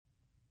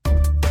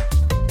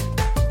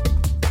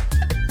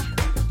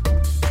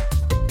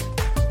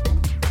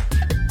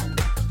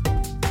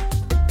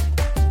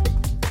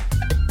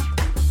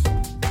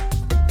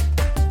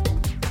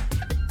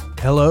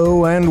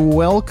Hello and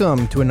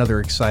welcome to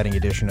another exciting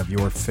edition of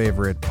your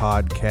favorite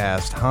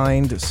podcast,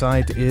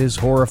 Hindsight is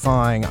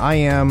Horrifying. I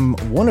am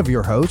one of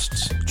your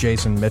hosts,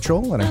 Jason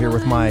Mitchell, and I'm here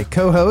with my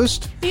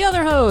co-host, the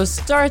other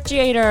host, Darth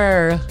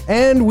Jader.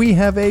 And we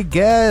have a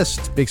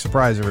guest. Big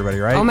surprise, everybody,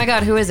 right? Oh my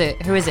god, who is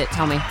it? Who is it?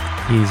 Tell me.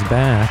 He's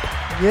back.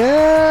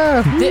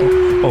 Yeah.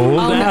 Old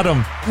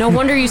Adam. No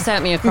wonder you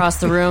sat me across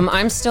the room.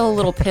 I'm still a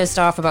little pissed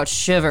off about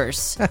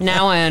Shivers.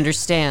 Now I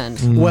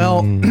understand.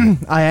 Well,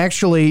 I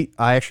actually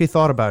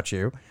thought about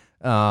you.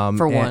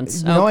 For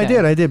once. No, Okay.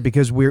 I did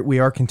because we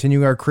are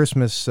continuing our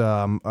Christmas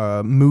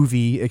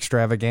movie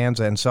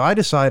extravaganza, and so I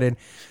decided,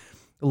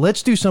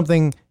 let's do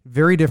something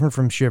very different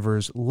from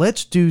Shivers.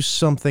 Let's do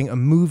a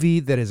movie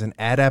that is an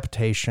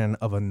adaptation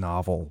of a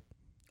novel.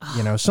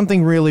 You know,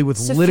 something really with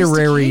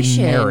literary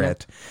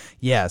merit.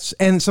 Yes,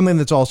 and something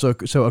that's also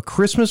a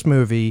Christmas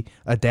movie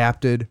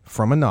adapted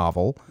from a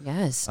novel.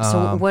 Yes.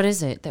 So what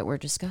is it that we're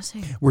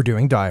discussing? We're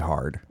doing Die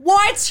Hard.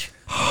 What?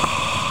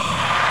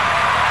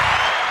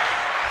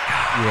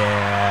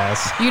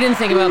 Yes. You didn't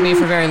think about me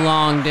for very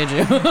long, did you?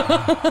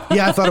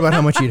 Yeah, I thought about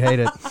how much you'd hate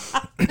it.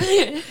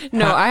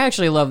 No, I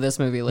actually love this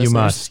movie, listeners. You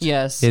must.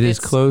 Yes. It is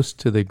close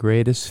to the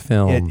greatest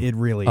film It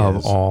really of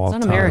is. all It's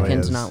not time. American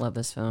is. to not love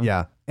this film.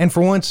 Yeah. And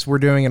for once, we're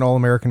doing an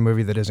all-American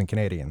movie that isn't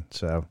Canadian,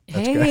 so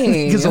that's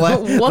Hey, good. 'Cause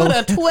what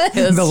a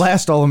twist. The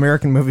last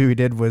all-American movie we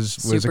did was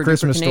Super A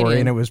Christmas duper Story, Canadian.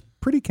 and it was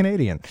pretty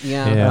Canadian.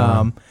 Yeah.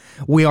 Yeah.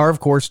 We are, of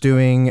course,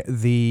 doing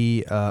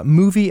the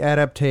movie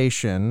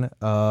adaptation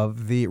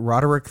of the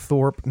Roderick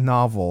Thorpe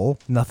novel,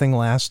 Nothing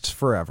Lasts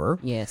Forever,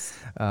 Yes.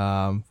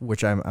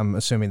 which I'm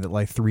assuming that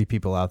like 3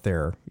 people out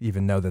there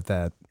even know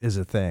that is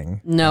a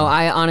thing. No,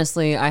 I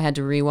had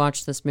to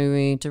rewatch this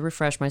movie to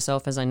refresh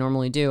myself as I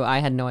normally do. I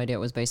had no idea it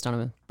was based on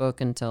a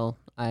book until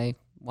I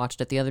watched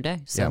it the other day.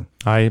 So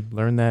I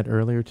learned that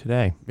earlier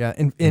today Yeah,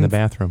 in the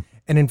bathroom.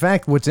 And in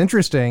fact, what's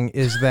interesting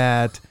is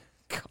that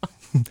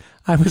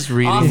I was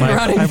reading off and my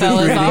running,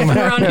 fellas, off and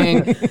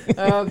running.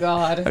 Oh, I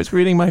God. was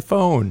reading my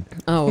phone.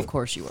 Oh, of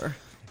course you were.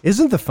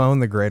 isn't the phone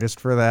the greatest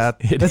for that?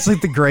 That's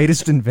like the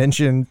greatest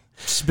invention,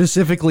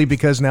 specifically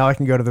because now I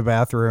can go to the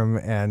bathroom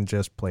and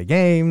just play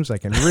games. I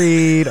can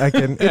read.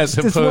 It's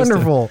opposed to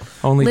wonderful.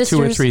 Only 2 or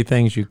Listeners, 3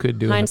 things you could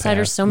do in the Hindsight,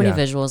 there's past. so many Yeah.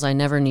 visuals I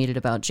never needed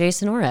about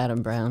Jason or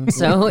Adam Brown.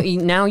 So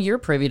now you're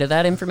privy to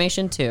that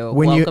information too.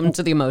 When you- Welcome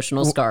to the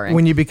emotional scarring.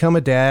 When you become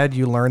a dad,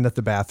 you learn that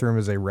the bathroom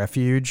is a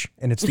refuge,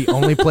 and it's the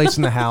only place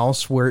in the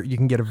house where you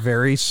can get a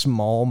very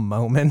small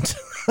moment.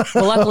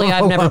 Well, luckily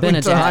I've never been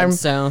a time. dad,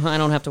 so I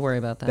don't have to worry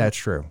about that. That's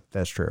true.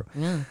 That's true.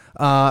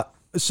 Yeah.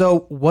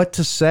 So what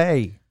to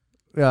say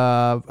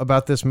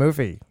about this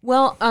movie?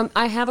 Well,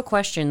 I have a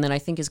question that I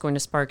think is going to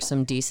spark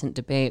some decent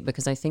debate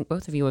because I think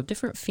both of you have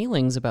different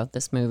feelings about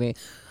this movie,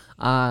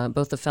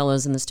 both the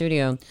fellows in the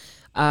studio.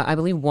 I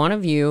believe one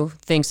of you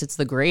thinks it's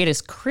the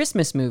greatest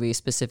Christmas movie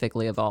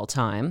specifically of all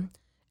time,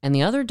 and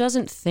the other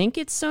doesn't think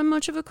it's so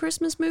much of a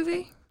Christmas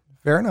movie.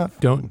 Fair enough.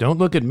 Don't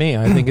look at me.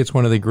 I think it's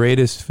one of the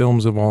greatest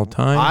films of all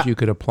time. You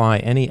could apply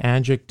any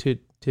adjective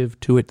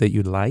to it that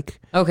you'd like.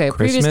 Okay,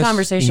 previous Christmas,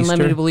 conversation led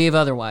me Easter. to believe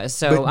otherwise,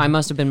 so I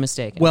must have been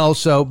mistaken. Well,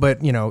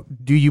 but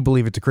do you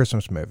believe it's a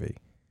Christmas movie?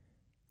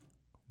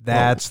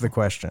 That's the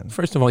question.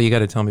 First of all, you got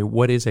to tell me,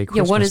 what is a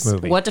Christmas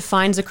movie? what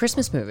defines a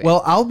Christmas movie?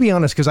 Well, I'll be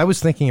honest, because I was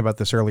thinking about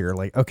this earlier.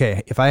 Like,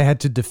 okay, if I had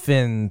to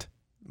defend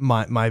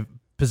my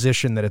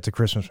position that it's a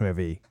Christmas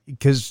movie,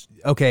 because,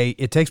 okay,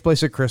 it takes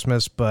place at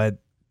Christmas, but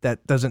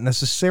that doesn't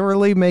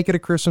necessarily make it a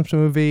Christmas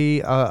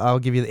movie. I'll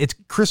give you, it's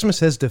Christmas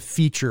has to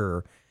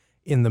feature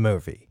in the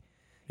movie.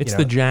 It's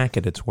the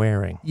jacket it's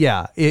wearing.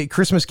 Yeah,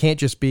 Christmas can't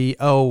just be,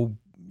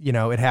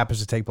 it happens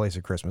to take place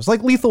at Christmas.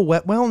 Like Lethal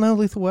Weapon. Well, no,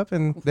 Lethal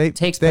Weapon.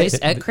 takes place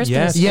at Christmas.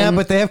 yes. Yeah, and-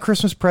 but they have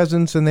Christmas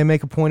presents and they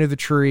make a point of the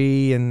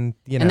tree and,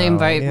 and they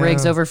invite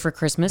Riggs over for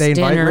Christmas They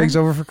dinner. invite Riggs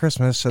over for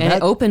Christmas. So and that,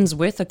 it opens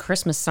with a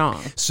Christmas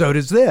song. so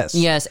does this.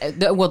 Yes. Die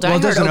it Hard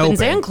doesn't opens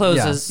open. and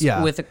closes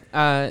Yeah. with,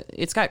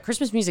 it's got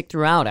Christmas music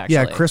throughout, actually.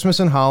 Yeah, Christmas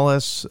in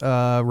Hollis,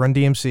 Run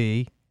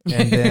DMC,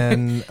 and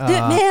then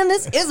Man,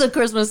 this is a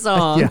Christmas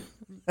song. yeah,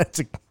 it's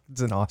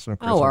an awesome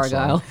Christmas Oh,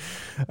 Argyle.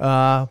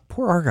 song.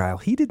 Poor Argyle.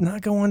 He did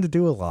not go on to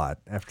do a lot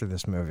after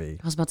this movie.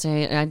 I was about to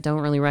say, I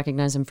don't really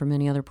recognize him from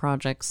any other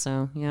projects,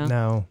 so yeah.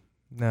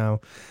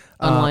 No.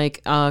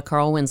 Unlike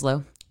Carl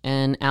Winslow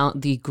and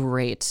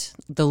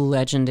the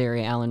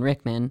legendary Alan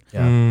Rickman.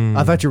 Yeah.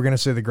 I thought you were going to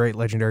say the great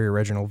legendary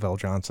Reginald Vell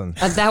Johnson.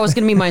 That was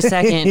going to be my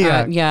second,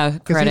 Yeah. 'Cause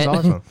credit. he's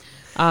awesome.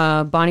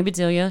 Bonnie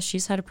Bedelia,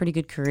 she's had a pretty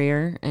good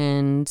career,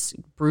 and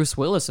Bruce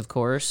Willis, of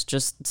course,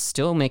 just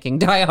still making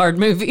Die Hard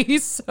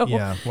movies. So.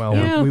 Yeah, well,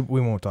 Yeah.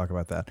 We won't talk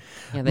about that.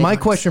 Yeah, they My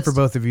don't question for exist.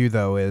 both of you,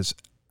 though, is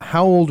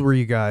how old were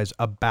you guys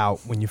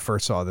about when you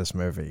first saw this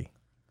movie?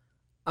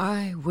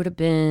 I would have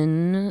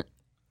been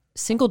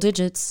single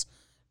digits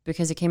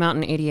because it came out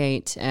in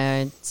 '88.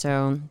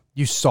 So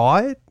You saw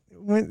it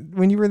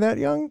when you were that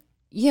young?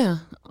 yeah,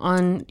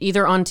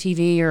 either on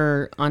TV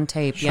or on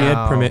tape. She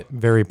Yeah. had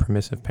very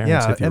permissive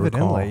parents, Yeah, if you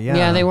evidently. recall. Yeah.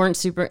 Yeah, they weren't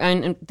super.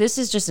 And this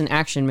is just an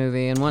action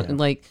movie, and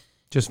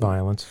Just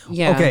violence.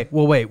 Yeah. Okay,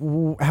 well, wait.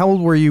 How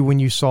old were you when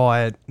you saw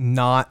it?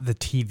 Not the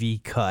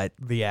TV cut,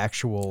 the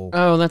actual.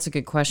 Oh, that's a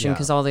good question Yeah.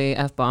 because all the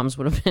F-bombs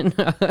would have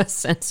been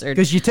censored.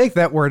 Because you take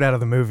that word out of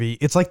the movie,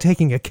 it's like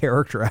taking a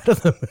character out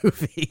of the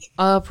movie.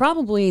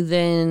 Probably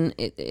then,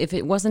 if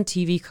it wasn't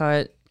TV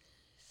cut,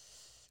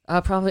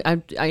 probably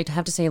I'd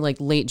have to say like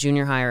late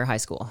junior high or high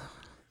school.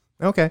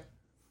 Okay.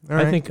 All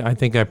right. I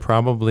think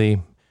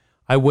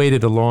I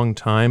waited a long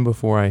time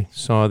before I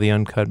saw the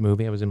uncut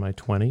movie. I was in my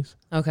 20s.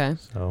 Okay.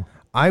 So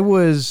I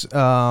was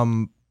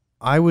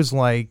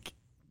like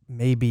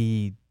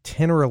maybe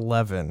 10 or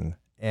 11,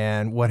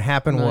 and what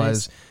happened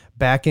was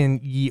back in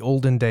ye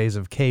olden days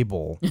of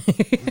cable.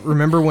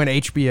 Remember when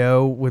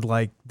HBO would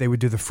they would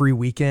do the free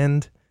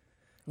weekend?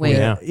 Wait,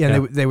 Yeah.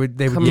 They would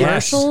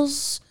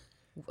commercials?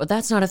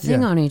 That's not a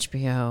thing on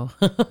HBO.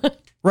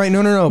 Right?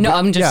 No. No, but-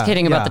 I'm just yeah,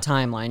 kidding yeah. about the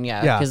timeline.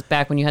 Yeah, Yeah. because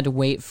back when you had to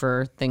wait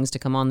for things to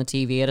come on the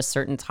TV at a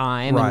certain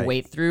time Right. and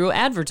wait through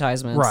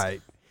advertisements.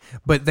 Right.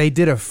 But they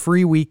did a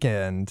free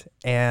weekend,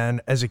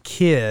 and as a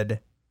kid,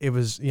 it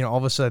was, all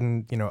of a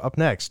sudden, up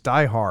next,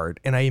 Die Hard.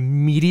 And I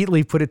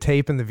immediately put a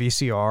tape in the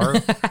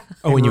VCR.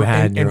 Oh, and you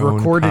had and your own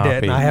recorded it, copy.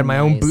 and I had my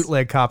own Nice.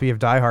 bootleg copy of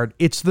Die Hard.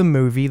 It's the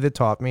movie that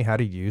taught me how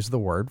to use the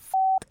word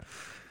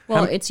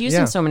Well, it's used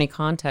yeah. in so many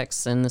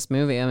contexts in this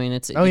movie. I mean,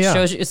 it yeah.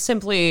 shows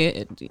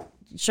it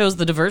shows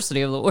the diversity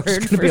of the word. There's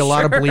going to be a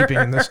lot of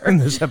bleeping in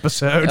this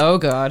episode. Oh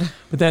God.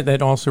 But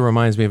that also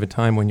reminds me of a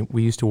time when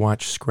we used to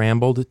watch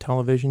scrambled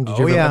television. Did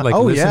you ever yeah.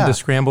 listen to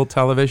scrambled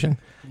television?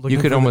 You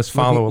could almost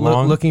follow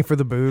along looking for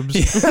the boobs.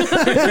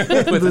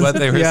 with what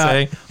they were Yeah.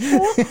 saying.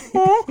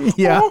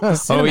 Yeah.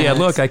 Oh yeah,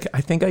 look, I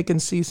think I can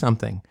see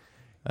something.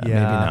 Maybe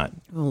Yeah. not.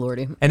 Oh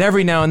Lordy. And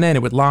every now and then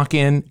it would lock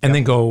in and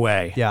then go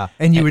away. Yeah.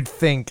 And you would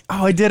think,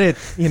 oh, I did it,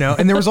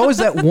 And there was always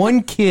that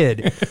one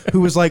kid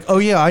who was like, oh,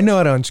 yeah, I know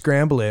how to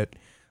unscramble it.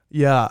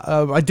 Yeah,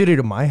 I did it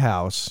at my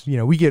house.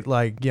 We get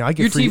I get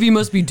Your free. TV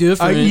must be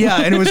different. Yeah,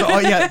 and it was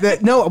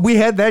no, we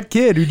had that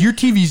kid. Your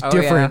TV's Oh,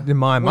 different yeah. than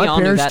mine. We My all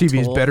knew parents' that TV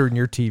is tool. better than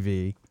your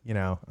TV.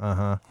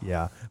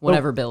 Yeah.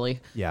 Whatever, Billy.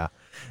 Yeah.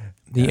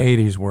 The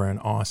 80s were an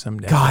awesome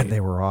decade. God,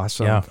 they were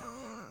awesome. Yeah.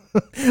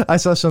 I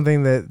saw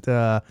something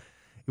that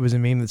it was a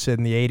meme that said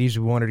in the 80s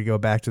we wanted to go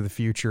back to the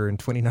future. In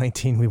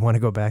 2019 we want to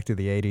go back to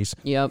the 80s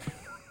Yep.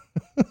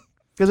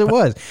 because it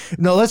was.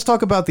 No, let's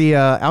talk about the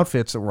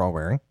outfits that we're all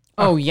wearing.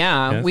 Oh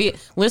yeah,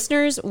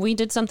 Yes. we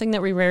did something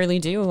that we rarely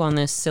do on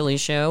this silly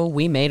show.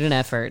 We made an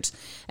effort,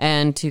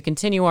 and to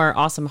continue our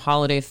awesome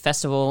holiday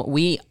festival,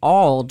 we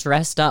all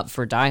dressed up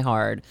for Die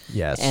Hard.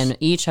 Yes. and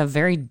each have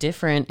very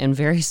different and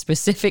very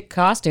specific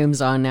costumes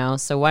on now.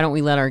 So why don't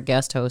we let our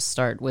guest host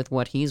start with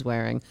what he's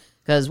wearing?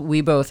 Because we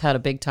both had a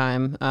big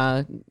time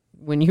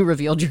when you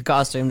revealed your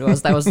costume to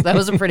us. That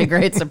was a pretty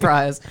great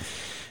surprise.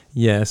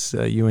 Yes,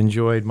 you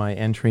enjoyed my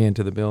entry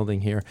into the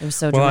building here. It was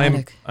so well,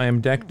 dramatic. I am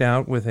decked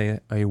out with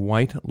a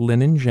white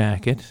linen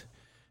jacket.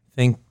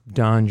 Think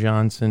Don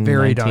Johnson,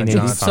 Very Don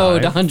 1985. Johnson. So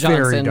Don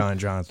Johnson. Very Don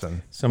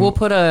Johnson. We'll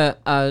put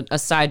a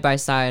side by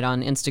side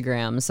on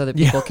Instagram so that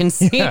people can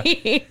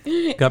see.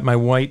 Got my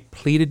white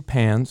pleated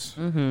pants,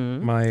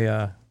 Mm-hmm.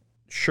 my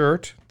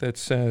shirt that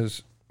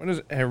says, what is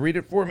it? Read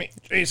it for me.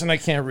 Jason, I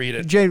can't read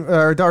it.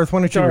 Darth, why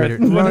don't you read it?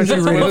 Why don't you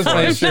read What it? does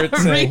my shirt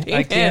say? Reading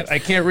I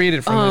can't read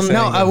it from this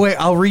No, angle. wait.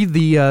 I'll read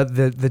the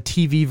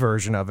TV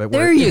version of it.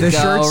 where There you the go.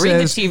 Shirt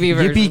Read the says, TV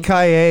version.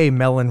 Yippee-ki-yay,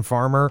 melon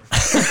farmer.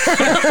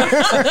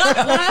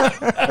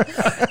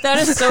 That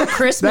is so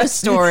Christmas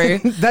story.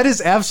 That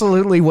is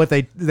absolutely what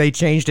they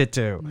changed it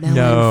to.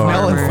 No.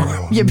 Melon farmer.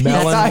 farmer.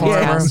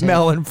 Yippee-ki-yay,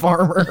 melon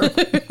farmer.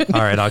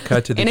 All right, I'll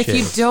cut to the And if you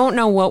chase. don't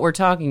know what we're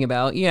talking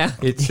about, yeah.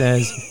 It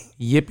says,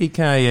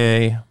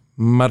 yippee-ki-yay,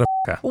 motherfucker.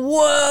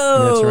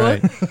 Whoa.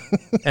 That's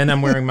right. And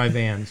I'm wearing my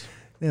Vans.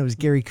 That was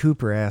Gary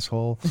Cooper,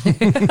 asshole.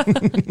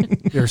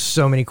 There's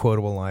so many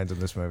quotable lines in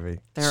this movie.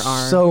 There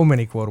are. So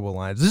many quotable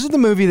lines. This is the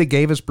movie that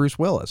gave us Bruce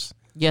Willis.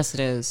 Yes, it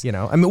is.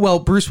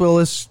 Bruce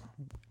Willis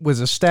was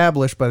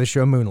established by the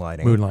show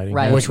Moonlighting.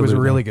 Right. Which was a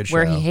really good show.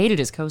 Where he hated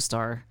his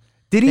co-star.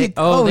 Did he? They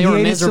he were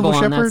hated miserable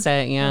Sybil on that Shepherd?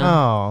 set. Yeah.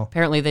 Oh,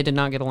 Apparently, they did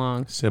not get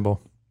along.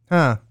 Sybil.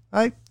 huh.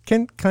 I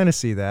can kind of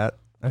see that.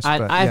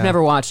 I've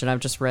never watched it. I've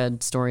just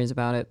read stories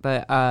about it.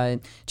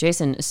 But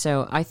Jason,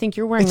 so I think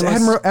you're wearing It's the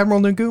most- Admiral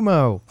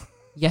Nagumo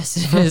Yes,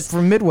 it is.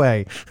 from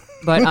Midway.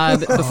 But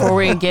before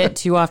we get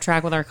too off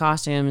track with our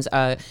costumes,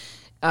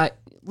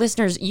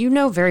 listeners, you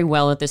know very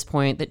well at this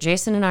point that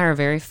Jason and I are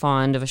very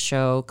fond of a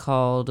show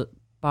called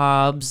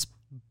Bob's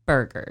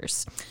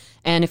Burgers.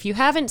 And if you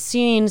haven't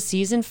seen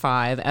season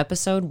 5,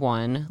 episode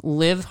 1,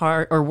 Live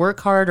Hard or Work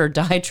Hard or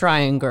Die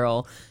Trying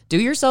Girl, do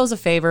yourselves a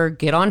favor,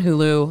 get on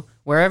Hulu,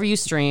 wherever you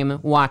stream,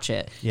 watch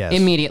it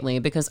immediately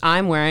because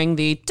I'm wearing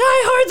the Die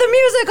Hard the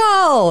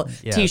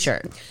Musical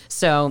t-shirt.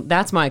 So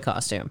that's my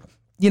costume.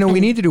 We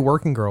need to do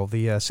Working Girl,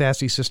 the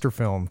sassy sister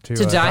film to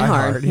To Die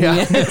Hard. Yeah.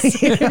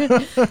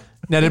 Yes.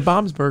 Now, did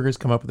Bob's Burgers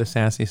come up with a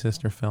Sassy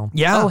Sister film?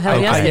 Yeah. Oh, hell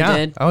yes, they yeah.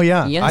 did. Oh,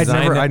 yeah. Yes.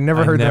 I'd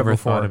never heard that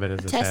before. thought of it as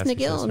a Tess Sassy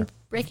McGill Sister.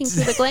 breaking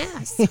through the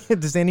glass.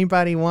 Does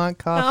anybody want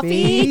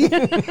coffee?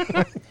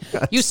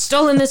 You've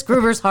stolen this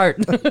Gruber's heart.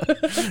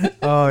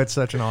 Oh, it's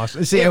such an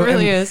awesome. See, It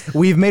really and is.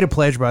 We've made a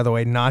pledge, by the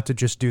way, not to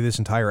just do this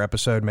entire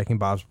episode making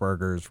Bob's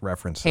Burgers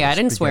references. Hey, I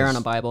didn't swear on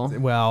because- a Bible.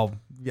 Well,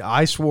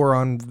 I swore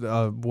on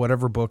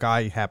whatever book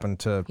I happened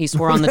to. He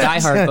swore on the Die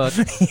Hard book.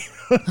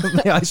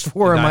 I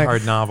swore on Die my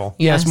Hard novel.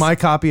 Yes, Yes. my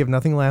copy of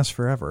Nothing Lasts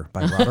Forever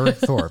by Roderick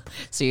Thorpe.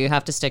 So you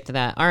have to stick to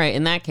that. All right,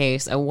 in that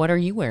case, what are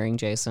you wearing,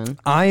 Jason?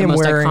 I the am most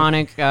wearing-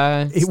 iconic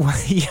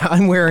Yeah,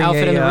 I'm wearing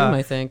outfit in the room, I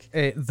I think.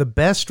 the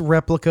best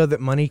replica that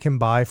money can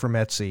buy from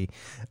Etsy,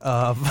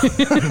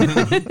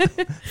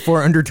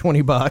 for under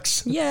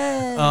 $20.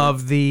 Yeah.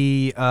 Of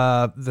the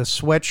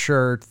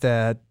sweatshirt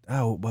that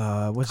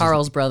what's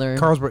Carl's brother.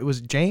 Carl's, was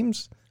it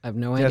James? I have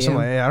no Yeah,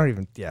 idea. I don't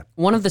even. Yeah,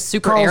 One of the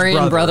super Carl's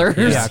Aryan brother.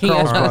 brothers. Yeah,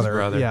 Carl's brother.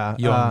 brother. Yeah,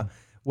 Young. The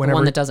whenever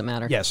one that doesn't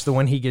matter. Yes, the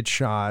one he gets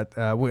shot,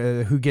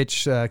 who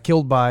gets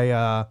killed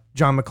by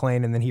John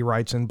McClane, and then he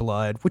writes in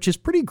blood, which is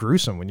pretty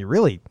gruesome when you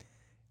really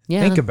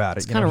Yeah, think about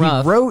it. It's kind of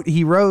rough.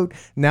 He wrote,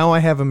 "Now I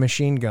have a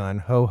machine gun,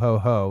 ho ho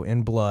ho,"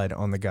 in blood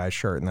on the guy's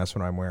shirt, and that's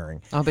what I'm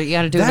wearing. Oh, but you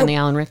got to do it That- in the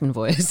Alan Rickman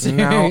voice.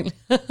 Now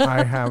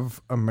I have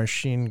a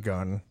machine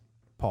gun.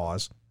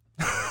 Pause,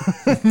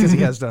 because he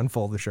has to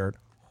unfold the shirt.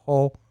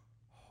 Ho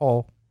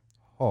ho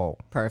ho.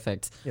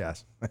 Perfect.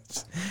 Yes,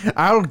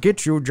 I'll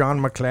get you, John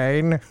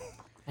McClane.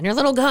 And your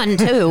little gun,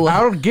 too.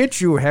 I'll get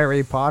you,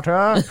 Harry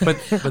Potter. But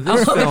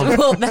this film,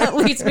 Well, that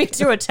leads me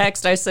to a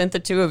text I sent the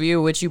two of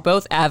you, which you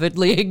both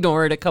avidly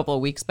ignored a couple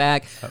of weeks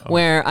back,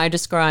 where I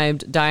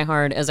described Die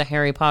Hard as a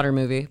Harry Potter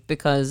movie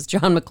because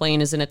John McClane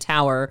is in a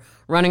tower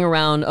running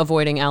around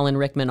avoiding Alan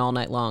Rickman all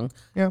night long.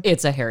 Yeah.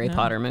 It's a Harry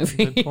Potter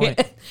movie. good point.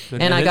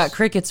 Good. And I It got is-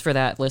 crickets for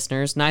that,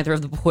 listeners. Neither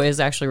of the boys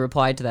actually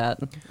replied to that.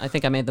 I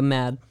think I made them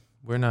mad.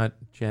 we're not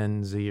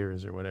Gen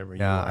Zers or whatever. you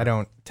Yeah, are. I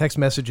don't. Text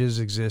messages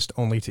exist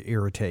only to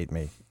irritate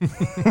me.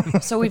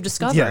 So we've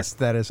discovered. Yes,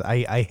 that is.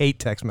 I hate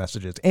text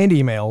messages and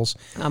emails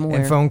I'm aware.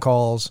 and phone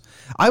calls.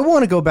 I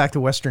want to go back to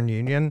Western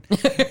Union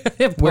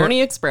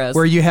Pony Express.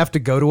 where you have to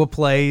go to a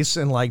place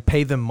and like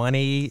pay them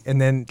money,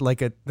 and then like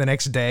the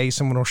next day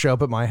someone will show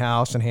up at my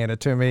house and hand it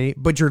to me.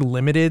 But you're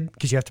limited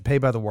because you have to pay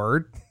by the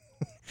word.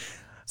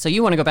 So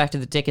you want to go back to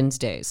the Dickens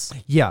days.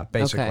 Yeah,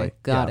 basically. Okay,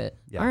 got Yeah, it.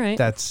 yeah. All right.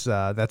 That's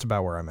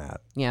about where I'm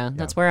at. Yeah,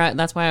 that's why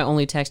I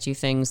only text you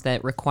things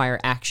that require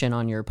action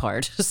on your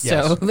part.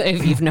 So Yes.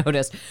 if you've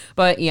noticed.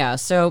 But yeah,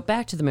 so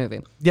back to the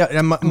movie. Yeah,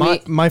 and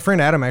my friend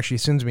Adam actually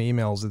sends me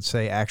emails that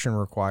say action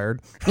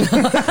required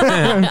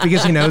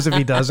because he knows if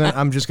he doesn't,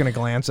 I'm just going to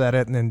glance at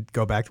it and then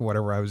go back to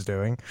whatever I was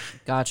doing.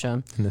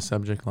 Gotcha. in the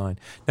subject line.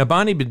 Now,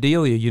 Bonnie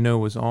Bedelia,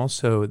 was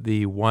also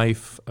the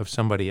wife of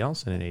somebody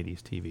else in an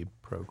 80s TV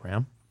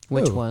program.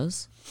 Which Ooh.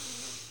 was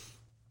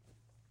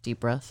deep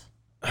breath.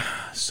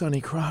 Sonny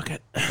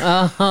Crockett.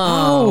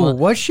 Oh,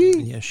 was she?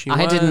 Yes, she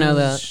I was. didn't know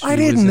that. She I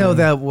didn't was know in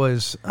that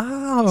was.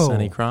 Oh,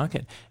 Sonny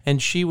Crockett.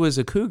 And she was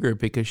a cougar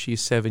because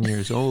she's 7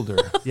 years older.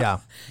 yeah.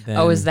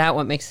 Oh, is that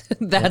what makes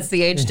that's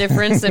the age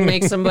difference that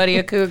makes somebody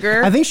a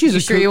cougar? I think she's you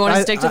a sure you want to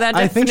I- stick to that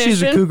I definition? think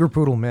she's a cougar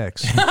poodle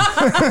mix. She's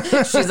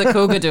a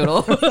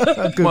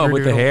cougadoodle. Well,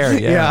 with the hair,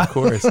 yeah, of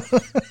course.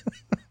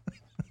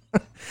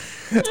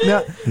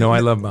 No, No, I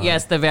love Bonnie.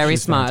 Yes, they're very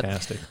She's smart.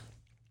 Fantastic.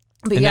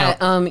 But And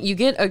yeah, you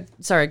get a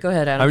sorry, go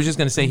ahead, Adam. I was just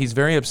going to say he's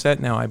very upset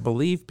now, I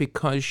believe,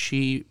 because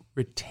she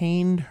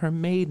retained her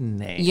maiden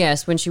name.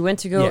 Yes, when she went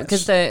to go Yes.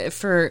 because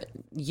for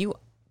you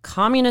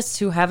communists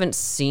who haven't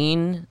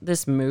seen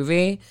this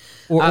movie,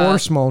 or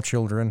small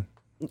children.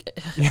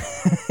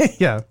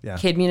 yeah.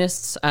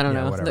 kidmunists, I don't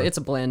Yeah, know. whatever. It's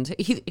a blend.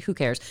 Who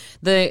cares?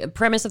 The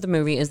premise of the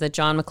movie is that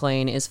John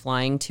McClane is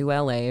flying to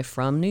LA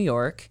from New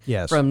York.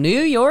 Yes. From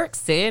New York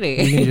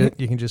City.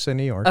 You can just say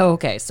New York. Oh,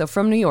 okay. So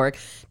from New York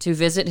to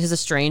visit his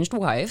estranged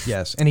wife.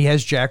 Yes, and he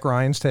has Jack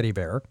Ryan's teddy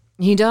bear.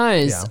 He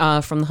does.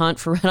 From The Hunt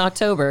for Red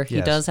October. He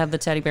Yes. does have the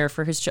teddy bear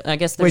for his. I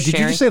guess they're Wait, did you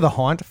sharing just say the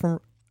haunt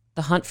from?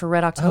 The Hunt for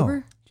Red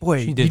October.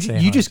 Boy, She did say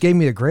you haunt. just gave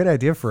me a great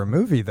idea for a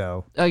movie,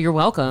 though. Oh, you're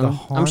welcome. I'm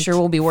Haunt sure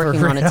we'll be working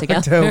for on it together.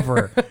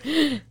 October.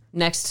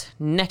 Next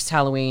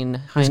Halloween,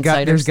 There's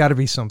hindsighters. got to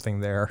be something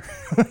there.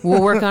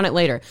 We'll work on it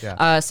later.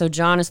 Yeah. So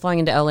John is flying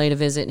into LA to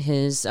visit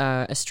his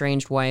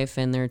estranged wife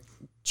and their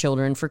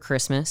children for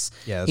Christmas.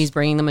 Yes. He's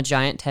bringing them a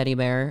giant teddy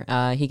bear.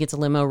 He gets a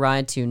limo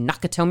ride to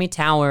Nakatomi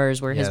Towers,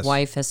 where his Yes.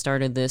 wife has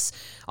started this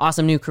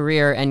awesome new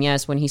career. And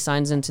yes, when he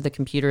signs into the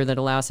computer that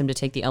allows him to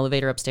take the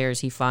elevator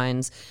upstairs, he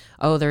finds,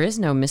 oh, there is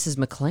no Mrs.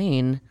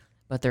 McClane,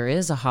 but there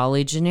is a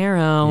Holly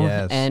Gennaro.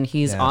 Yes. And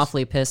he's Yes.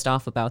 awfully pissed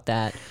off about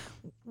that.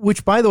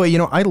 Which, by the way,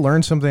 I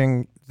learned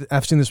something.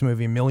 I've seen this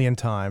movie a million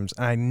times,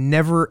 and I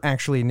never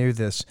actually knew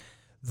this.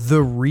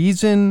 The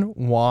reason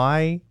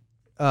why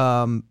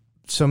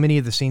so many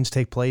of the scenes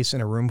take place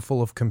in a room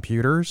full of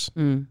computers,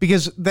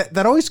 because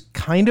that always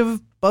kind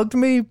of bugged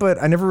me,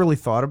 but I never really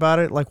thought about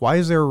it. Like, why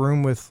is there a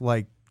room with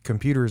like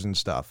computers and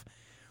stuff?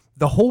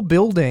 The whole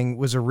building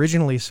was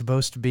originally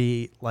supposed to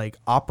be like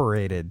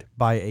operated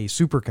by a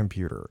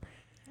supercomputer.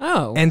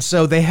 Oh. And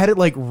so they had it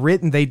like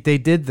written. They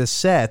did the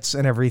sets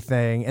and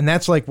everything, and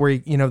that's like where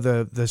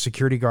the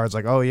security guard's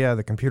like, oh yeah,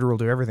 the computer will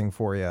do everything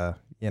for you.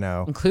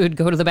 Include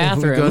go to the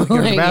bathroom. Go to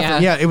the Like,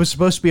 bathroom. Yeah, it was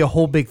supposed to be a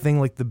whole big thing.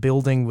 Like the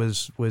building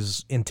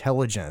was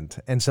intelligent,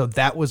 and so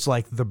that was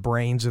like the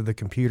brains of the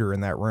computer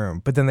in that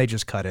room. But then they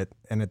just cut it,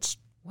 and it's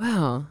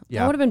Wow. Yeah.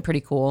 That would have been pretty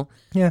cool.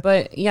 Yeah.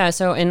 But yeah,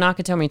 so in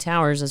Nakatomi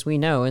Towers, as we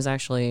know, is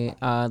actually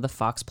the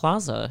Fox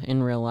Plaza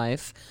in real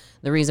life.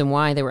 The reason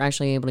why they were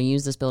actually able to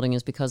use this building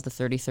is because the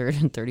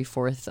 33rd and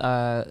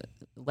 34th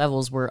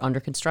levels were under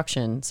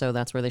construction. So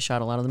that's where they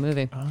shot a lot of the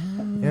movie.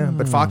 yeah.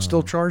 But Fox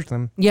still charged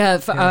them. Yeah,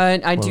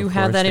 I do of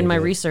have course that in they my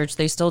did. research.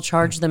 They still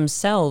charge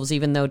themselves,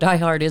 even though Die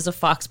Hard is a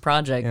Fox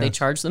project. They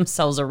charge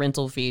themselves a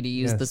rental fee to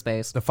use the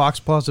space. The Fox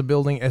Plaza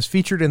building, as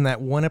featured in that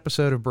one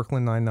episode of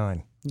Brooklyn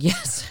Nine-Nine.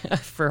 Yes,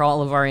 for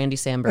all of our Andy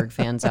Samberg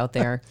fans out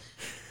there.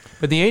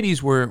 But the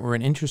 80s were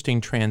an interesting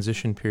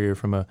transition period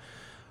from a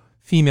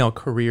female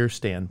career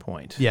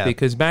standpoint. Yeah.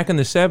 Because back in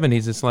the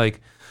 70s, it's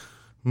like,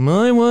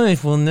 my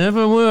wife will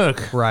never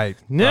work. Right.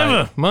 Never.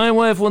 Right. My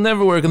wife will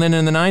never work. And then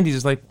in the 90s,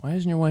 it's like, why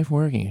isn't your wife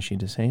working? Is she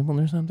disabled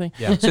or something?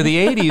 Yeah. So the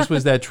 80s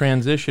was that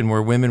transition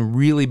where women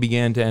really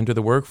began to enter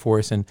the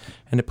workforce, and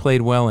it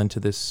played well into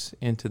this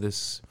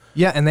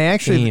Yeah, and they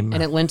actually theme.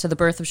 And it lent to the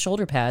birth of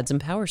shoulder pads and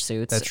power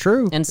suits. That's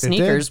true. And It did.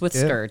 sneakers with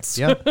Yeah. skirts.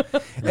 Yeah.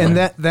 And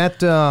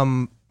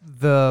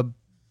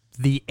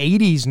the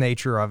 80s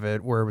nature of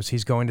it, where it was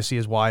he's going to see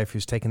his wife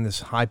who's taking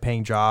this high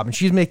paying job, and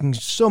she's making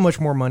so much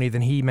more money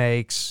than he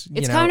makes.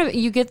 It's kind of,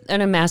 you get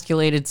an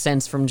emasculated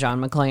sense from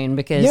John McClane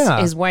because Yeah.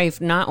 his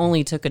wife not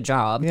only took a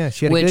job, Yeah,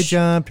 she had a which good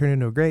job, turned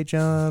into a great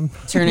job.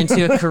 turned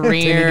into a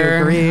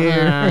career,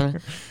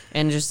 career.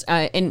 and just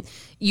and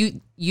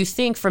you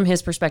think from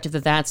his perspective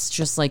that that's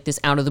just like this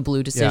out of the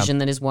blue decision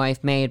that his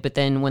wife made, but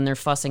then when they're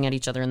fussing at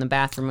each other in the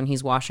bathroom when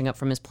he's washing up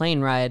from his plane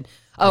ride.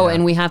 Oh,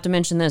 and we have to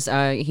mention this.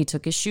 He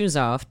took his shoes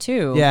off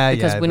too. Yeah,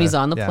 because yeah, when he's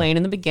on the yeah. plane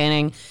in the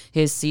beginning,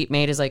 his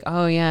seatmate is like,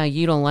 "Oh yeah,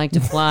 you don't like to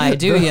fly,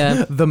 do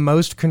you?" The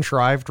most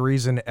contrived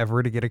reason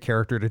ever to get a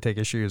character to take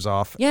his shoes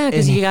off. Yeah,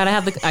 because you got to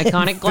have the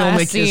iconic glass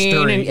filmic scene.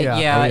 history. And, Yeah.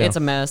 yeah, Oh, yeah. it's a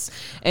mess.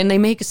 And they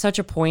make such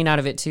a point out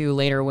of it, too,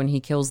 later when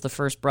he kills the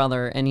first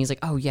brother. And he's like,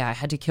 oh, yeah, I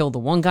had to kill the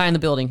one guy in the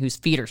building whose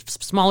feet are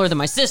smaller than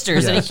my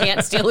sister's, and he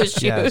can't steal his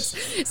shoes. Yes.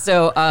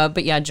 So,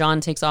 but yeah,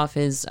 John takes off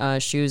his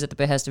shoes at the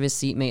behest of his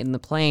seatmate in the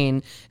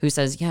plane, who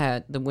says, yeah,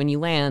 when you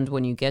land,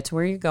 when you get to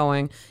where you're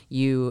going,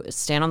 you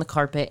stand on the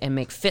carpet and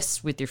make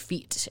fists with your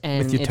feet.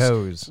 And With your it's-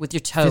 toes. With your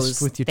toes.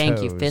 Fists with your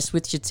Thank you. toes. Fists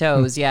with your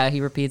toes. Yeah,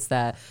 he repeats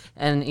that.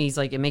 And he's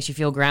like, it makes you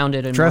feel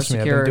grounded and Trust more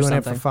me, I've secure been doing or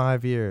it something. for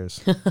 5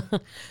 years.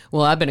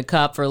 Well, I've been a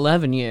cop for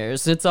 11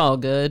 years. It's all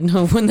good.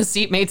 When the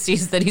seatmate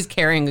sees that he's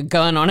carrying a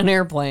gun on an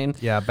airplane.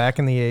 Yeah, back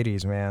in the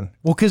 80s, man.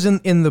 Well, because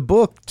in the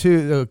book,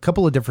 too, a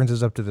couple of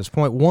differences up to this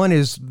point. One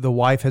is the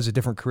wife has a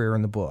different career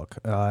in the book.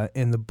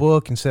 In the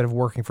book, instead of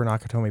working for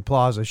Nakatomi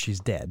Plaza, she's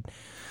dead.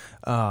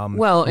 Well,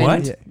 What?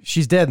 and Yeah,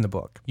 she's dead in the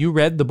book. You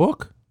read the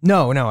book?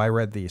 No, I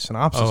read the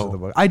synopsis Oh. of the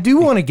book. I do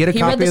want to get a He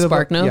copy read the of the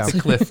Spark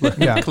book. Notes.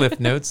 Yeah. Cliff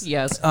Notes?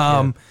 yes.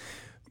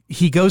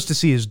 He goes to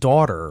see his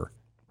daughter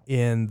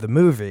in the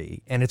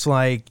movie, and it's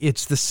like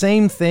it's the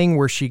same thing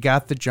where she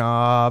got the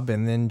job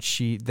and then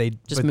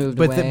moved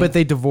away. but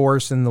they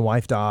divorced and the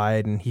wife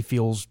died and he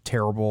feels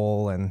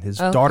terrible and his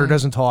Okay. daughter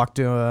doesn't talk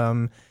to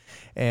him,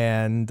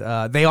 and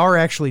they are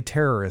actually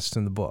terrorists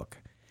in the book.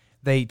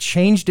 They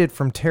changed it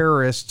from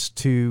terrorists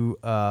to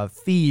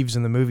thieves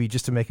in the movie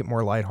just to make it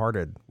more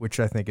lighthearted, which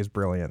I think is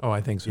brilliant. Oh, I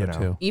think so You know.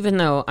 too. Even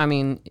though, I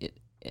mean,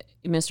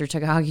 Mr.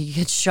 Takagi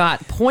gets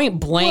shot point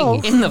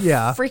blank Well, in the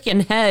yeah.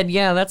 freaking head.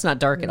 Yeah, that's not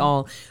dark at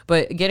all.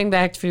 But getting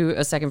back to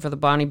a second for the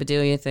Bonnie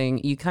Bedelia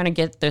thing, you kind of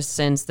get this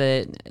sense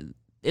that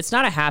it's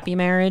not a happy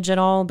marriage at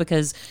all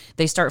because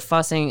they start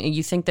fussing and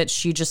you think that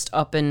she just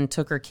up and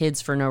took her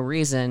kids for no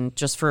reason,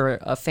 just for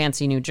a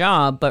fancy new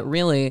job. But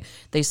really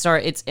they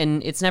start,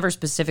 it's never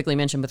specifically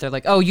mentioned, but they're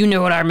like, oh, you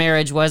knew what our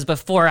marriage was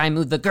before I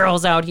moved the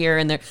girls out here.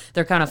 And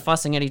they're kind of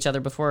fussing at each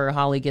other before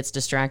Holly gets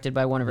distracted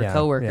by one of her Yeah,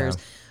 coworkers.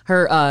 yeah.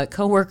 Her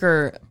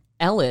coworker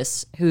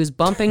Ellis, who's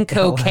bumping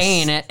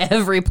cocaine at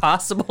every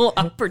possible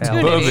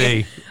opportunity.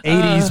 Booby.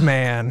 80s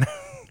man.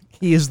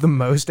 He is the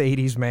most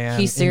 80s man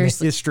He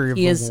seriously, in the history of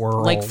he the is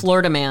world. like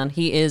Florida man.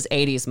 He is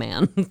 80s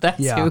man. That's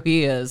Yeah. who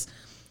he is.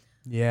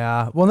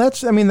 Yeah. Well,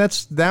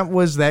 that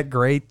was that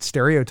great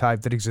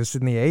stereotype that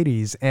existed in the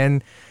 80s.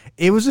 And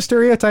it was a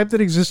stereotype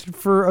that existed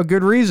for a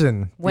good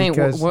reason. Wait,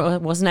 because-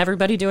 wasn't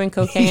everybody doing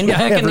cocaine Yeah,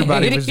 back in the 80s?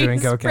 everybody was doing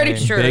Pretty cocaine.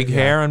 sure. Big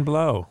hair and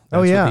blow. That's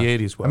oh, yeah. what the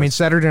 80s was. I mean,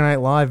 Saturday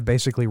Night Live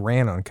basically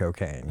ran on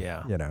cocaine.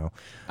 Yeah. You know.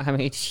 I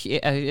mean,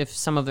 if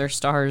some of their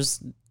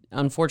stars'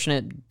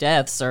 unfortunate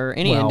deaths are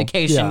any Well,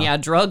 indication, yeah.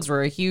 drugs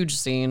were a huge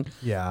scene.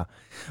 Yeah.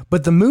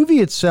 But the movie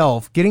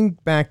itself, getting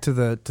back to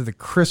the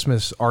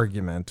Christmas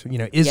argument,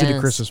 is it a Yes.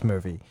 Christmas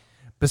movie?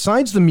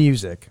 Besides the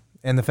music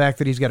and the fact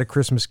that he's got a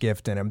Christmas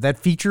gift in him, that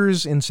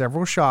features in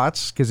several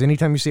shots, because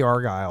anytime you see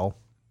Argyle,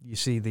 you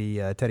see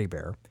the teddy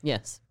bear.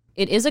 Yes.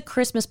 It is a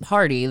Christmas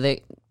party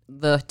that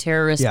the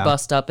terrorists Yeah.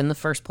 bust up in the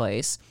first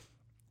place.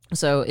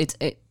 So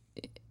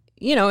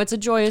it's a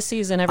joyous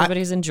season.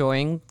 Everybody's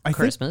enjoying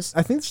Christmas.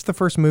 I think it's the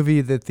first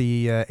movie that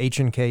the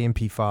H&K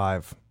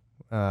MP5,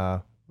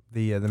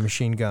 the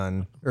machine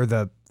gun or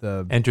the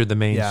entered the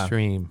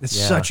mainstream.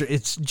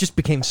 It's just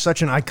became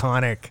such an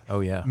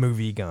iconic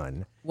movie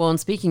gun. Well, and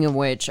speaking of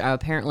which,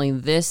 apparently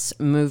this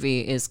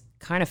movie is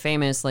kind of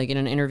famous. Like in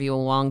an interview a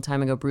long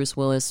time ago, Bruce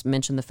Willis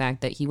mentioned the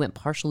fact that he went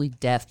partially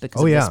deaf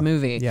because of this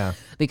movie. Yeah.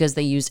 Because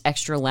they used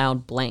extra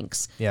loud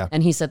blanks. Yeah.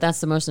 And he said that's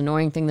the most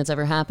annoying thing that's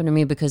ever happened to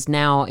me, because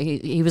now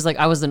he was like,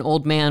 I was an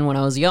old man when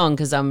I was young,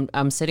 because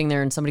I'm sitting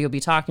there and somebody will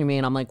be talking to me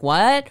and I'm like,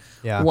 what?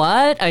 Yeah.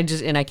 What? I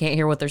can't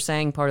hear what they're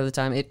saying part of the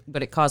time.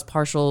 But it caused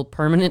partial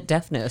permanent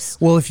deafness.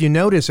 Well, if you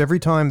notice, every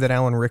time that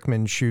Alan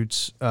Rickman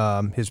shoots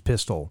his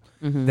pistol,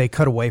 they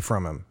cut away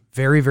from him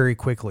very, very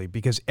quickly,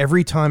 because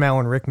every time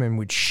Alan Rickman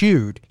would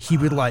shoot, he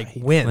would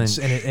wince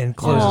and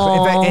close his face.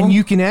 In fact, and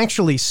you can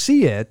actually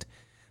see it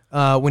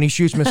when he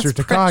shoots Mr.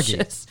 Takagi.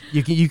 Precious.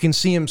 You can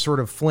see him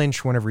sort of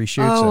flinch whenever he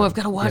shoots him. Oh, I've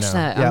got to watch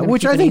that. Yeah,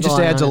 which I think just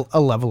adds a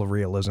level of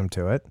realism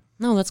to it.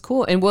 No, that's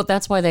cool. And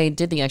that's why they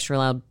did the extra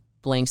loud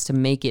blanks, to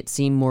make it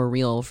seem more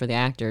real for the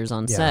actors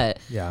on set.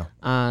 Yeah.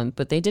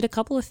 But they did a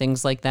couple of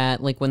things like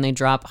that, like when they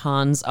drop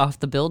Hans off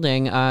the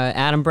building.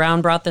 Adam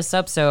Brown brought this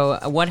up. So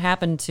what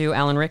happened to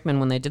Alan Rickman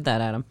when they did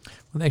that, Adam?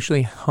 Well, they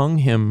actually hung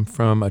him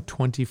from a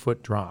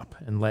 20-foot drop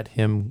and let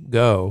him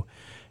go.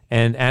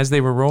 And as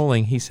they were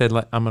rolling, he said,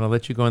 I'm going to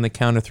let you go on the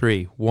count of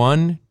 3.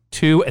 1,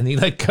 2, and he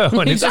let go.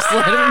 And He just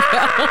let him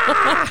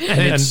go.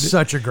 And it's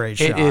such a great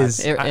shot. It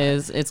is. It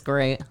is. It's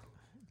great.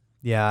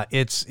 Yeah,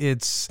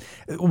 it's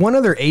one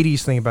other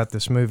 80s thing about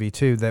this movie,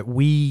 too, that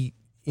we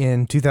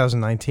in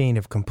 2019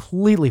 have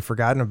completely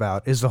forgotten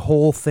about is the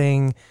whole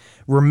thing.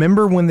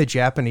 Remember when the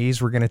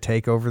Japanese were going to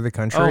take over the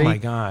country? Oh, my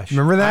gosh.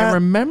 Remember that? I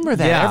remember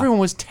that. Yeah. Everyone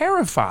was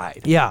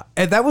terrified. Yeah,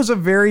 and that was a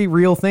very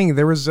real thing.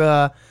 There was,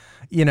 the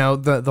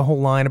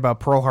whole line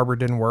about Pearl Harbor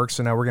didn't work,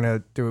 so now we're going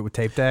to do it with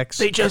tape decks.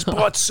 They just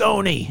bought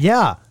Sony.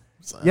 Yeah.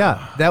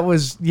 Yeah, that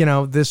was,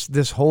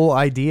 this whole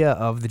idea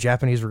of the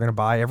Japanese were going to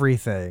buy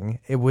everything.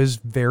 It was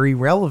very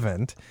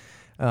relevant.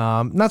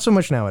 Not so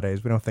much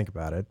nowadays. We don't think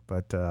about it,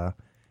 but...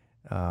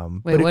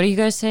 Wait, what are you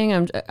guys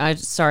saying? I'm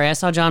sorry. I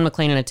saw John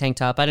McClane in a tank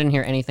top. I didn't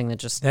hear anything that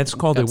just... That's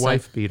called a got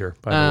wife said. beater,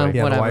 by the way.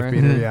 Yeah, whatever. the wife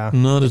beater, yeah.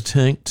 Not a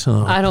tank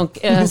top. I don't...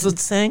 It's a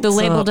tank the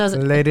label top.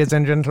 doesn't... Ladies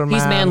and gentlemen.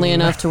 He's manly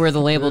enough to where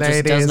the label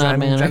just does not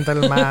matter. Ladies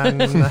and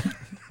gentlemen,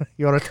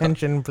 your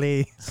attention,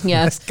 please.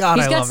 Yes. God,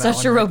 he's I got love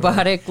such a Alan Rickman.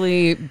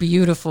 robotically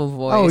beautiful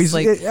voice.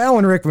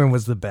 Alan Rickman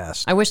was the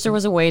best. I wish there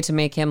was a way to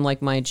make him like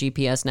my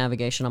GPS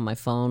navigation on my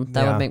phone.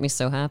 That Yeah. would make me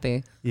so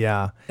happy.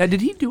 Yeah. Now,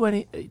 did he do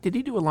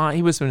a lot?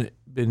 He was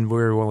been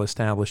very well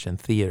established in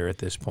theater at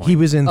this point. He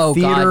was in Oh,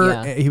 God,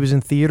 theater. yeah. He was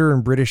in theater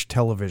and British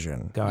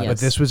television. Got it. But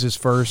Yes. this was his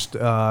first.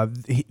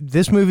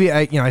 This movie,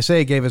 I say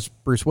it gave us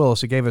Bruce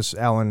Willis. It gave us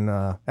Alan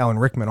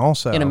Rickman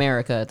also In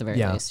America, at the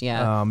very least.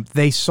 Yeah.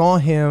 They saw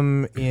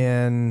him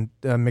in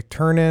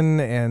McTurnan,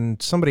 and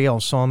somebody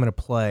else saw him in a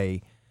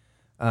play.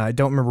 I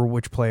don't remember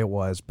which play it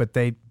was, but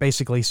they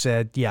basically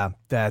said, "Yeah,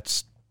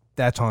 that's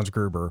Hans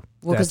Gruber.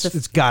 Well, 'cause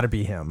It's got to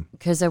be him."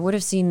 Because I would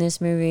have seen this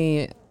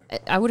movie...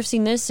 I would have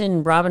seen this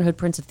in Robin Hood,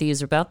 Prince of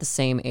Thieves about the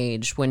same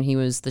age when he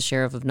was the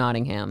Sheriff of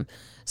Nottingham.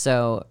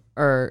 So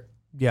I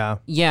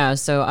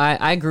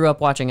grew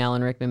up watching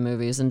Alan Rickman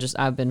movies, and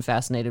I've been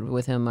fascinated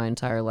with him my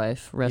entire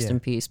life. Rest in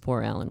peace,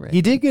 poor Alan Rickman.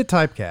 He did get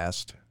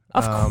typecast.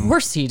 Of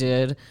course he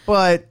did.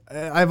 But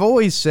I've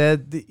always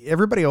said,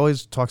 everybody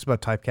always talks about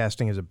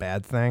typecasting as a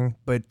bad thing.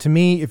 But to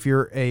me, if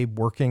you're a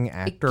working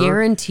actor,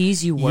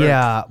 Guarantees you work.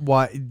 yeah,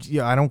 why?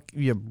 Yeah, I don't.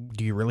 Yeah,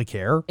 do you really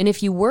care? And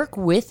if you work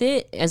with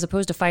it as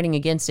opposed to fighting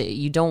against it,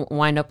 you don't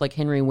wind up like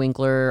Henry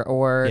Winkler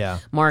or Yeah.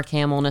 Mark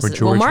Hamill. George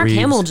Well, Mark Reeves.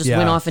 Hamill just Yeah.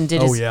 went off and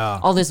did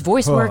all this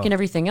voice work Huh. and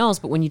everything else.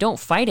 But when you don't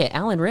fight it,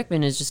 Alan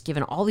Rickman is just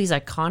given all these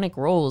iconic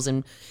roles.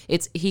 And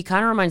he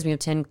kind of reminds me of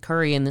Tim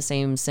Curry in the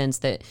same sense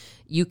that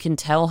you can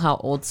tell how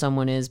old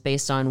someone is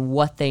based on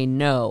what they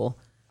know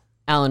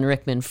Alan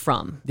Rickman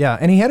from. Yeah,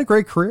 and he had a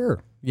great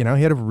career. He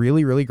had a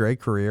really, really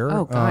great career.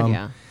 Oh, God,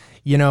 yeah.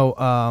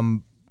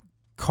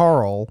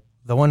 Carl,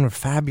 the one with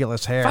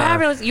fabulous hair.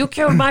 Fabulous. You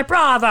killed my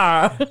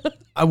brother.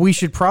 We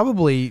should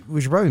probably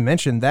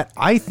mention that.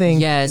 I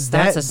think Yes,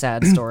 that's a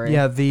sad story.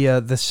 Yeah,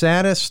 the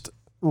saddest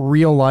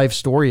real life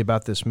story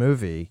about this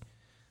movie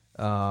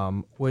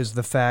was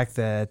the fact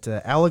that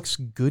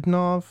Alexander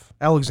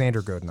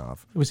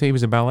Godunov. He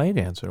was a ballet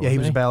dancer. Yeah, he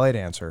was a ballet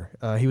dancer.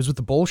 He was with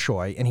the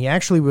Bolshoi, and he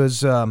actually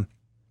was.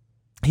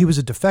 He was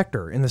a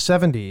defector in the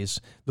 70s.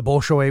 The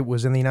Bolshoi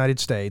was in the United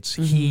States.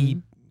 Mm-hmm.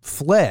 He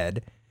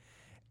fled,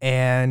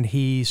 and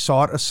he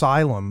sought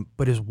asylum,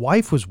 but his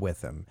wife was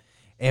with him.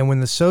 And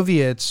when the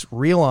Soviets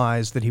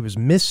realized that he was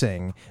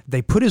missing,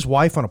 they put his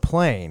wife on a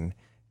plane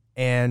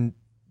and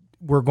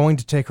were going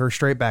to take her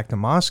straight back to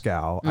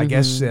Moscow, I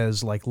guess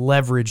as like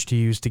leverage to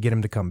use to get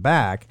him to come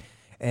back.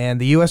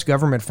 And the U.S.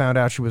 government found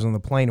out she was on the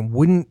plane and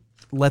wouldn't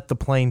let the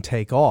plane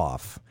take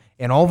off.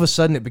 And all of a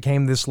sudden it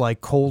became this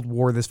like Cold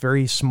War, this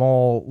very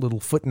small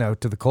little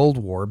footnote to the Cold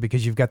War,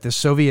 because you've got this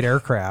Soviet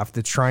aircraft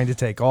that's trying to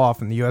take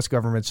off and the U.S.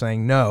 government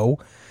saying, no,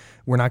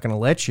 we're not going to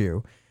let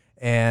you.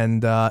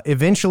 And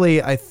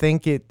eventually, I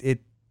think it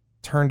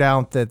turned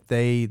out that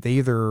they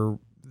either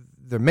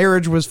the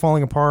marriage was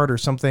falling apart or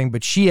something,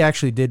 but she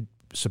actually did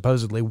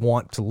supposedly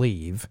want to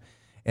leave.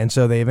 And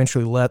so they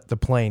eventually let the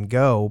plane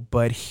go,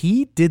 but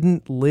he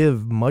didn't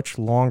live much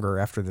longer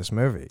after this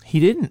movie. He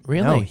didn't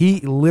really. No, he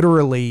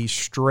literally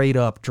straight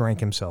up drank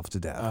himself to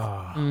death.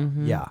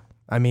 Yeah.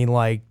 I mean,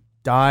 like,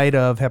 died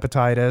of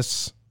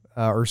hepatitis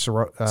or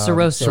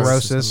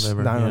cirrhosis.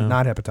 Liver,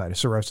 Not hepatitis,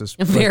 cirrhosis.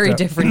 Very But,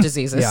 different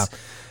diseases. Yeah.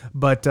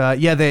 But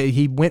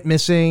he went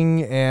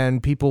missing,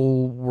 and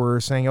people were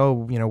saying, "Oh,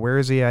 where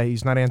is he?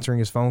 He's not answering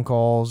his phone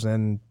calls,"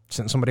 and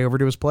sent somebody over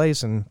to his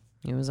place, and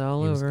It was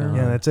all was over. gone.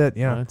 yeah, that's it.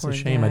 Yeah, That's a Poor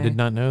shame. I guy. did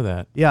not know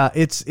that. yeah,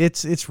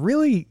 it's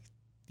really,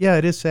 yeah,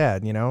 it is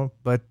sad,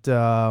 but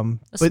A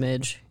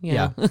smidge.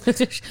 yeah.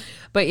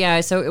 But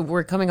yeah, so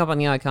we're coming up on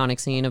the iconic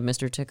scene of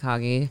Mr.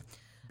 Takagi.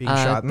 being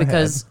shot in the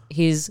Because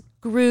he's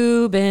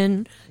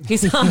Gruben.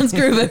 He's Hans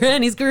Gruber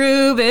and he's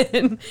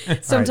Gruben.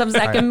 Sometimes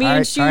that can mean all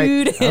right,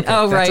 shooting. okay,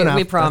 Oh, that's right. enough,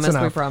 We that's promised. We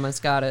enough.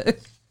 promised. Got it.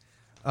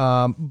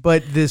 head.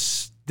 But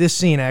this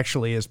scene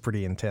actually is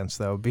pretty intense,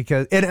 though,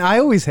 and I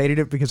always hated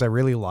it because I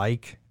really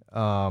like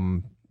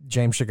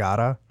James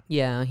Shigata.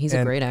 Yeah, he's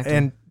and, a great actor.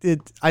 And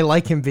I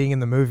like him being in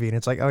the movie, and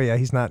it's like, oh yeah,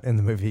 he's not in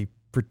the movie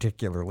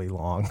particularly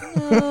long.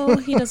 No,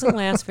 he doesn't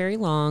last very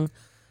long.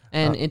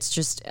 And it's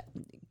just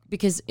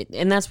because,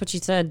 and that's what you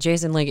said,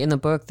 Jason, like in the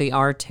book, they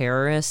are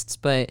terrorists,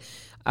 but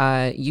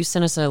you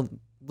sent us a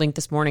link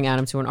this morning,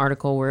 Adam, to an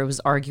article where it was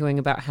arguing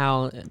about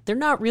how they're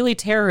not really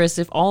terrorists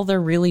if all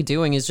they're really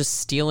doing is just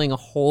stealing a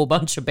whole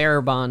bunch of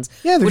bearer bonds.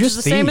 Yeah, they're which just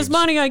is the same as thieves.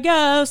 money, I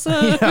guess.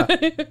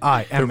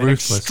 I am an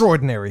ruthless.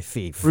 extraordinary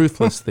thief.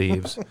 Ruthless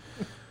thieves.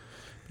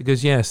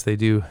 Because yes, they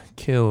do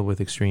kill with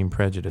extreme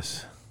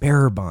prejudice.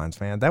 Bearer bonds,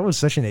 man. That was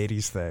such an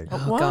 80s thing.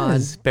 Oh,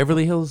 God.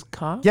 Beverly Hills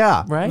Cop?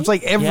 Yeah. Right? It's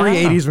like every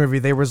Yeah. 80s movie,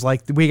 they was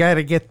like, we got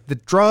to get the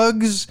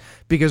drugs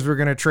because we're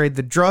going to trade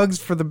the drugs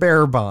for the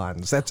bearer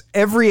bonds. That's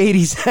every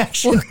 80s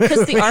action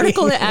Because the movie.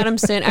 article that Adam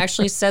sent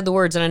actually said the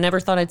words, and I never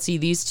thought I'd see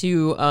these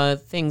two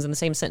things in the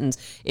same sentence.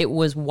 It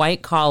was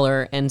white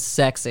collar and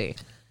sexy.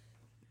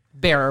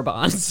 Bearer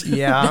bonds.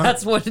 Yeah.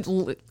 That's what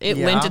it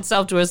Yeah. lent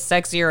itself to a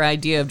sexier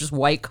idea of just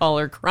white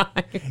collar crime.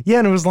 Yeah,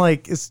 and it was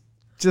like, it's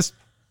just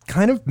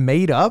kind of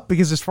made up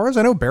because as far as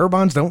I know, bearer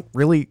bonds don't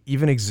really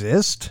even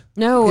exist.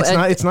 No,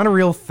 It's not a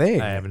real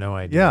thing. I have no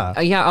idea.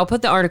 Yeah. Yeah, I'll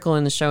put the article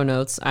in the show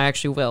notes. I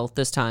actually will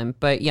this time.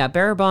 But yeah,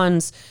 bearer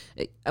bonds,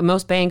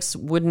 most banks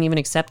wouldn't even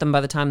accept them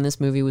by the time this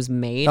movie was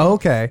made. Oh,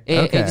 okay.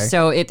 Okay.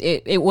 So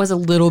it was a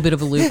little bit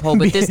of a loophole,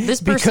 but this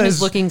person Because-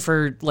 is looking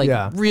for like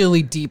Yeah.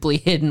 really deeply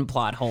hidden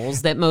plot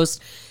holes that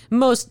most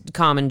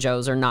common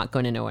Joes are not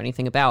going to know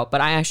anything about.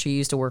 But I actually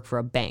used to work for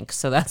a bank,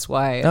 so that's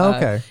why. Oh,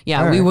 okay. Yeah,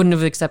 All we right. wouldn't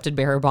have accepted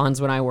bearer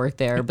bonds when I worked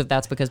there, but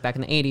that's because back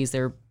in the 80s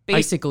they were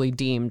basically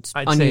deemed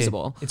I'd say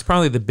unusable. it's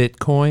probably the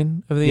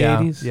Bitcoin of the Yeah,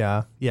 80s.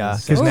 yeah.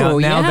 Yes. Because Oh,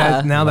 yeah.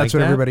 that's Like what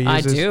that? everybody I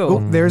uses. do.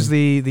 Oh, there's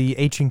the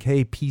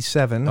H&K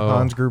P7,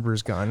 Hans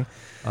Gruber's gun.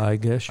 I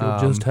guess you'll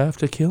just have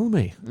to kill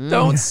me.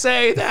 Don't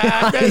say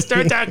that,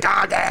 Mr.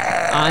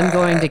 Takagi. I'm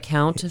going to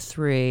count to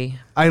 3.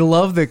 I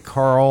love that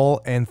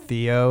Carl and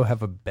Theo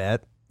have a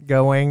bet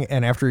going,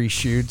 and after he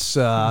shoots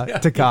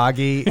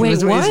Takagi,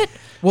 Wait, what?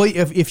 Well,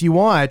 if you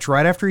watch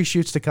right after he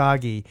shoots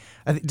Takagi,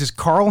 does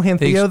Carl hand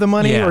They- Theo the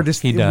money, yeah, or does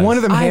he does. one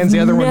of them hands I've the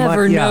other one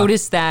never money? Yeah.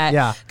 noticed that.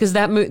 Yeah. Because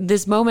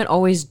this moment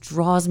always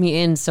draws me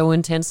in so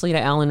intensely to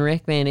Alan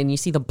Rickman, and you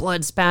see the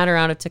blood spatter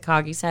out of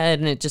Takagi's head,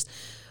 and it just,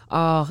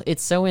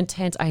 it's so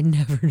intense. I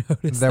never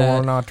noticed There that.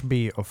 will not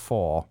be a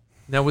fall.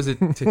 Now, was it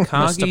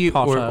Takagi Mr.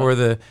 Potter. or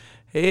the,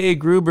 hey,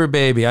 Gruber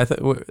baby? I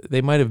thought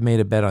they might have made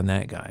a bet on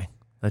that guy.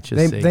 Let's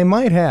just say. They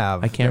might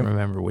have. I can't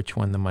remember which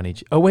one the money.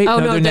 Oh, wait, Oh,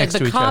 no, no, they're next to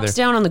the each other. cops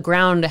down on the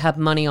ground have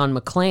money on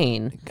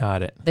McClane.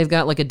 Got it. They've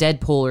got like a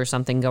Deadpool or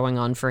something going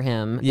on for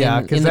him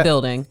Yeah, in the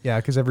building. Yeah,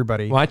 because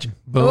everybody. Watch.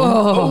 Boom.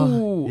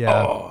 Oh,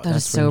 Yeah. That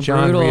is that's when so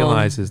John brutal.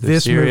 realizes they're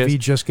This serious. movie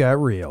just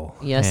got real.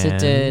 Yes, it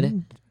did.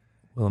 And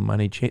will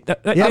money change?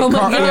 Yeah, Oh my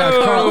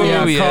Carl,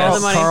 God. yes. The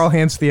money. Carl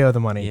hands Theo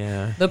the money.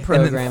 Yeah. The And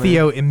programmer. then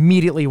Theo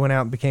immediately went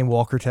out and became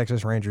Walker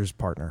Texas Rangers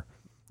partner.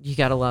 You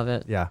gotta love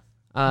it. Yeah.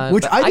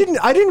 But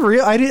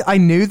I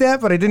knew that,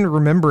 but I didn't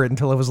remember it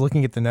until I was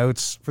looking at the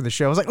notes for the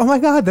show. I was like, oh my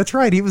God, that's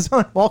right. He was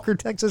on Walker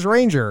Texas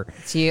Ranger.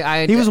 See,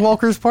 He was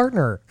Walker's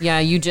partner. Yeah,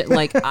 you just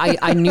like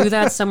I knew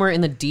that somewhere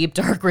in the deep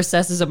dark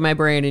recesses of my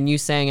brain, and you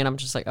saying it, I'm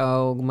just like,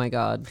 oh my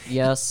God,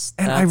 yes,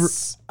 And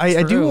that's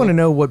I do true. want to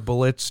know what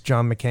bullets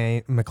John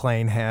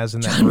McClane has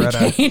in that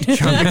Beretta.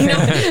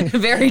 McCain.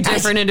 Very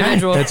different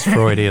individual. That's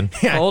Freudian.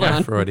 Hold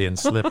on. Freudian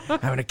slip. I'm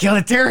going to kill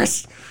the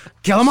terrorists.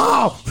 Kill them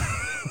all.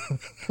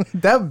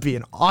 That would be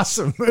an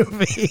awesome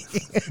movie.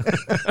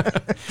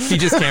 He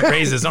just can't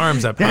raise his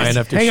arms up high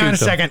enough to Hang shoot on a them.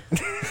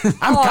 second.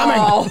 I'm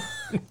coming.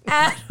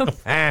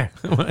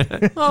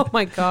 Oh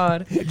my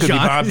God. Could be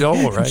Bob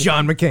Dole, right?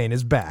 John McClane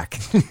is back,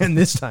 and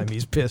this time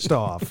he's pissed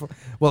off.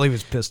 Well, he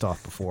was pissed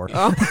off before.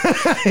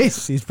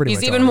 he's pretty. He's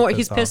much even always more.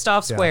 He's off. pissed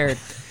off Yeah. squared.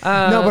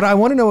 No, but I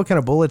want to know what kind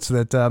of bullets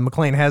that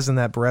McClane has in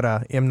that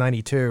Beretta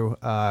M92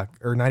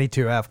 or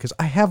 92F, because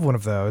I have one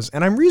of those,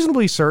 and I'm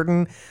reasonably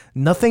certain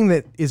nothing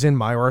that is in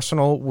my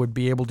arsenal would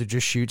be able to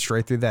just shoot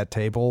straight through that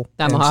table.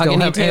 That and still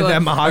mahogany have- table.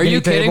 That mahogany Are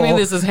you kidding me? table.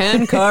 This is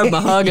hand carved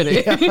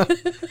mahogany.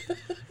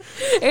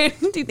 And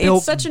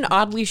it's such an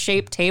oddly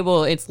shaped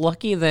table. It's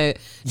lucky that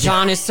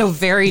John is so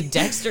very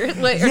dexterous.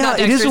 Yeah,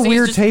 it is a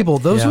weird table.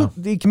 Those Yeah.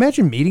 you can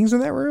imagine meetings in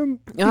that room.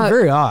 It'd be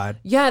very odd.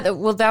 Yeah,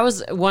 well, that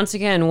was once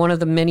again one of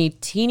the many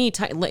teeny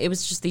tiny. It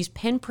was just these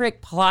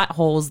pinprick plot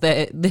holes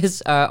that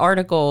this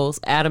article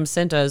Adam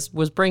sent us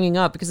was bringing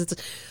up, because it's,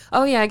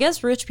 oh yeah, I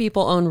guess rich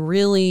people own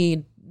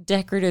really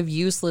decorative,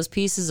 useless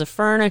pieces of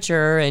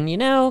furniture, and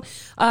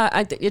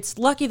it's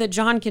lucky that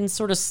John can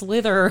sort of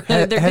slither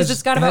because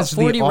it's got about has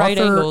 40 the right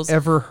author angles.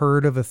 Ever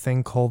heard of a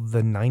thing called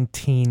the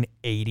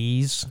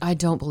 1980s? I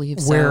don't believe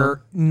so.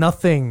 Where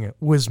nothing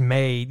was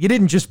made. You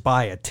didn't just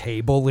buy a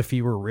table if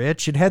you were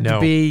rich. It had to No.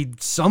 be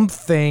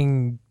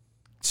something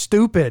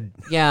stupid.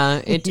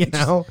 Yeah, it You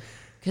know?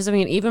 because I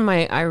mean, even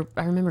I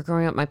remember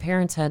growing up, my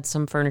parents had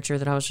some furniture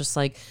that I was just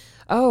like,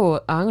 oh,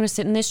 I'm going to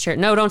sit in this chair.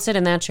 No, don't sit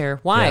in that chair.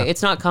 Why? Yeah.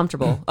 It's not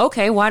comfortable.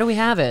 Okay, why do we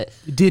have it?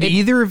 Did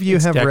either of you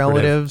have decorative.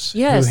 relatives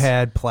Yes. who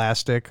had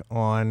plastic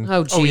on?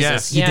 Oh, Jesus.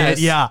 yes, You did?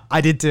 Yeah,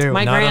 I did too.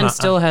 My Not on gran a-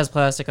 still has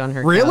plastic on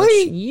her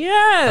Really? couch.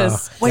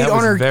 Yes. Wait, That on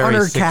was her very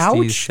couch?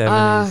 60s,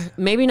 70s.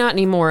 Maybe not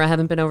anymore. I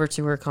haven't been over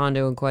to her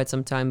condo in quite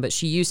some time, but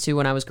she used to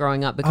when I was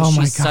growing up, because Oh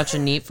my she's God. such a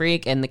neat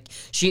freak, and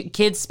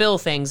kids spill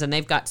things and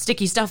they've got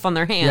sticky stuff on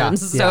their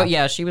hands. Yeah, So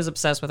yeah. she was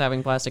obsessed with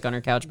having plastic on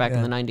her couch back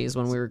in the 90s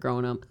when we were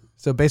growing up.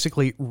 So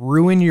basically,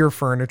 ruin your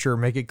furniture,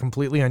 make it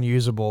completely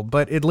unusable,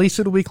 but at least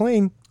it'll be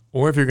clean.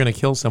 Or if you're going to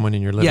kill someone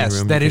in your living Yes,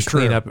 room, that you is can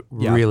clean true. up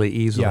Yeah. really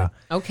easily. Yeah.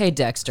 Okay,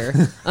 Dexter.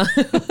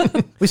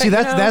 We see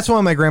that's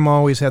why my grandma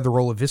always had the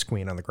roll of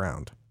Visqueen on the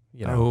ground.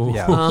 You know, Oh.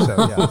 yeah.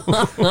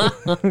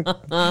 So,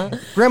 yeah.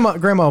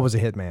 Grandma was a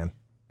hit man,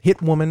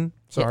 hit woman.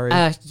 Sorry,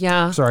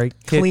 Yeah. sorry,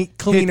 Hit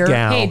cleaner.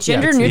 gal. Hey,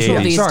 gender Yeah, neutral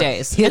yeah. these Sorry,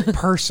 days. hit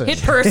person.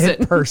 Hit person.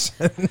 Hit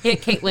person.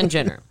 Hit Caitlyn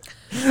Jenner.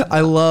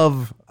 I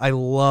love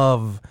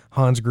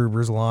Hans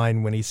Gruber's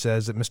line when he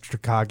says that Mr.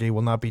 Takagi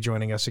will not be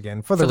joining us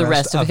again for the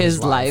rest of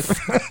his life.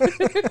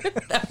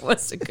 That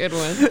was a good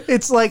one.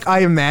 It's like I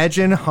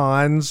imagine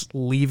Hans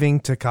leaving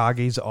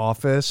Takagi's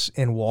office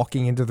and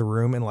walking into the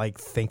room and like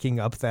thinking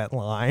up that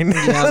line.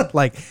 Yeah.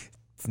 Like,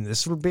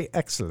 this would be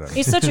excellent.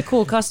 He's such a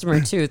cool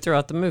customer too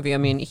throughout the movie. I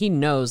mean, he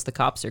knows the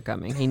cops are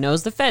coming. He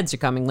knows the feds are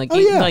coming. Like,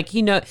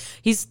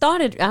 he's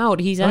thought it out.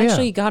 He's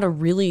actually got a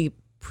really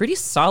pretty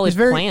solid He's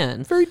very,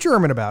 plan. very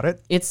German about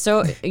it. It's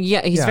so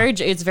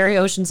it's very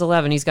Ocean's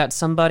 11. He's got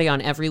somebody on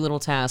every little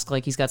task.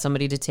 Like, he's got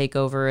somebody to take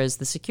over as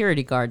the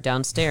security guard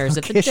downstairs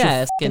at the Kiss your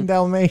desk. fucking And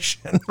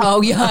Dalmatian.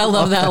 oh yeah, I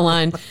love that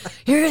line.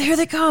 Here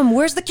they come.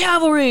 Where's the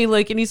cavalry?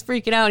 Like, and he's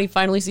freaking out. He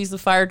finally sees the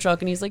fire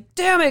truck and he's like,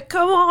 "Damn it,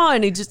 come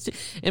on!"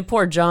 And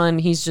poor John,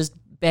 he's just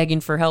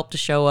begging for help to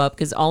show up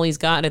because all he's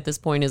got at this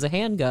point is a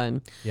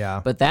handgun.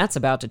 Yeah. But that's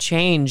about to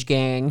change,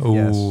 gang. Oh,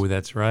 Yes.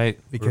 that's right.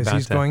 We're Because about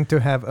he's to- going to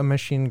have a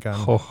machine gun.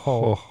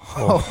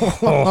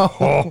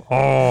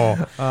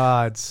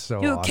 It's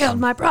so You awesome. killed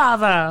my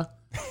brother.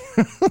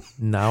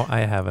 Now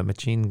I have a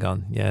machine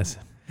gun. Yes.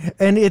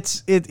 And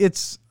it's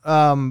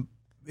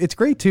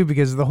great too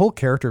because the whole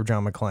character of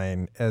John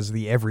McClane as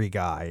the every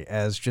guy,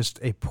 as just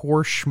a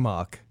poor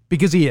schmuck,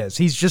 because he is.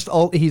 He's a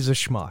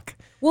schmuck.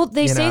 Well,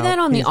 they You say know, that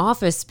on The he's-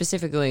 Office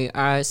specifically.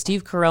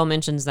 Steve Carell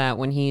mentions that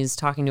when he's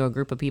talking to a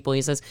group of people.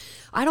 He says,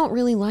 I don't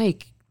really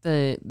like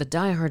the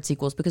Die Hard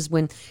sequels because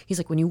when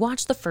you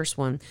watch the first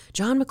one,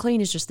 John McClane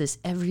is just this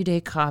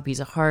everyday cop. He's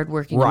a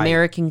hardworking Right.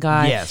 American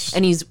guy. Yes.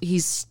 And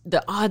he's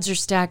the odds are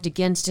stacked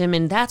against him,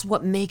 and that's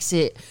what makes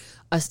it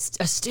a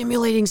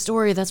stimulating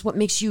story. That's what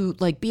makes you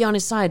like be on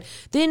his side.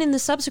 Then in the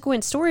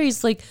subsequent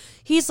stories, like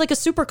he's like a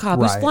super cop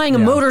who's Right, flying a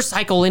yeah.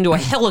 motorcycle into a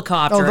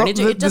helicopter, and it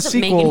the doesn't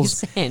make any sequels-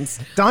 sense.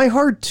 Die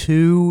Hard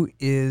 2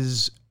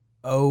 is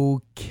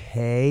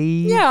okay.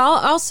 Yeah,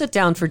 I'll sit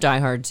down for Die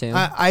Hard too.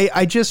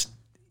 I just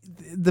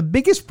the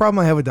biggest problem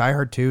I have with Die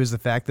Hard 2 is the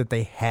fact that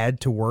they had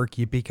to work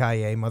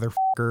Yippee-ki-yay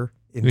motherfucker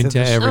into Into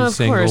this. every Of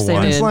single course they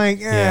one. did. It's like,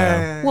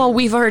 Yeah. Well,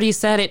 we've already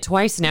said it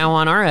twice now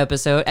on our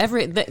episode.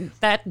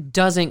 That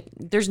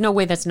doesn't. There's no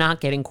way that's not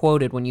getting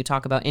quoted when you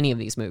talk about any of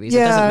these movies. It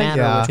Yeah, doesn't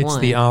matter yeah. which It's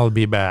one. the I'll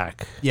be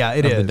back. Yeah,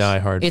 it of the is. Die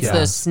Hard. It's film.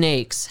 the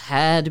snakes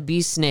had to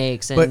be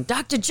snakes and But-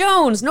 Dr.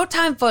 Jones, no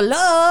time for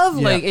love.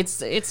 Yeah. Like it's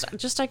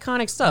just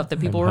iconic stuff that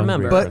people I'm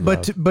remember.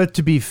 hungry. But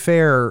to be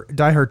fair,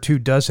 Die Hard 2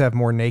 does have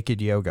more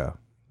naked yoga.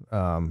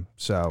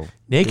 So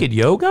Naked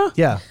yoga.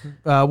 yeah,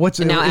 what's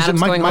And now is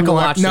Adam's going home to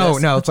watch No,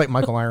 this. no, it's like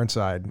Michael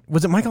Ironside.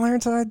 Was it Michael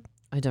Ironside?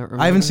 I don't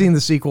remember. I haven't seen the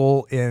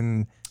sequel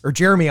or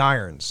Jeremy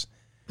Irons.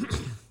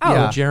 Oh,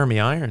 Yeah. Jeremy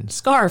Irons.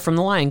 Scar from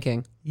The Lion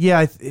King. Yeah,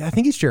 I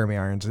think he's Jeremy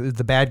Irons,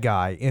 the bad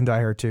guy in Die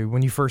Hard 2.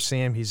 When you first see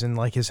him, he's in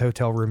like his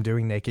hotel room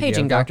doing naked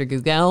Paging yoga. Dr.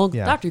 Google.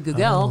 Yeah. Dr.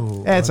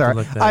 Google. That's all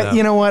right.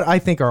 You know what? I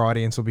think our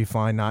audience will be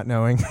fine not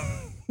knowing.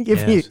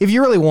 If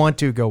you really want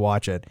to, go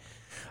watch it.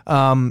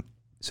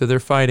 So they're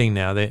fighting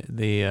now.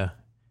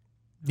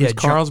 It's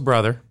Carl's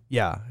brother.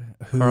 Yeah.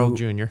 Carl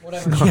Jr.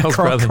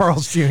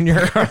 Carl's Jr.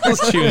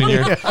 Carl's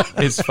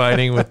Jr. is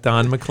fighting with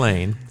Don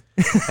McClane.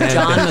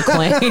 John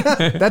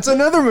McClane. That's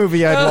another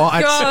movie I'd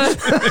watch.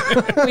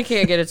 God. We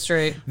can't get it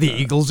straight. The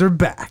Eagles are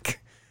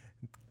back.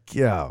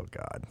 Oh,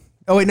 God.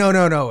 Oh, wait, no.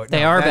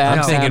 They are back.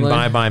 I'm thinking sadly.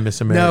 Bye Bye Miss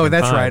American No,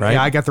 that's Pie, right.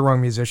 Yeah, I got the wrong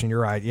musician.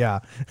 You're right. Yeah.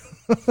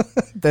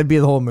 That'd be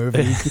the whole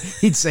movie.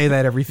 He'd say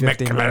that every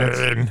 15 minutes.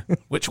 McClane.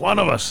 Which one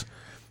of us?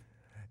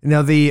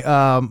 Now, the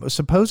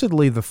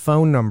supposedly the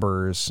phone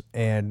numbers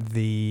and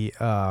the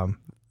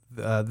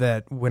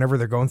that whenever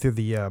they're going through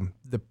the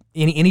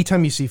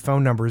anytime you see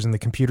phone numbers in the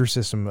computer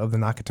system of the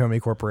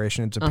Nakatomi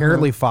Corporation, it's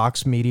apparently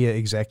Fox Media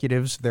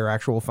executives, their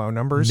actual phone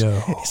numbers.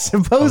 No.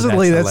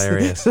 Supposedly that's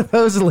hilarious.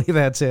 Supposedly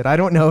that's it. I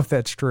don't know if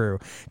that's true.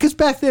 Because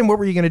back then, what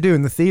were you going to do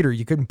in the theater?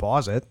 You couldn't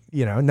pause it.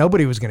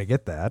 Nobody was going to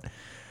get that.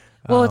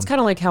 Well, it's kind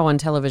of like how on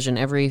television,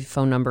 every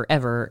phone number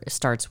ever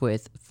starts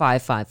with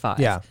 555.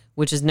 Yeah.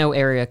 Which is no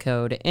area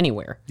code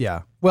anywhere.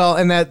 Yeah. Well,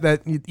 and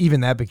that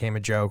even that became a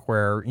joke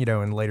where,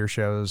 in later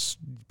shows,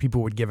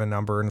 people would give a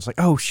number and it's like,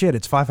 oh shit,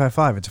 it's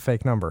 555. It's a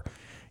fake number,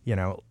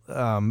 But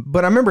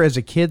I remember as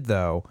a kid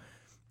though,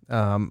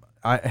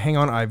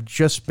 I've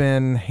just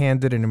been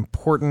handed an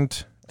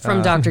important...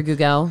 From Dr.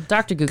 Google.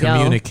 Dr. Google.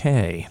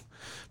 Communique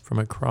from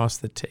across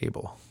the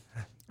table.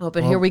 Oh,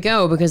 but here we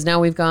go, because now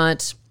we've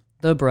got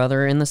the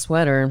brother in the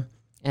sweater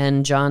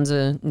and John's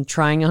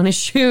trying on his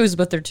shoes,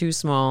 but they're too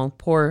small.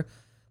 Poor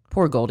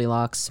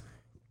Goldilocks.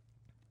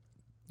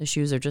 The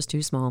shoes are just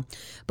too small.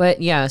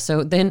 But yeah,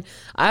 so then,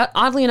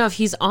 oddly enough,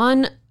 he's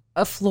on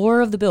a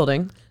floor of the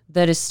building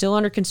that is still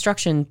under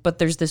construction, but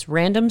there's this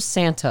random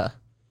Santa.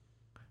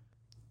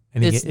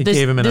 And it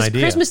gave him an idea.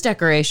 This Christmas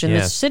decoration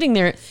Yes. that's sitting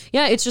there.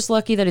 Yeah, it's just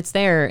lucky that it's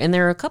there. And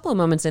there are a couple of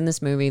moments in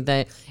this movie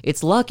that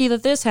it's lucky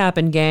that this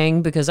happened,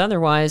 gang, because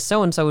otherwise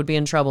so-and-so would be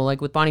in trouble. Like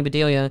with Bonnie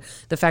Bedelia,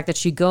 the fact that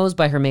she goes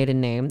by her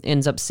maiden name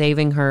ends up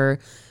saving her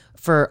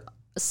for...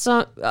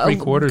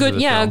 Three-quarters of the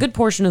film. a good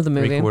portion of the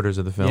movie. Three-quarters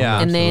of the film. Yeah.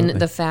 And then absolutely.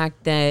 the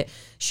fact that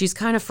she's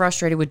kind of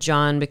frustrated with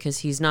John because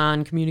he's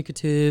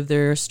non-communicative,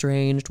 they're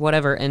estranged,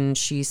 whatever. And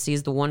she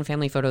sees the one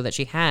family photo that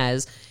she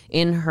has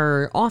in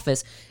her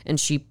office, and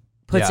she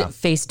puts Yeah. it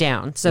face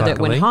down so that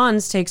when Luckily.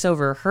 Hans takes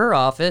over her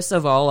office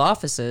of all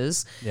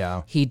offices,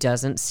 Yeah. he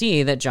doesn't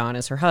see that John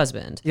is her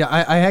husband. Yeah,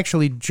 I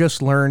actually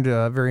just learned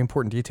a very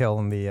important detail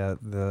in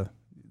the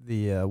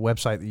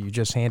website that you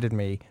just handed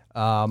me.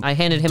 I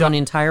handed him an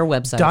entire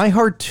website. Die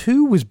Hard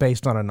 2 was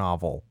based on a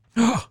novel.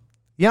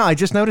 Yeah, I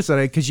just noticed that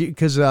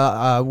because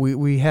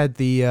we had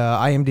the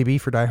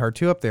IMDb for Die Hard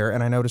 2 up there,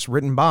 and I noticed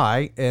written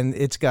by, and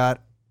it's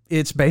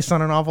based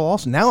on a novel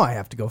also. Now I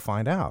have to go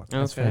find out.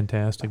 That's Okay.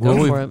 fantastic. Go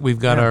Well, for it. we've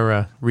got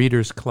our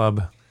Readers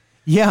Club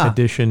Yeah,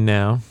 edition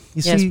now.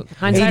 you Yes, see,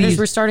 Hindsighters, 80s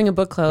we're starting a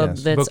book club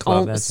Yes, that's book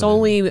club, that's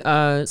solely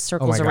Oh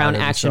circles my God, around it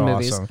was action so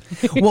movies.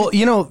 awesome.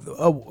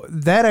 Well,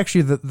 that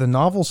actually, the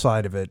novel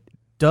side of it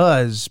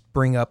does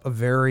bring up a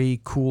very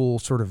cool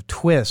sort of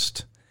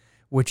twist,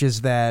 which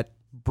is that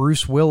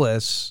Bruce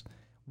Willis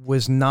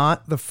was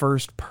not the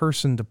first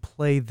person to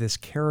play this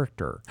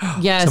character.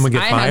 Yes, Someone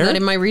get I fired? had that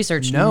in my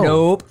research. No.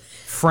 Nope.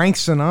 Frank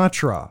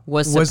Sinatra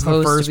Was the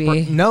supposed first to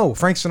be. No,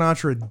 Frank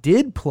Sinatra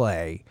did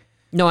play.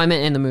 No, I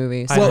meant in the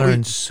movies. I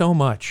learned so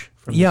much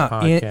from this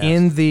podcast.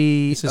 in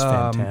the This is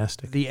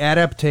fantastic. the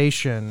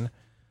adaptation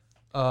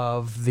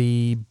of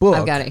the book.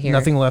 I've got it here.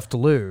 Nothing Left to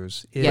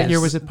Lose. Yes. What year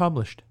was it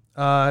published?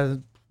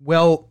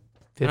 Well,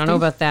 I don't know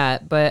about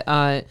that, but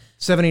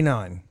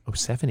 79. Oh,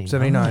 79.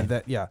 79.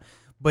 That yeah.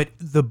 But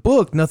the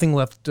book Nothing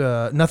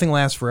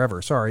Lasts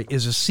Forever, sorry,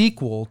 is a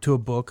sequel to a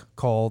book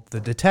called The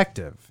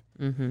Detective.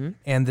 Mm-hmm.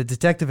 And The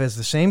Detective has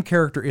the same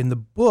character in the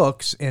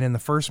books, and in the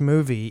first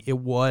movie it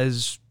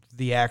was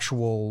the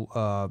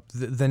actual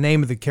the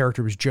name of the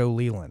character was Joe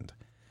Leland.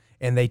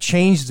 And they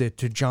changed it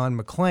to John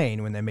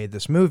McClane when they made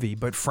this movie,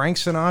 but Frank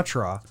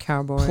Sinatra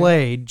Cowboy.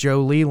 played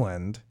Joe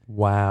Leland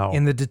Wow.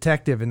 in The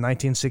Detective in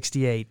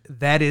 1968.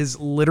 That is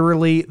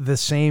literally the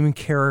same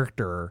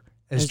character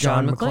as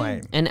John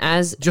McClane. And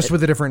Just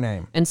with a different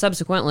name. and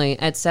subsequently,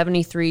 at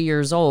 73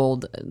 years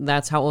old,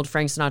 that's how old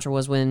Frank Sinatra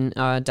was when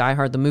Die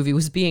Hard, the movie,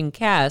 was being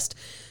cast.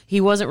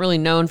 He wasn't really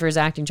known for his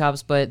acting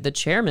chops, but the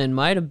chairman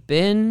might have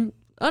been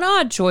an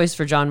odd choice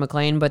for John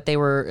McClane, but they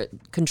were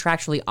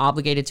contractually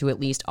obligated to at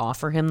least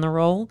offer him the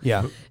role.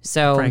 Yeah.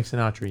 So Frank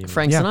Sinatra. You mean.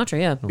 Frank Yeah. Sinatra,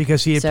 yeah.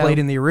 Because he had So- played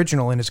in the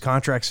original, and his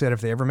contract said if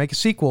they ever make a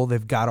sequel,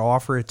 they've got to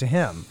offer it to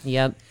him.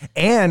 Yep.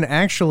 And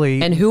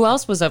actually, And who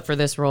else was up for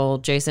this role,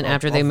 Jason,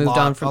 after they moved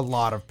on from... a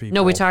lot of people.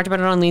 No, we talked about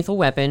it on Lethal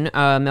Weapon.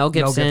 Mel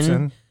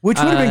Gibson. Which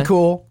would have been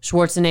cool.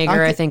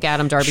 Schwarzenegger, I think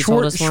Adam Darby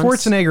told us once.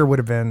 Schwarzenegger would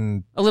have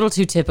been A little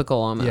too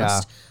typical almost.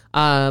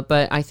 Yeah.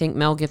 But I think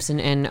Mel Gibson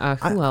and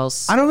who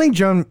else? I don't think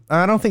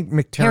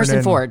McTiernan.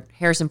 Harrison Ford.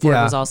 Harrison Ford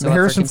was also up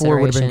Harrison for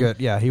Ford would have been consideration.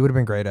 good. Yeah, he would have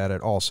been great at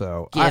it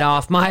also. Get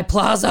off my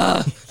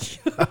plaza.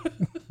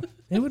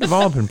 They would have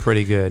all been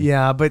pretty good.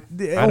 Yeah, but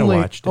have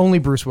watched it. only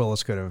Bruce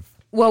Willis could have.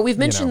 Well, we've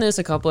mentioned this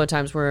a couple of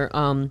times where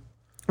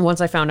once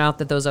I found out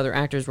that those other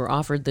actors were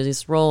offered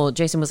this role,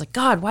 Jason was like,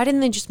 God, why didn't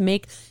they just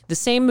make the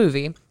same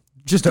movie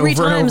Just three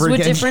over and times over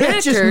with again. different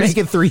actors? Just make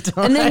it 3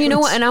 times. And then, you know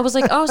what? And I was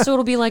like, oh, so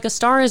it'll be like A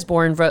Star is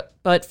Born,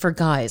 but for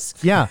guys.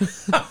 Yeah.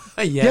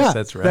 Yes, Yeah,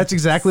 that's right. That's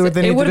exactly what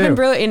they It need would to have do. been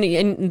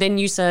brilliant. And then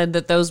you said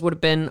that those would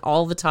have been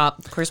all the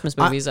top Christmas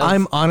movies.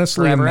 I'm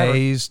honestly forever, ever.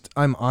 amazed.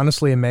 I'm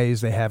honestly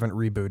amazed they haven't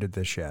rebooted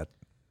this yet.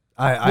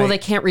 Well, they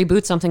can't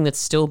reboot something that's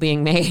still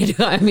being made.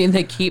 I mean,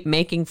 they keep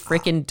making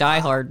freaking Die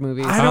Hard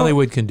movies.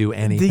 Hollywood can do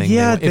anything.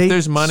 yeah, if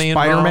there's money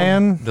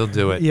Spider-Man, involved, they'll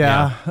do it.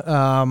 Yeah.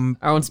 Oh,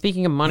 and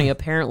speaking of money,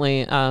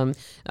 apparently,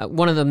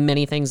 one of the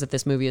many things that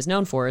this movie is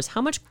known for is how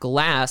much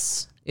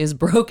glass is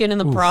broken in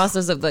the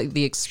process of the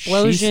Schießen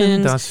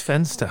explosions, das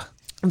Fenster.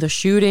 the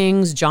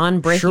shootings, John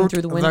breaking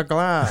through the window.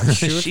 glass.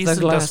 Schießen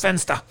glass.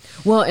 das Fenster.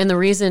 Well, and the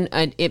reason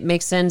it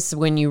makes sense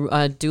when you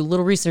do a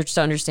little research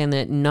to understand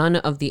that none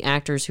of the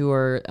actors who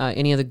are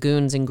any of the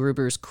goons in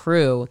Gruber's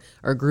crew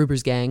or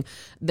Gruber's gang,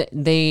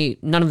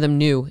 none of them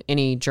knew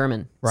any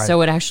German. Right.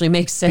 So it actually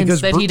makes sense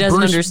that he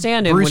doesn't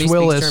understand it Bruce when he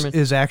Willis speaks German.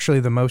 is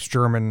actually the most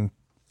German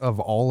of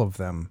all of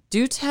them.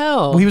 Do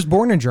tell. Well, he was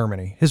born in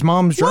Germany. His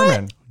mom's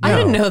German. I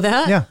didn't know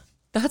that. Yeah.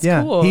 That's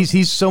Yeah, cool.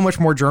 he's so much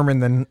more German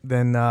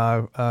than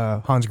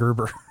Hans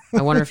Gruber.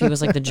 I wonder if he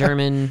was like the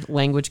German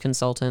language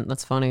consultant.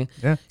 That's funny.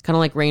 Yeah. Kind of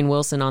like Rainn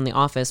Wilson on The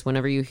Office.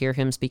 Whenever you hear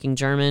him speaking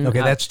German. Okay,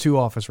 that's 2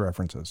 Office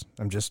references.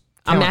 I'm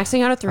I'm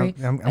maxing out at 3.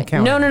 I'm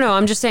counting. No.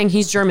 I'm just saying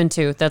he's German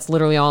too. That's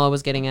literally all I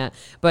was getting at.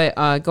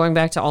 But going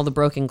back to all the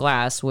broken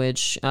glass,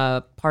 which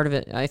part of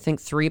it, I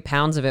think 3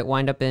 pounds of it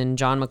wind up in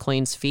John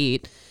McClane's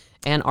feet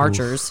and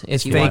Archer's.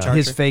 If you watch Archer.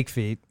 His fake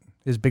feet.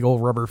 His big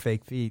old rubber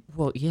fake feet.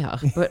 Well, yeah,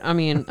 but I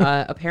mean,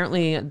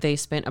 apparently they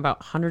spent about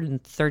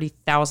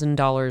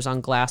 $130,000 on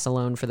glass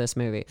alone for this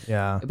movie.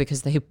 Yeah,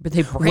 because they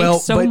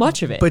break so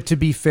much of it. But to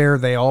be fair,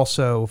 they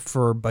also,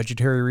 for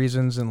budgetary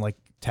reasons and like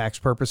tax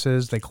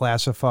purposes, they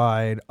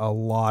classified a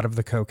lot of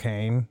the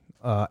cocaine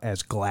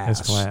as glass.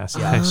 As glass.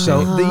 Yeah.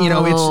 So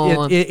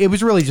it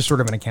was really just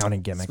sort of an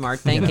accounting gimmick. Smart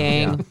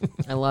thinking.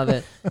 I love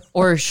it.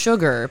 Or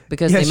sugar,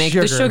 because Yes, they make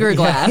sugar. the sugar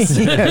glass.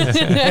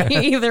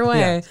 Either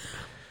way.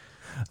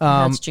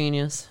 That's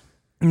genius.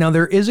 Now,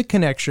 there is a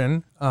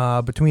connection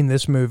between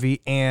this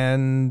movie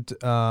and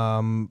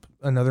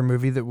another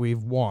movie that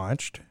we've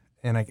watched,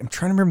 and I'm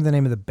trying to remember the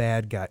name of the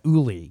bad guy,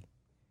 Uli,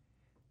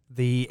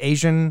 the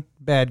Asian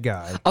bad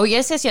guy. Oh,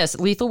 yes.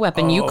 Lethal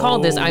Weapon. You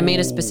called this. I made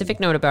a specific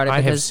note about it. I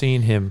have because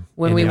seen him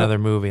when in we another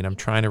movie, and I'm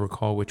trying to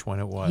recall which one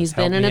it was. He's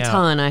Help been in me a out.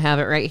 ton. I have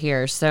it right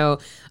here. So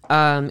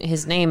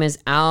his name is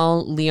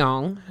Al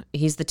Leong.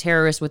 He's the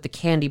terrorist with the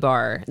candy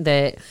bar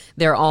that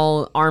they're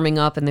all arming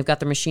up and they've got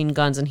their machine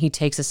guns, and he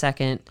takes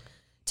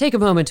take a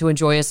moment to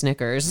enjoy a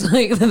Snickers.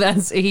 Like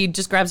he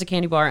just grabs a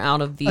candy bar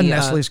out of the A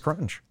Nestle's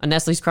Crunch. A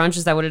Nestle's Crunch,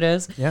 is that what it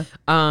is? Yeah.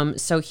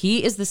 So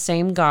he is the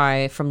same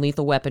guy from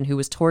Lethal Weapon who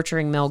was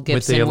torturing Mel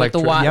Gibson with the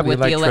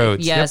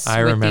electrodes. yes,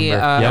 I with remember. the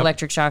Yep.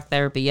 electric shock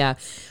therapy. Yeah.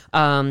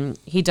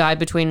 He died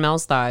between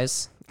Mel's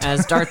thighs,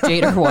 as Darth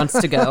Vader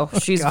wants to go.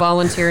 She's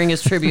volunteering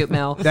as tribute,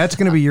 Mel. That's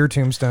going to be your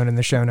tombstone in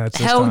the show notes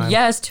this Hell time.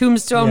 yes,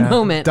 tombstone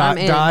moment. I'm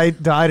in.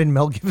 Died in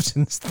Mel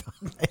Gibson's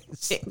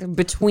thighs.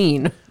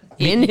 Between.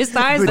 In his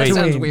thighs? That Between.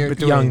 sounds weird.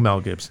 Between. Young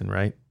Mel Gibson,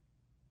 right?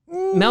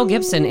 Mel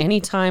Gibson,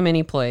 anytime,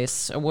 any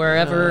place,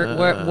 whatever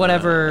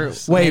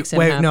Wait, makes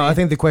him happy. no, I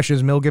think the question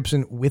is Mel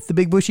Gibson with the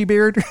big bushy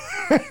beard.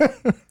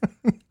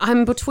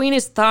 I'm between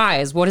his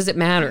thighs. What does it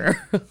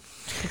matter?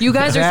 You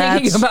guys are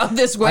thinking about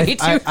this way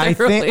too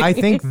thoroughly. I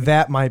think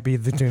that might be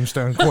the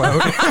tombstone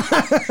quote.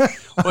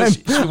 Well,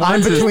 she I'm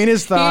wanted to- between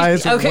his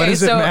thighs. What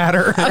does it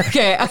matter?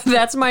 Okay,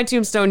 that's my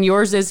tombstone.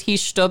 Yours is he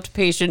stubbed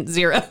patient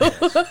 0.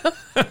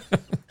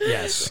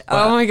 Yes.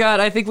 Oh my God,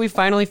 I think we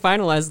finally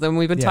finalized them.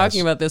 We've been Yes.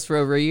 talking about this for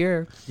over a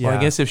year. Well, Yeah.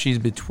 I guess if she's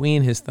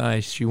between his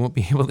thighs, she won't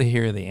be able to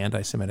hear the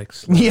anti-Semitic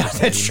slurs Yeah,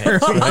 that that's he true.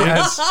 makes.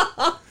 Yes.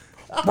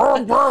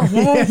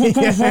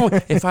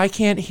 If I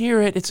can't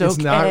hear it, it's It's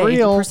okay. not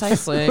real.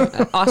 Precisely.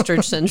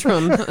 Ostrich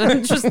syndrome.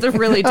 Just the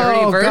really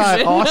dirty Oh version.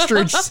 God,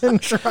 ostrich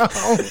syndrome.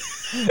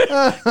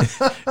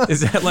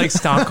 Is that like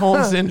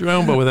Stockholm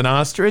syndrome, but with an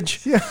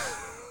ostrich?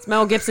 It's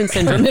Mel Gibson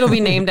syndrome. It'll be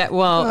named at,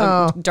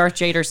 Darth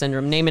Vader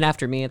syndrome. Name it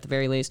after me at the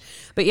very least.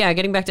 But yeah,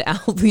 getting back to Al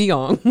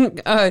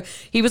Leong.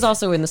 He was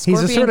also in the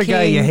Scorpion He's the sort of King.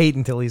 guy you hate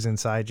until he's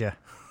inside you.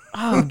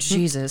 Oh,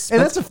 Jesus.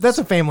 And that's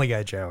a Family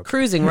Guy joke.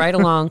 Cruising right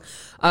along.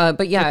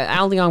 But yeah,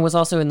 Al Leong was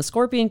also in The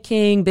Scorpion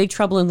King, Big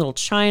Trouble in Little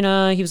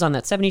China. He was on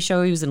that 70s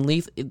show. He was in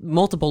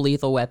multiple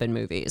Lethal Weapon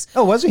movies.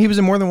 Oh, was he? He was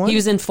in more than one? He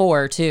was in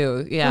 4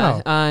 too.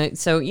 Yeah. Oh.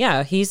 So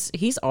yeah, he's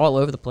all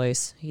over the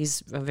place.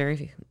 He's a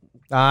very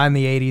in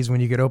the 80s when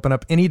you could open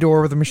up any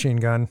door with a machine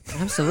gun.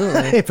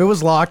 absolutely. If it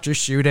was locked,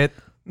 just shoot it.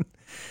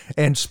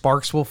 and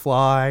sparks will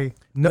fly.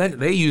 No,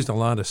 They used a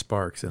lot of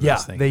sparks in yeah,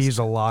 those things. they use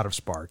a lot of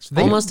sparks.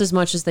 Almost as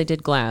much as they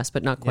did glass,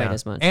 but not quite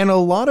as much. And a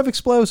lot of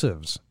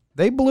explosives.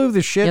 They blew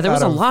the shit. Yeah, there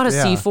was a out lot of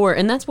yeah. C4,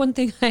 and that's one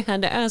thing I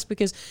had to ask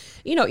because,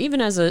 even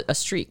as a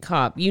street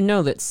cop, you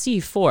know that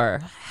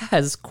C4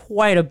 has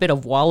quite a bit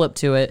of wallop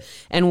to it,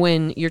 and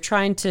when you're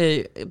trying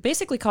to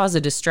basically cause a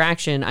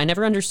distraction, I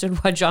never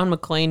understood why John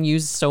McClane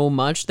used so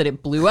much that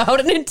it blew out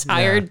an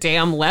entire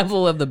damn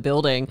level of the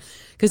building,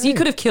 because he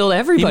could have killed He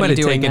everybody might have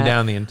doing taken that.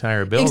 down the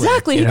entire building.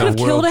 Exactly, he could have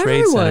World killed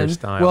Trade Center everyone.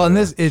 style. Well, and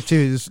this it too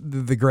is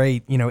the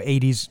great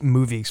 80s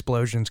movie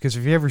explosions, because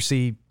if you ever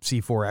see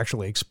C4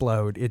 actually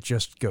explode, it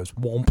just goes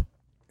whomp.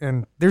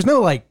 And there's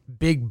no like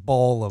big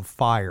ball of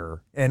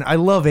fire. And I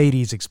love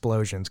 80s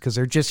explosions because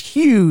they're just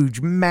huge,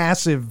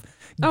 massive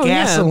Oh,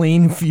 yeah.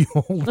 gasoline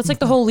fueled. That's like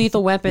the whole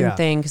Lethal Weapon Yeah.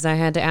 thing, because I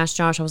had to ask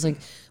Josh, I was like,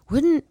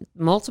 wouldn't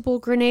multiple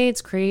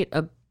grenades create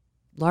a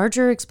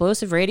larger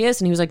explosive radius?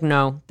 And he was like,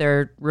 no,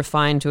 they're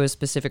refined to a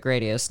specific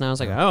radius. And I was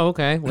like, oh,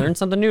 okay, learned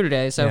something new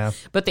today. So, Yeah.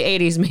 but the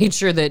 80s made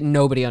sure that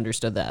nobody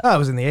understood that. Oh, it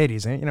was in the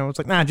 80s. And, it's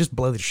like, nah, just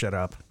blow the shit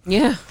up.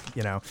 Yeah.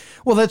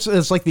 Well,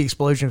 it's like the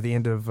explosion at the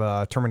end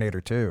of Terminator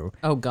 2.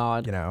 Oh,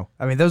 God. I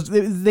mean,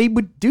 they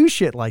would do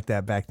shit like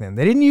that back then.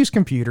 They didn't use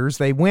computers.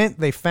 They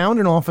found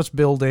an office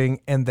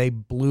building and they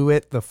blew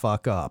it the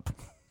fuck up,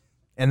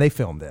 and they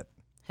filmed it.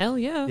 Hell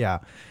yeah. Yeah,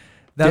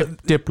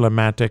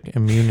 Diplomatic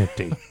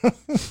immunity.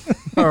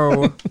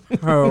 Oh.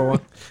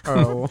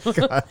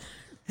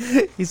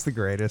 he's the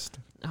greatest.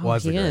 Oh,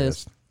 Was the he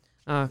greatest. is.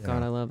 Oh,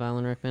 God, I love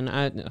Alan Rickman.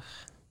 Gonna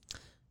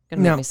make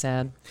Now- me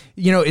sad.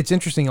 It's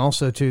interesting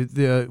also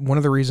too. One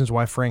of the reasons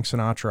why Frank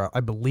Sinatra, I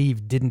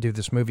believe, didn't do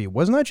this movie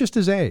was not just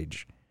his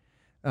age,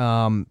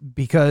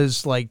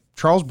 because like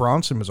Charles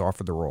Bronson was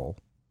offered the role,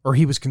 or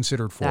he was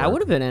considered for. That it.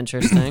 would have been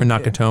interesting. For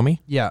Nakatomi?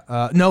 Yeah,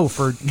 no,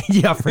 for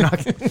not.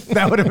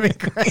 That would have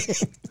been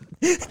great.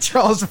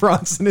 Charles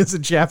Bronson is a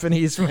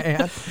Japanese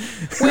man.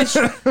 Which,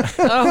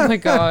 oh, my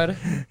God.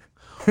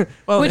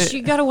 Well, Which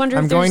you got to wonder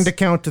I'm if going to there's-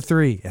 count to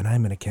 3, and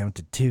I'm going to count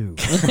to 2.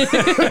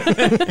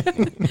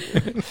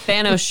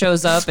 Thanos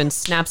shows up and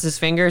snaps his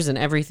fingers and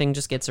everything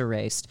just gets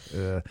erased.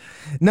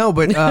 No,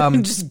 but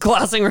Just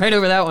glossing right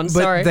over that one. but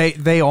Sorry.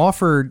 they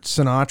offered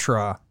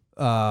Sinatra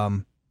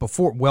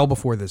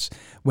before this,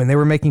 when they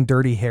were making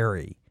Dirty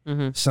Harry.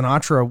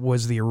 Sinatra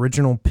was the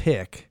original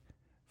pick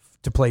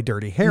to play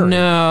Dirty Harry.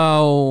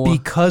 No.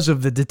 Because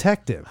of the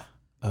detective.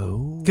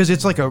 Oh. Because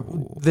it's like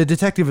the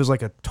detective is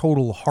like a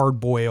total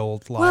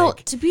hard-boiled, like... Well,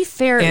 to be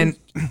fair, And-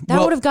 that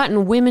well- would have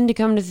gotten women to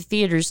come to the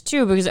theaters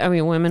too, because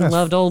women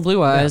loved Old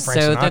Blue Eyes, Frank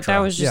so that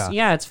Sinatra, was just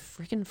yeah. it's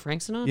freaking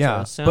Frank Sinatra.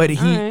 Yeah, so, but all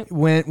he right.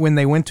 when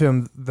they went to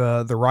him,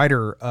 the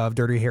writer of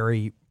Dirty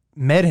Harry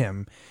met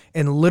him,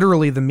 and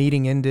literally the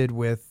meeting ended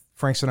with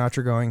Frank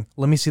Sinatra going,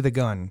 "Let me see the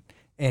gun,"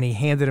 and he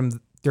handed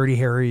him Dirty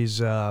Harry's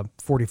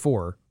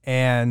 44,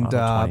 and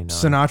Model 29.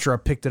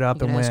 Sinatra picked it up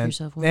You and gotta ask went,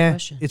 yourself one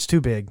question. "It's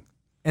too big."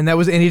 And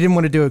he didn't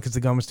want to do it because the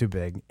gun was too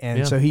big, and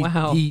Yeah. so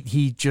Wow.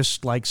 he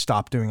just like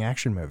stopped doing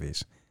action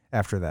movies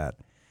after that,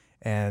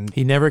 and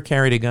He never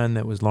carried a gun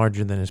that was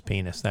larger than his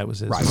penis. That was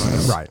his.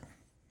 right.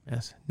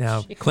 Yes.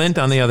 Now, Clint,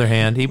 on the other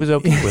hand, he was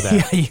okay with that.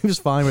 Yeah, he was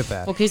fine with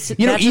that. Okay, so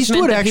You know, that just meant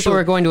Eastwood that people actually-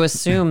 were going to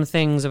assume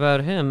things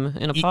about him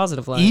in a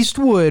positive light.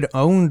 Eastwood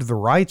owned the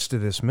rights to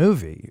this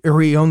movie, or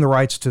he owned the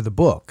rights to the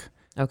book.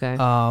 Okay.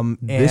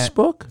 This And-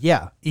 book?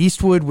 Yeah,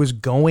 Eastwood was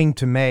going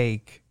to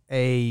make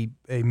a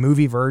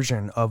movie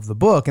version of the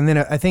book, and then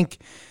I think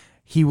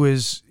he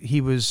was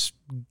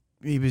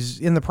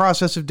in the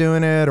process of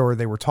doing it, or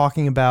they were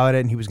talking about it,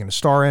 and he was going to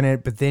star in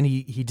it. But then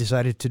he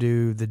decided to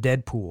do the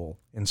Deadpool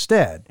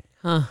instead,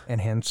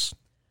 and hence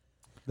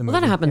the movie.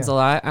 well, that happens a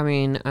lot. I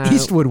mean,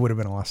 Eastwood would have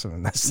been awesome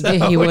in this.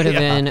 yeah, he would have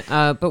yeah.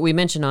 been. But we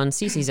mentioned on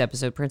Cece's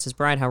episode, Princess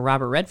Bride, how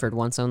Robert Redford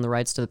once owned the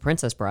rights to the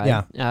Princess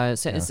Bride. Yeah.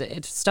 So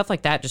it's stuff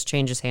like that just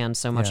changes hands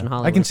so much Yeah. in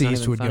Hollywood. I can It's see not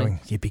even Eastwood funny. going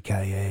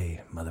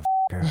yippee-ki-yay,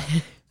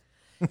 motherfucker.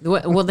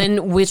 Well,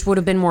 then, which would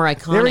have been more we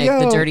iconic,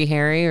 go. the Dirty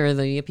Harry or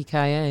the Yippee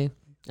Ki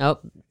Oh,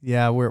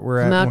 Yeah, we're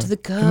Come at out to the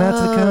Come out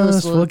to the coast.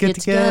 coast. We'll We'll get get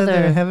together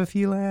together. and have a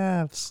few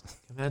laughs.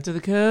 Come out to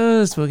the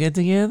coast. We'll get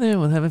together.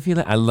 We'll have a few.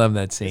 I love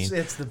that scene.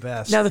 It's the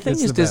best. Now the thing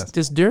It's is,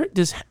 the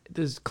best.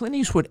 does Clint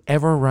Eastwood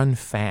ever run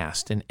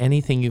fast in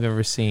anything you've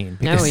ever seen?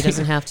 No, Because he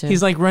doesn't have to.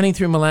 He's like running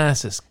through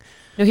molasses,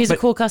 no, he's a but-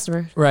 cool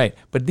customer. right?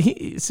 But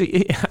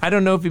I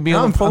don't know if he'd be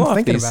able to pull I'm off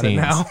thinking these about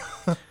scenes.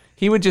 it now.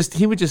 He would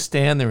just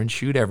stand there and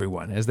shoot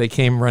everyone as they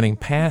came running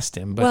past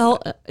him. But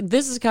Well,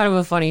 this is kind of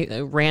a funny,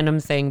 random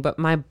thing, but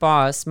my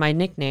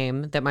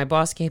nickname that my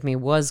boss gave me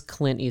was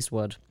Clint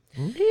Eastwood.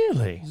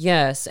 really,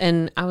 Yes,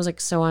 and I was like,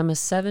 so I'm a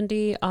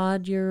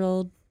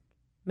 70-odd-year-old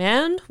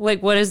man?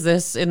 Like, what is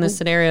this in this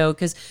scenario?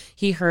 Because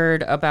he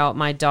heard about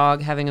my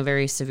dog having a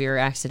very severe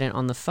accident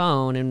on the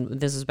phone, and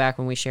this is back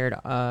when we shared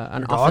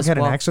an Dog office had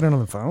an wall. accident on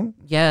the phone.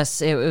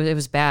 Yes, it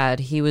was bad.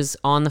 He was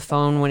on the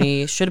phone when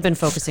he should have been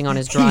focusing on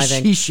his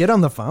driving. He shit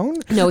on the phone.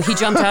 No, he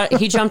jumped out.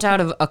 He jumped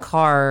out of a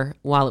car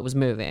while it was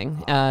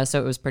moving,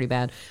 so it was pretty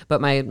bad.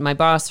 But my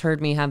boss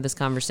heard me have this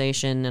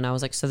conversation, and I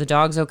was like, "So the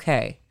dog's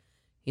okay?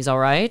 He's all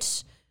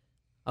right?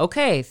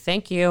 okay,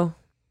 thank you.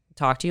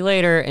 Talk to you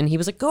later. And he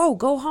was like, go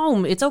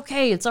home. It's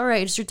okay. It's all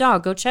right. It's your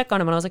dog. Go check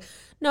on him. And I was like,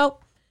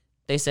 nope.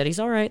 They said he's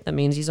all right. That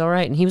means he's all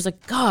right. And he was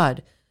like,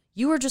 God,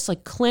 you were just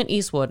like Clint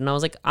Eastwood. And I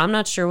was like, I'm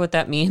not sure what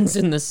that means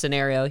in this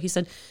scenario. He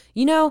said,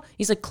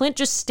 he's like, Clint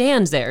just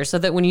stands there, so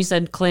that when you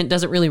said Clint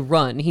doesn't really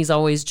run, he's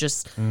always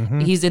just,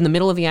 he's in the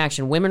middle of the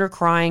action. Women are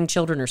crying,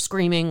 children are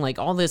screaming, like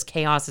all this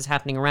chaos is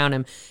happening around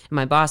him. And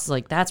my boss is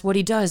like, that's what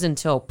he does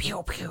until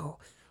pew, pew.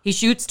 He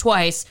shoots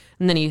twice,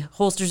 and then he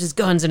holsters his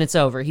guns, and it's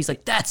over. He's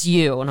like, that's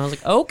you. And I was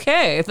like,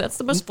 okay, that's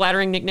the most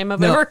flattering nickname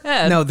I've ever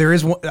had. No, there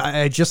is one.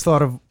 I just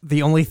thought of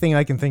the only thing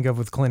I can think of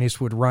with Clint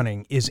Eastwood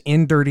running is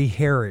in Dirty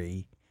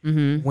Harry,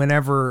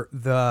 whenever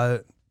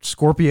the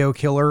Scorpio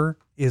killer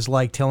is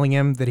like telling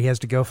him that he has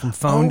to go from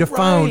phone to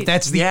phone.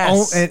 That's the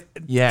only,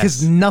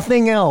 because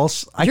nothing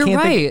else. You're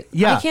right.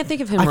 I can't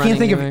think of him I running can't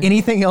think anywhere. of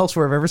anything else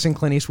where I've ever seen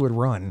Clint Eastwood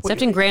run.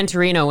 Except in Gran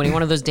Torino when he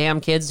wanted those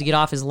damn kids to get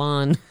off his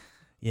lawn.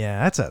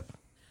 Yeah,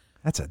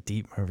 that's a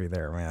deep movie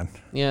there, man.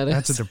 Yeah,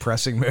 that's a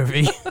depressing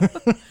movie.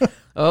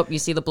 Oh, you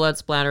see the blood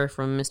splatter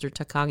from Mr.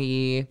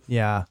 Takagi.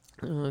 Yeah.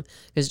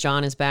 Because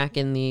John is back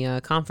in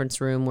the conference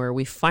room where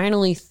we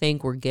finally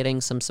think we're getting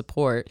some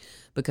support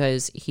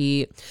because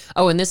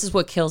and this is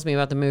what kills me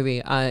about the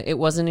movie. It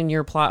wasn't in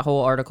your plot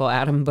hole article,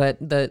 Adam, but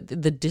the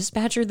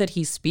dispatcher that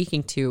he's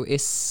speaking to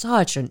is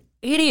such an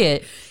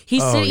idiot.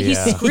 He's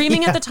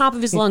screaming at the top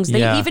of his lungs.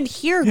 They even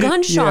hear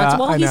gunshots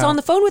while he's on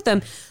the phone with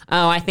them.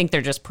 Oh, I think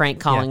they're just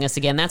prank calling us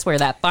again. That's where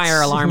that fire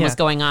alarm was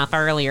going off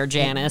earlier,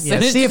 Janice. Yeah,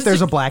 see if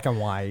there's a black and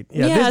white.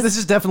 Yeah, this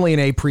is definitely in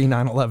a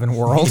pre-9/11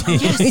 world.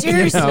 Yeah,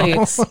 seriously.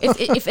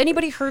 If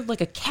anybody heard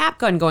like a cap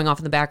gun going off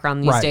in the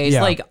background these days,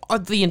 like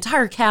the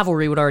entire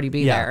cavalry would already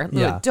be there.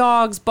 Like,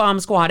 dogs, bomb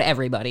squad,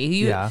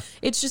 everybody.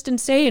 It's just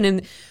insane.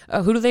 And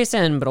who do they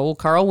send but old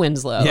Carl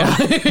Winslow?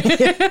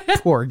 Yeah.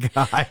 Poor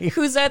guy.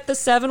 Who's at the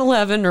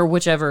 7-Eleven or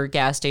whichever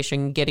gas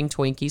station getting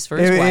Twinkies for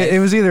his wife. It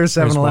was either a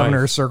 7-Eleven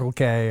or a Circle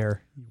K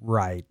or...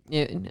 Right.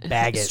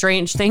 Bag it.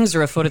 Strange things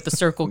are afoot at the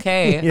Circle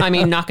K. I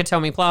mean,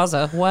 Nakatomi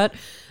Plaza. What?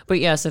 But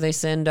yeah, so they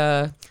send,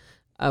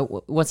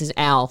 what's his,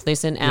 Al. They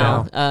send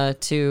Al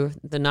to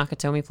the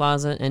Nakatomi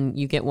Plaza, and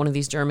you get one of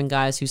these German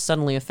guys who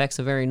suddenly affects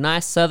a very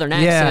nice Southern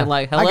accent,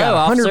 like, hello, I got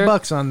officer.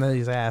 $100 on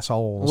these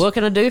assholes. What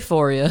can I do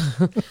for you?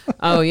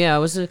 Oh, yeah, it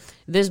was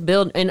this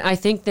build, and I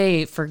think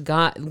they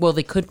forgot, well,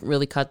 they couldn't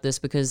really cut this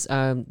because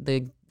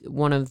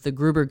one of the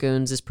Gruber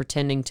goons is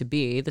pretending to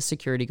be the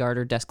security guard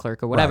or desk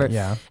clerk or whatever. Right,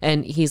 yeah.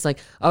 And he's like,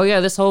 oh yeah,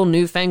 this whole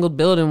newfangled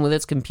building with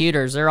its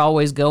computers, they're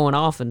always going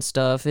off and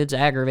stuff. It's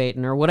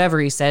aggravating or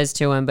whatever he says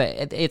to him.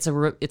 But it's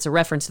a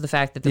reference to the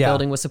fact that the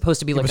building was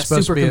supposed to be like a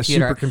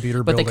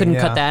supercomputer. But they couldn't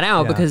cut that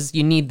out because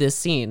you need this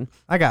scene.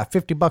 I got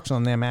 $50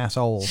 on them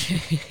assholes.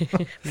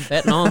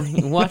 Betting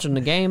on watching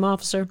the game,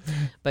 officer.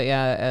 But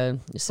yeah,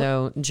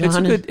 so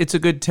John... It's a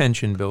good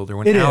tension builder.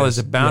 When Al is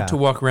about to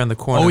walk around the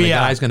corner, the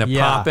guy's going to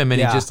pop him and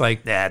he just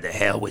like, the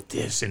hell with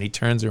this, and he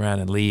turns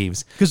around and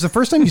leaves. Because the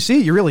first time you see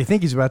it, you really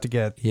think he's about to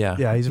get he's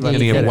about to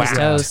get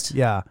whacked.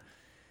 Yeah,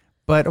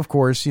 but of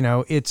course,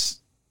 it's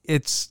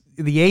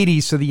the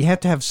 80s, so you have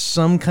to have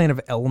some kind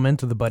of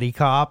element of the buddy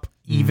cop,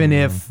 even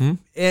if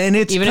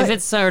if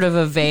it's sort of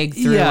a vague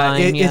through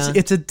line.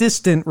 It's a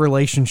distant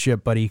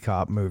relationship buddy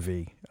cop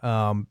movie,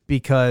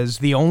 because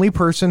the only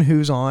person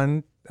who's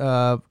on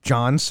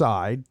John's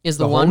side is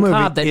the one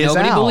cop that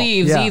nobody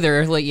believes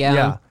either. Like,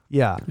 yeah.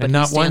 And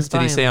not once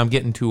did he say, I'm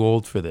getting too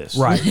old for this.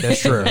 Right,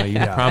 that's true. You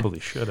probably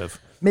should have.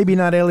 Maybe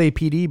not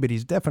LAPD, but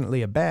he's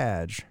definitely a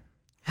badge.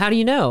 How do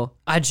you know?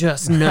 I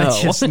just know.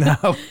 I just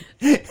know.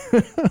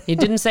 He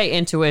didn't say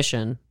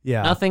intuition.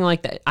 Yeah. Nothing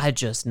like that. I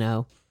just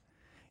know.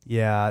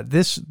 Yeah.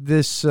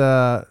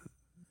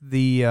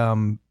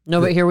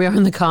 But here we are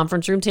in the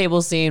conference room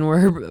table scene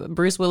where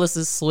Bruce Willis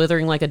is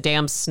slithering like a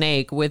damn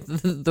snake with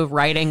the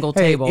right angle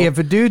table. If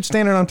a dude's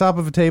standing on top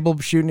of a table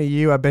shooting at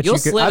you, I bet You'll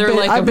you could. slither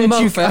like a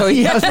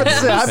mofo.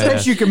 I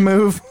bet you can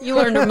move. You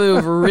learn to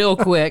move real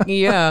quick.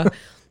 Yeah.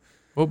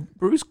 Well,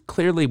 Bruce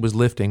clearly was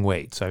lifting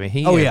weights. I mean,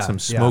 he had some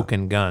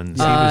smoking guns.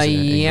 He was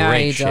in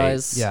great shape.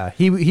 Does. Yeah,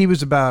 he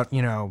was about,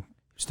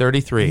 He's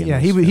 33. Yeah,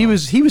 he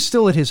was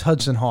still at his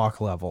Hudson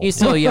Hawk level. He's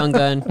still a young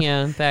gun.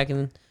 Yeah, back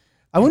in.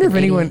 I wonder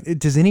if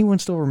does anyone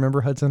still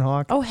remember Hudson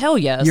Hawk? Oh, hell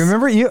yes. You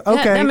remember?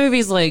 Okay. That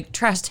movie's like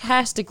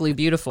fantastically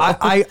beautiful.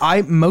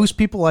 Most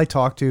people I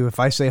talk to, if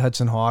I say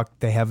Hudson Hawk,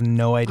 they have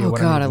no idea what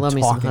I'm talking about. I love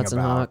me some Hudson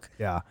Hawk.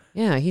 Yeah.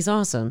 Yeah, he's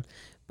awesome.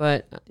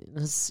 But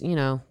it's,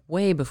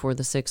 way before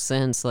The Sixth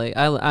Sense. Like,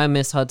 I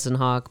miss Hudson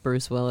Hawk,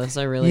 Bruce Willis.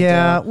 I really do.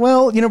 Yeah,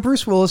 well,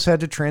 Bruce Willis had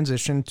to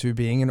transition to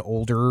being an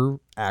older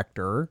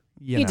actor.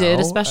 He did,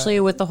 especially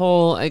with the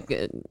whole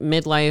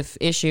midlife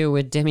issue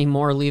with Demi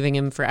Moore leaving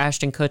him for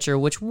Ashton Kutcher,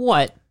 which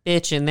what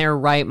bitch in their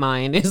right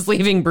mind is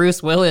leaving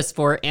Bruce Willis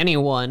for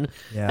anyone?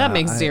 Yeah, that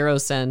makes zero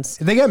sense.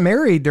 They got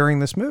married during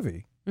this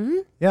movie. Mm-hmm.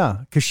 Yeah,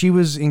 because she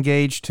was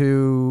engaged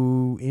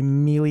to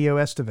Emilio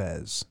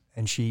Estevez.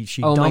 And she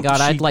oh dumped, my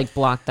God, I'd like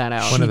block that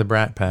out. One of the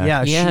Brat Pack.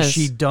 Yeah,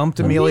 she dumped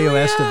Emilio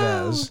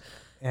Estevez.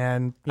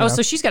 And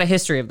so she's got a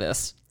history of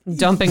this.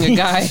 dumping a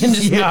guy and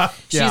just Yeah,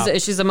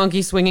 she's a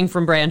monkey swinging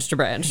from branch to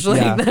branch.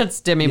 Like Yeah. that's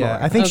Demi Moore.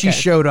 I think she Okay.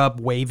 showed up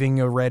waving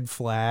a red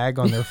flag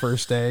on their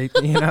first date,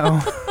 But,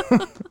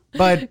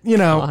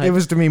 God. it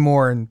was Demi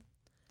Moore. And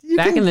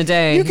Back in the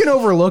day. You can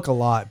overlook a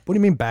lot. What do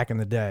you mean back in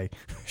the day?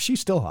 She's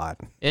still hot.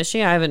 Is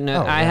she? I haven't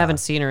Oh, I yeah. haven't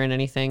seen her in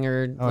anything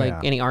or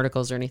yeah. any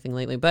articles or anything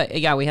lately. But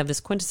yeah, we have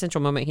this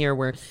quintessential moment here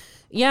where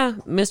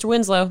Mr.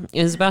 Winslow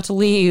is about to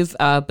leave,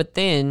 but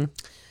then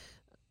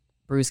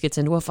Bruce gets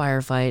into a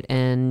firefight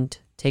and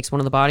takes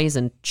one of the bodies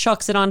and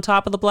chucks it on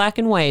top of the black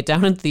and white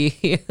down at the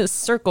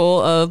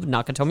circle of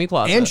Nakatomi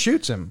Plaza. And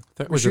shoots him.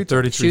 Was it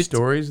 33 shoots-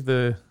 stories?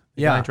 The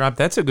Yeah. guy dropped.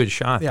 That's a good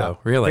shot, though.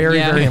 Really. Very,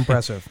 Yeah. very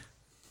impressive.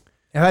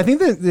 And I think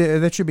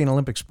that should be an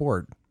Olympic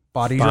sport.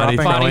 Body Body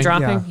dropping. Body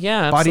dropping?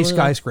 Yeah, Body absolutely.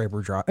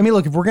 skyscraper drop. I mean,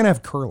 look, if we're going to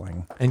have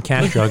curling, And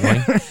cat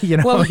juggling.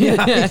 Well,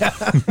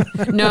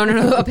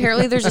 no.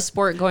 Apparently, there's a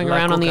sport going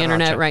around on the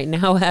internet right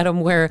now,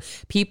 Adam, where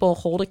people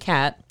hold a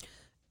cat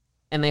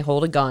and they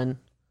hold a gun.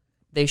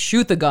 They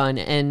shoot the gun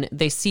and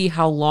they see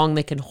how long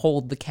they can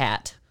hold the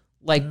cat,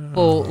 like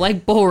bull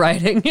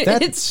riding.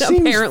 that It's seems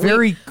apparently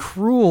very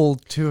cruel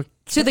to...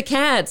 to the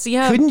cats.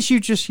 Yeah, Couldn't you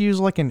just use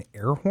like an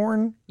air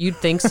horn? you'd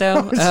think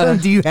so. So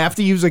do you have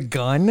to use a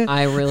gun?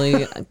 I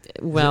really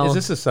well. Is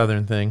this a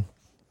Southern thing?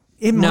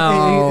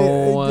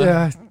 No.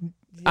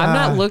 I've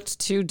not uh, looked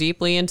too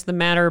deeply into the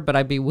matter, but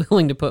I'd be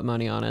willing to put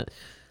money on it.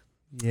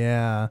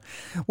 Yeah.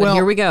 But Well,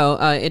 here we go.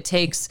 It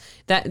takes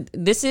that.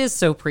 This is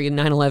so pre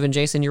 9/11,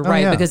 Jason. You're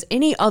right, yeah. because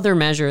any other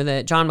measure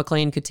that John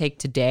McClane could take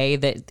today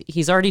that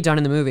he's already done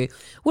in the movie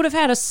would have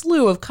had a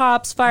slew of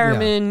cops,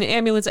 firemen,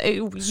 ambulance,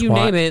 you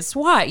name it,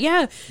 SWAT.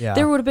 Yeah, Yeah.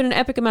 there would have been an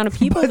epic amount of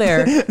people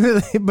there.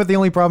 but the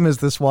only problem is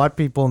the SWAT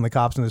people and the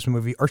cops in this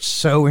movie are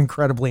so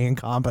incredibly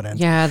incompetent.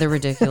 Yeah, they're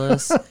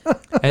ridiculous.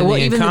 And Well,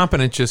 the even the-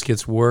 incompetence just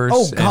gets worse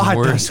Oh, God, and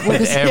worse that's with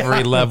worse.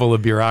 every level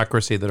of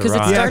bureaucracy that 'Cause it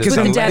arrives. starts It's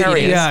with the hilarious.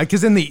 deputies. Yeah,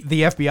 because then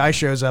the FBI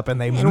shows up and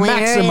they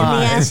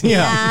maximize.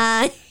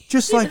 Yeah.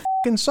 Just like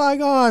fucking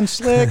Saigon,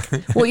 slick.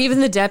 Well, even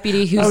the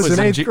deputy I who's was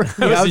in eighth ju- grade.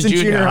 I was in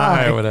junior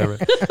high or whatever.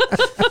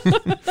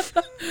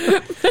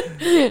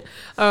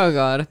 oh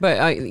god,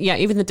 but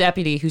even the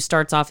deputy who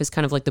starts off as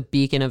kind of like the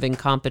beacon of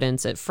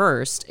incompetence at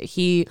first,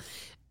 he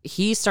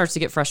starts to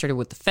get frustrated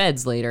with the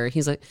feds later.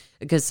 He's like,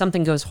 because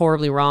something goes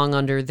horribly wrong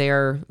under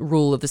their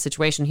rule of the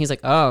situation. He's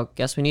like, oh,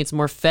 guess we need some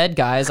more Fed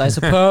guys, I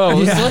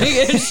suppose. And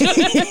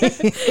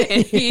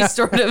he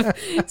sort of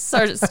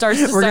starts to We're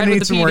side gonna with need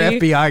the some more PD.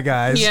 FBI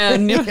guys.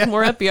 Yeah,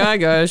 more FBI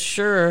guys,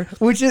 sure.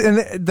 Which is,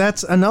 and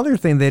that's another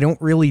thing they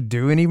don't really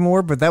do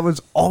anymore. But that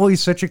was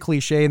always such a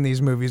cliche in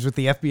these movies with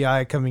the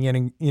FBI coming in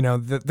and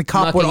the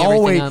cop would Mucking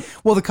everything always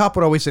up. the cop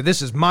would always say,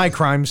 "This is my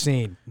crime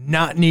scene,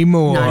 not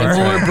anymore." Not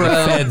anymore. The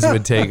bro. feds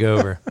would take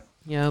over.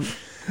 Yep.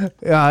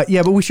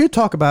 Yeah, but we should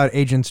talk about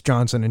Agents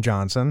Johnson and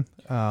Johnson.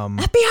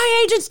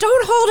 FBI agents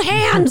don't hold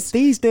hands,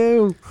 These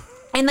do.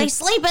 and they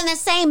sleep in the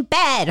same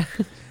bed.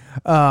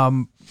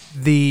 I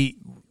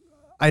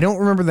don't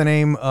remember the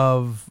name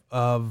of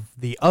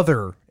the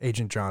other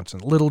Agent Johnson,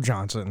 Little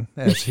Johnson,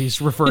 as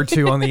he's referred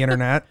to on the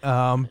internet,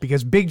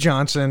 because Big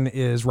Johnson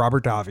is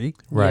Robert Davi.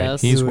 Right.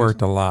 Yes. He's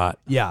worked a lot.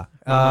 Yeah,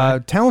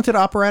 talented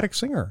operatic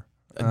singer.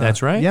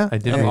 That's right. Yeah, I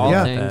didn't Of know all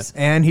about things. that.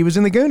 And he was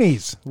in The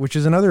Goonies, which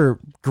is another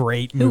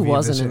great movie. Who of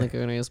wasn't this in the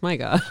era. Goonies? My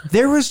God.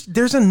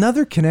 There's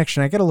another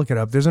connection. I got to look it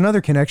up. There's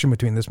another connection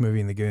between this movie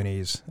and The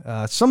Goonies.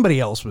 Somebody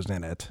else was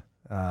in it,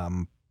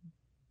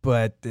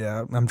 but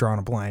I'm drawing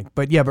a blank.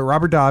 But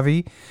Robert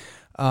Davi,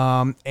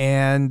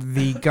 and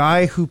the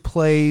guy who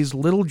plays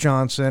Little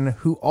Johnson,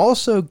 who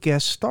also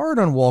guest starred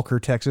on Walker,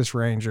 Texas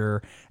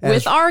Ranger,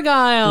 With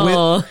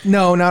Argyle.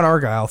 no, not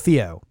Argyle,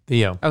 Theo,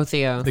 Theo. Oh,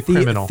 Theo. The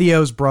criminal.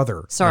 Theo's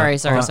brother. Sorry.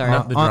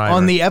 Not the driver.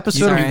 On the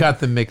episode, You got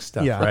the mixed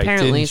up, Yeah. right?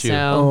 Apparently didn't you?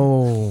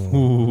 so.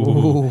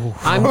 Oh,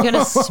 I'm going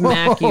to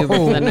smack you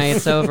before the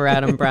night's over,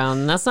 Adam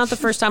Brown. That's not the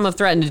first time I've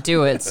threatened to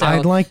do it. So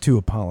I'd like to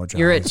apologize.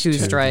 You're at two to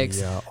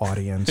strikes. The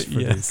audience for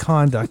Yes. the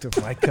conduct of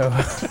my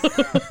co-host.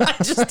 I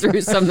just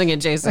threw something at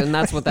Jason.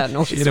 That's what that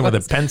noise Hit him with a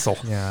was. pencil.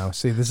 Yeah,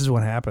 see, this is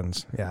what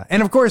happens. Yeah,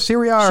 and of course, here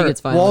we She are,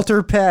 gets violent.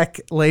 Walter Peck,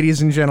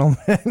 ladies and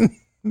gentlemen.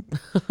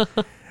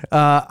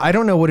 I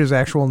don't know what his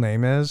actual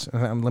name is.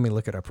 Let me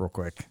look it up real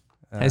quick.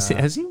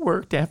 Has he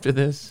worked after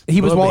this?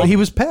 He was Well, he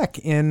was Peck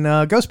in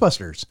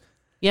Ghostbusters.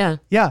 Yeah.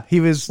 Yeah, he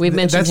was. We've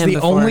mentioned that's him the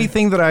before. only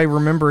thing that I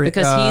remember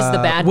Because he's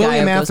the bad guy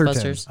William of Atherton.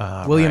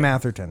 Ghostbusters. William right.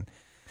 Atherton.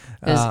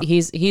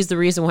 Because he's the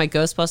reason why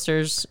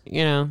Ghostbusters,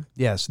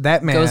 Yes,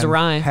 that man Goes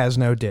awry. has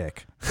no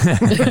dick.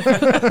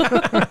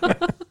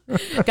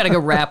 got to go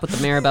rap with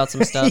the mayor about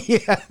some stuff.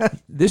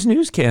 This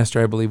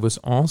newscaster, I believe, was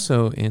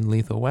also in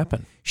Lethal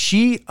Weapon.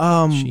 She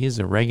She is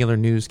a regular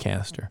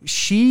newscaster.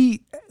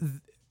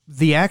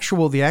 the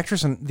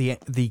actress and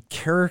the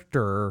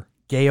character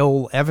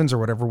Gail Evans or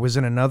whatever was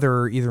in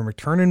another either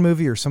McTiernan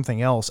movie or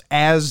something else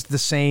as the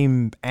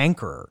same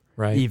anchor,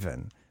 Right.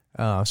 even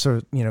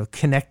so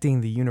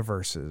connecting the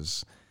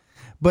universes.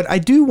 But I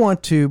do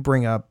want to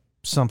bring up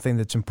something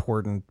that's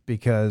important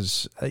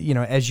because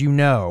as you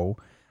know,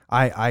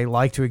 I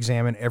like to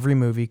examine every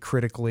movie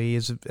critically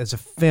as a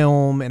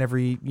film and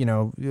every,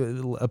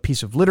 a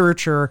piece of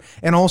literature,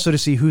 and also to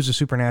see who's a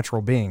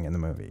supernatural being in the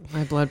movie.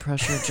 My blood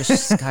pressure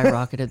just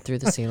skyrocketed through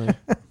the ceiling.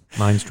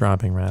 Mine's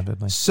dropping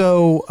rapidly.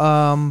 So,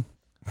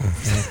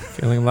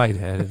 Feeling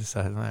lightheaded.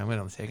 So we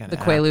don't take the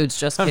Quaaludes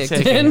just kicked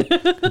in.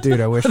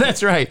 dude, I wish.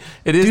 That's right.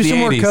 It is Do the some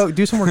 80s. more coke.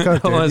 Do some more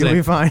coke, dude. was You'll it?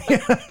 be fine.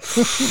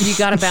 You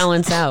got to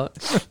balance out.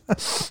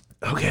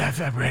 Okay,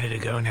 I'm ready to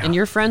go now. And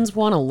your friends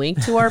want a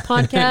link to our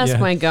podcast? Yeah.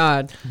 My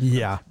God.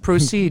 Yeah.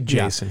 Proceed,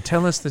 Yeah. Jason.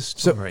 Tell us this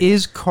So story.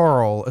 is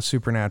Carl a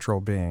supernatural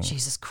being?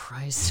 Jesus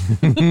Christ.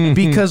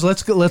 Because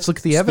let's look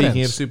at the evidence.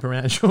 Speaking of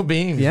supernatural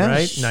beings, Yeah.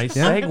 right? Nice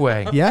Yeah.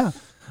 segue. Yeah.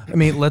 I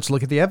mean, let's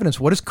look at the evidence.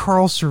 What does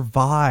Carl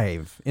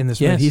survive in this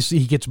Yes. movie?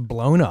 He gets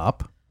blown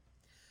up.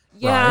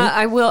 Yeah,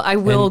 Right. I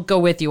will go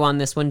with you on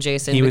this one,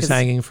 Jason. He was because-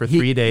 hanging for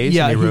 3 days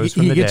and he rose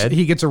from the gets, dead.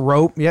 He gets a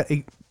rope. Yeah.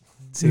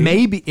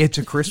 Maybe it's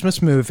a Christmas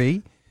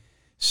movie.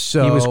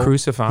 So He was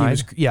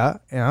crucified. Yeah,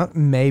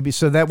 maybe.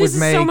 So that This would is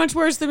make so much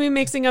worse than me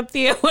mixing up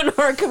Theo and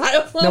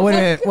Archive. No, wait a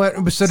minute.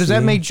 What, so does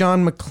that make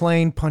John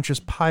McClane punch his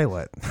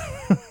pilot?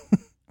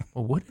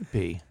 Well, would it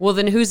be? Well,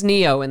 then who's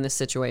Neo in this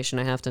situation?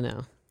 I have to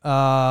know.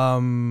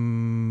 Al.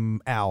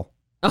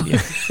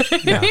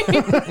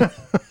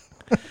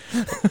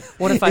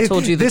 What if I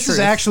told you the this truth? is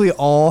actually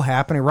all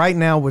happening right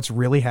now? What's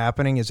really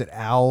happening is that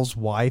Al's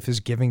wife is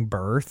giving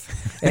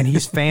birth, and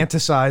he's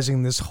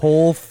fantasizing this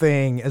whole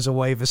thing as a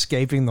way of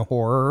escaping the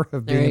horror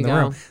of There being in you the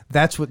go. room.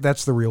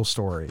 That's the real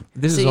story.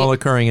 This is See- all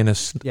occurring in a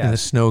Yeah.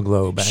 snow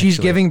globe. She's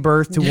actually. giving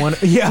birth to one.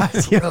 Yeah,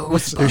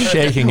 They're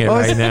shaking it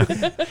right now.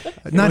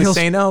 not was Hill,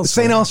 St.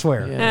 Elsewhere. St.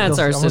 Elsewhere. Yeah, it's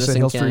our I almost said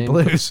Citizen Hill Street Kane.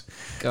 Blues.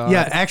 God.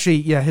 Yeah, actually,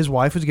 yeah, his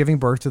wife was giving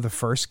birth to the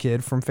first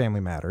kid from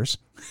Family Matters,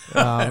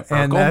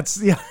 and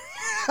that's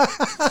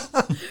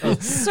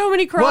So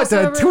many what a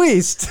crossovers.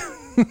 twist.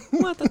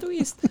 What the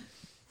twist?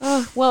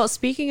 Well,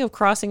 speaking of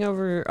crossing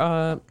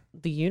over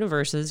the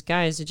universes,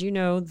 guys, did you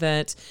know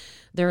that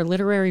there are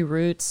literary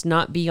roots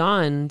not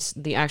beyond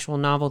the actual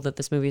novel that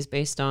this movie is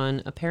based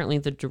on? Apparently,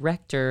 the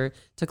director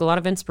took a lot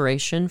of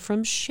inspiration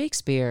from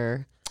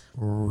Shakespeare.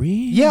 Really?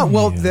 Yeah,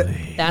 well, That's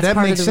that part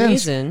of makes the sense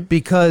reason.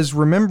 because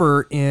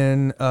remember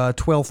in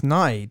Twelfth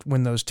Night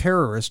when those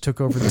terrorists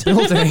took over the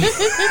building.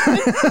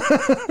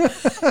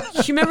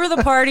 You remember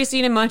the party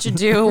scene in Much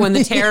Ado when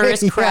the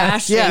terrorists Yes,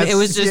 crashed yes, and it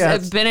was just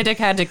yes. Benedict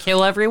had to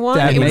kill everyone?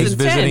 That It was He's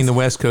intense. visiting the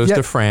west coast Yeah,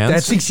 of France.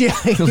 That's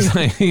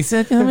exactly. He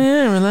said, "Come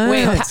in,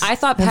 relax." Wait, I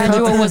thought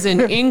Padua was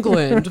in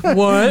England.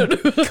 What?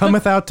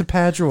 Cometh out to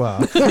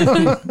Padua.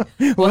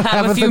 We'll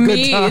have a Haveth few good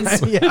meads.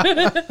 time.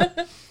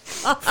 Yeah.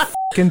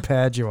 Fucking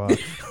Padua.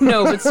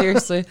 No, but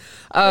seriously.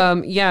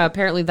 Yeah,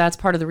 apparently that's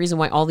part of the reason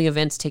why all the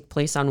events take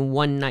place on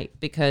one night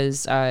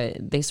because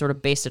they sort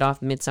of based it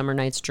off Midsummer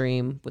Night's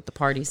Dream with the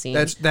party scene.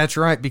 That's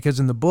right because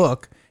in the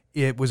book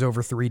it was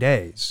over 3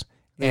 days.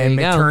 There And you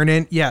go.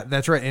 McTurnan, yeah,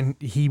 that's right. And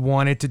he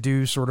wanted to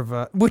do sort of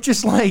a, which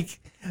is like,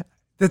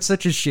 that's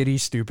such a shitty,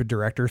 stupid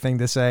director thing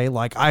to say.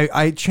 Like,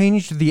 I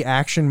changed the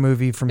action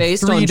movie from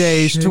Based 3 on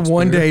days to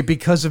 1 Shakespeare. day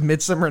because of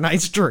Midsummer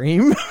Night's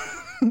Dream.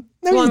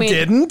 No, Well, I you mean-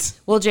 didn't.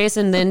 Well,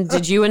 Jason, then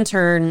did you in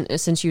turn,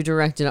 since you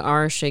directed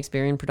our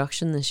Shakespearean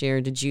production this year,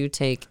 did you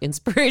take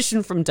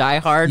inspiration from Die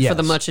Hard for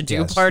the Much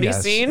Ado party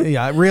scene?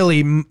 Yeah,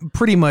 really,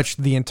 pretty much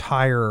the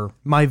entire,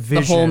 my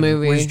vision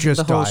movie, was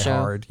just the whole Die show.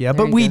 Hard. Yeah,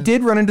 There but you we go.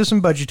 did run into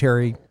some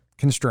budgetary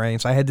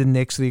constraints. I had to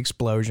nix the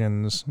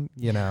explosions,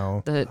 you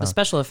know. The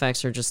special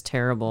effects are just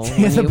terrible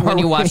Yeah, the when part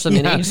you where- watch them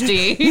in yeah.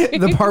 HD.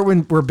 The part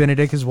where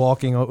Benedict is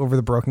walking over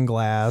the broken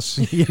glass,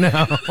 you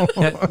know.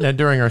 Now,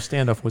 during our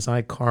standoff, was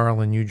I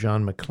Carl and you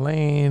John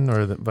McClane,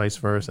 or the vice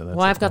versa? That's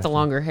Well, I've got the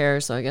longer hair,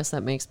 so I guess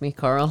that makes me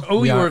Carl.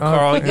 Oh, you Yeah. were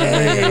Carl. Oh,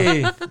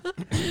 Yay!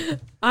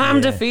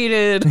 I'm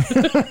defeated.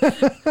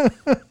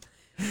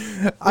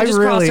 I just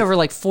really, crossed over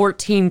like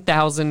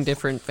 14,000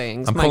 different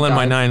things. I'm pulling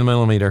my God.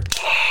 9mm.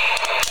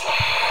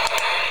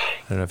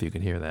 I don't know if you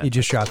can hear that. you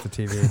just shot the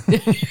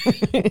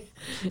TV.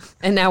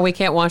 And now we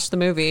can't watch the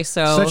movie,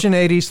 so Such an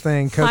 80s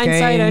thing. Hindsight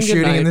Cocaine, and good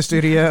shooting in night. the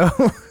studio.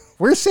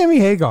 Where's Sammy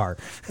Hagar?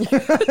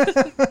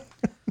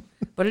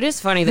 But it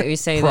is funny that you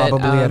say Probably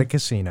that. at a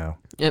casino.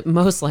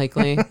 Most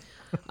likely.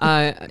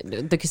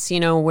 The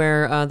casino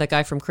where that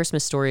guy from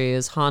Christmas Story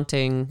is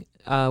haunting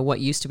what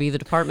used to be the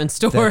department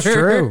store. That's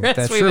true. As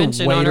That's we true.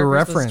 mentioned Way on to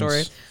our Christmas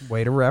reference. Story.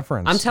 Way to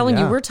reference. I'm telling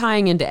you, Yeah. we're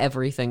tying into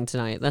everything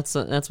tonight. That's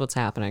what's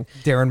happening.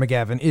 Darren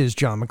McGavin is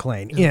John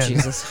McClane. Oh, in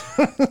Jesus.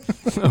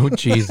 Oh,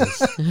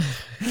 Jesus.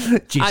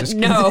 Jesus.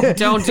 No,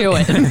 don't do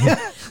it.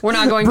 We're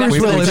not going back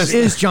Bruce to Willis this.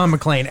 is John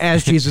McClane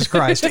as Jesus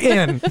Christ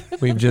in.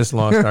 We've just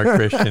lost our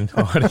Christian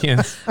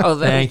audience. Oh,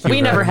 Thank you.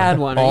 we never very had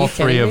much. one. Are All you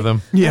three kidding of me?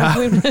 them. Yeah.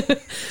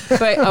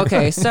 But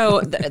okay,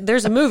 so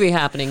there's a movie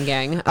happening,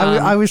 gang.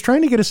 I was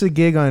trying to get us a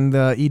gig on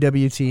the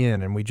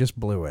EWTN and we just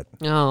blew it.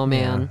 Oh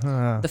man,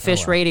 the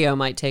fish radio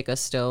might take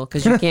us still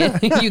because you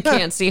can't you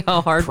can't see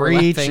how hard we're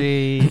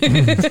laughing.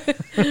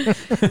 Preachy.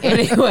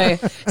 Anyway,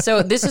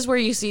 so this is where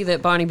you see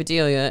that Bonnie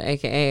Bedelia,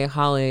 aka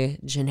Holly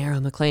Gennaro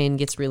McClane,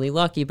 gets really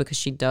lucky because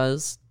she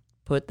does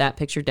put that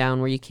picture down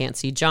where you can't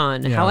see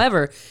John.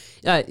 However,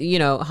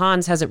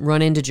 Hans hasn't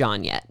run into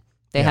John yet.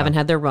 They haven't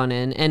had their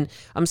run-in. And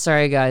I'm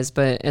sorry, guys,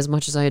 but as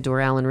much as I adore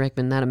Alan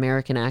Rickman, that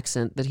American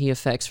accent that he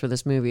affects for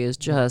this movie is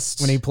just...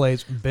 When he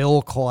plays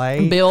Bill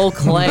Clay. Bill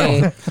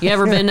Clay. You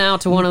ever been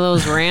out to one of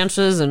those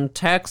ranches in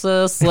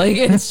Texas? Like,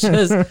 it's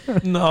just...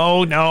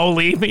 No,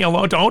 leave me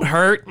alone. Don't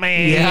hurt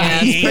me. Yeah,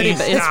 it's pretty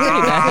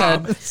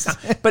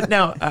bad. But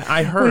now,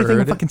 I heard... What do you think,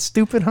 I'm fucking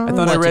stupid, huh? I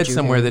thought I What read did you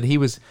somewhere hear? that he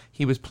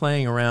was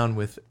playing around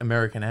with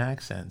American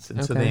accents,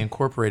 and so they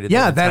incorporated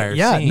that entire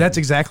scene. that's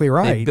exactly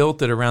right. They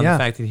built it around the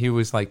fact that he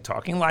was like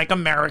talking like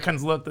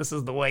Americans. Look, this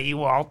is the way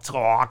you all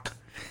talk.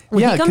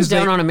 Well, he comes 'cause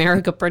down on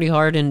America pretty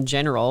hard in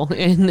general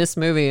in this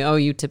movie. Oh,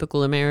 you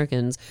typical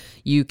Americans,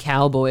 you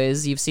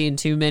cowboys, you've seen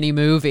too many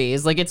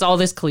movies. Like, it's all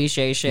this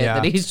cliche shit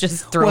that he's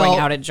just throwing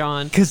out at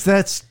John. Because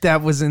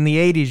that was in the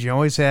 80s. You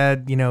always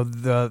had,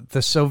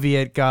 the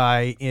Soviet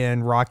guy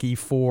in Rocky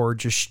IV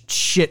just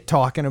shit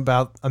talking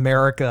about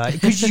America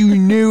because you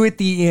knew at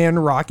the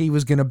end Rocky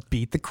was going to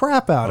beat the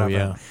crap out of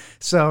him.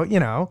 So,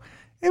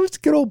 it was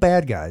good old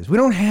bad guys. We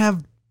don't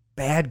have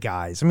bad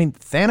guys. I mean,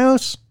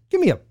 Thanos, give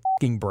me a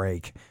fucking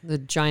break. The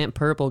giant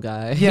purple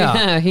guy.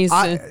 Yeah. He's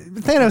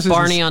Thanos is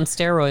Barney on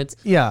steroids.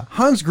 Yeah,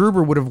 Hans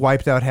Gruber would have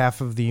wiped out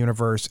half of the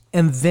universe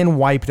and then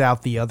wiped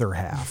out the other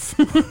half.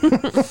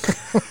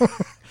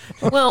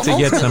 Well, To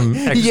get some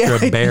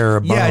extra bearer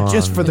bonds. Yeah,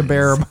 just for the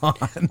bearer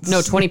bonds. no,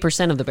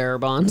 20% of the bearer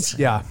bonds.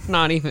 Yeah.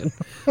 Not even.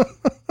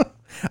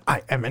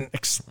 I am an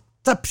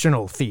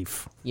exceptional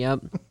thief.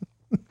 Yep.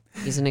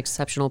 He's an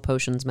exceptional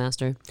potions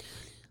master.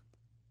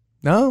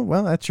 No,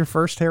 well, that's your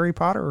first Harry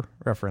Potter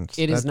reference.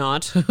 It is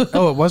not.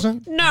 Oh, it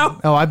wasn't? No.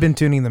 Oh, I've been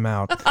tuning them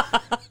out.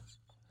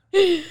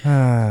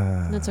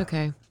 That's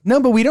okay. No,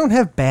 but we don't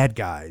have bad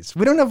guys.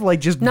 We don't have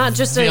just Not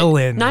just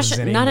villains not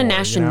a anymore,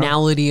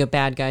 nationality of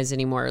bad guys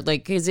anymore.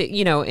 Like, is it,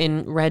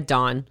 in Red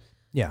Dawn,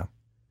 Yeah.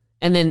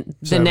 and then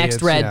the next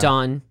Soviets, Red yeah.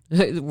 Dawn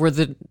were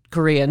the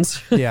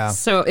Koreans. Yeah.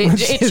 So it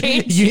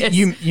changed.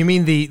 You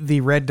mean the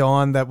Red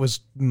Dawn that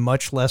was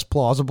much less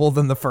plausible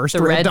than the first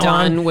the Red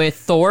Dawn with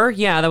Thor,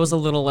 yeah, that was a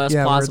little less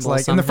Yeah, where it's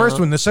plausible. in the first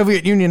somehow. one, the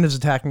Soviet Union is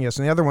attacking us,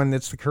 and the other one,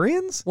 it's the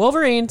Koreans.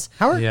 Wolverines.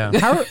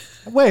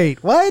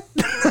 Wait, what?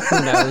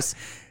 Who knows?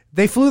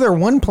 They flew their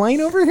one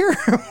plane over here?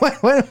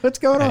 What's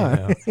going I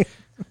on? know.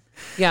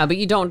 Yeah, but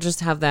you don't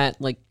just have that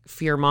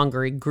fear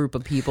mongering group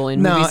of people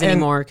in No, movies and-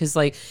 anymore. Because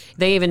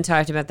they even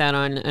talked about that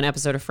on an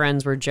episode of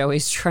Friends where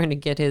Joey's trying to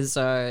get his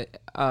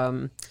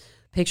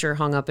picture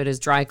hung up at his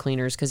dry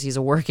cleaners because he's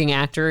a working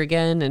actor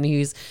again, and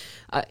he's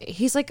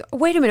like,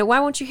 wait a minute, why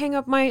won't you hang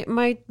up my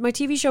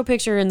TV show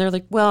picture? And they're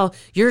like, well,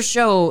 your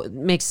show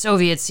makes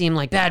Soviets seem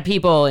like bad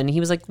people. And he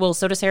was like, well,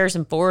 so does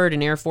Harrison Ford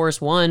in Air Force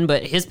One,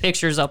 but his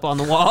picture's up on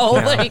the wall.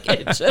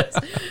 It just...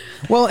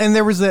 Well, and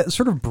there was that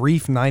sort of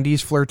brief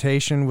 90s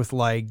flirtation with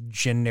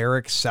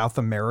generic South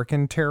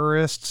American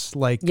terrorists.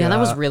 Yeah, that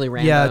was really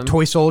random. Yeah,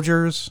 Toy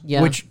Soldiers.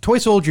 Yeah. Which Toy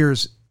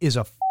Soldiers is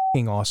a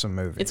fucking awesome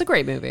movie. It's a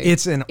great movie.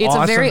 It's a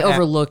very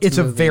overlooked It's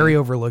movie. a very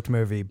overlooked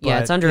movie. Yeah,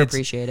 but it's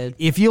underappreciated.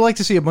 if you like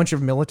to see a bunch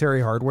of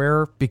military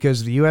hardware,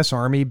 because the U.S.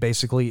 Army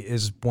basically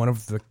is one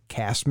of the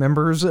cast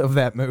members of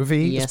that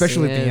movie, Yes,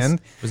 especially it at the is.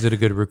 end. Was it a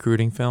good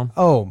recruiting film?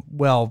 Oh,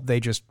 well, they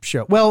just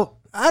show. Well,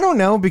 I don't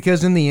know,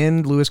 because in the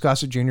end, Louis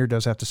Gossett Jr.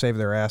 does have to save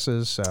their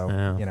asses. So,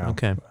 Oh,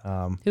 okay.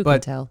 Who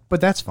can tell?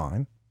 But that's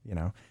fine.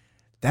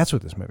 That's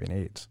what this movie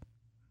needs.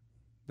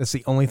 That's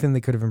the only thing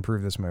that could have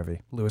improved this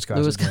movie. Louis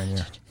Gossett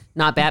Jr.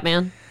 Not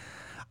Batman?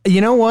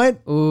 You know what?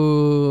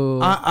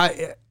 Ooh.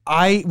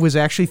 I was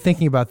actually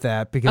thinking about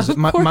that because Of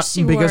course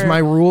you because were. my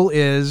rule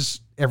is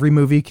every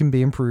movie can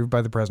be improved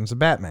by the presence of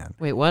Batman.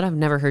 Wait, what? I've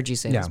never heard you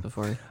say this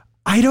before.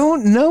 I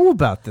don't know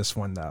about this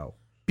one though,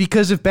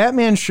 because if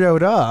Batman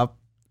showed up,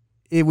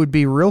 it would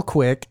be real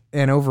quick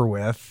and over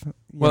with.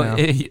 Well,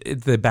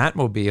 the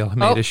Batmobile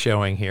made a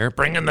showing here.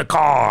 Bring in the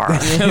car.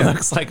 It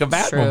looks like a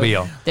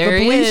Batmobile. There the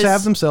he police is.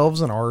 have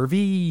themselves an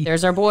RV.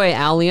 There's our boy,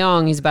 Al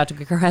Leong. He's about to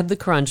grab the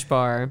Crunch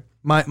Bar.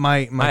 My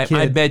kid.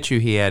 I bet you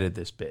he added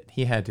this bit.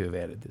 He had to have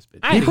added this bit.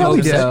 I he hope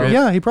probably did. so.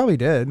 Yeah, he probably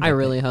did. I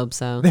really hope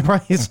so. They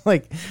probably, it's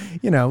like,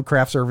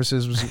 craft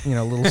services was,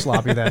 a little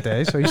sloppy that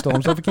day, so he stole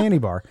himself a candy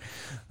bar.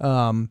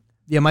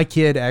 Yeah, my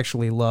kid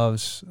actually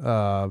loves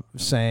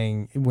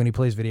saying when he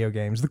plays video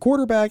games, the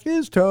quarterback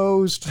is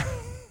toast.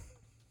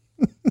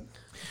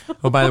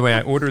 Oh, by the way,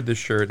 I ordered this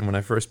shirt, and when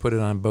I first put it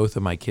on, both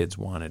of my kids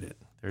wanted it.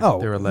 They're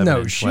 11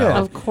 no and 12. shit.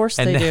 Of course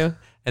And they now- do.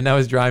 And I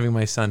was driving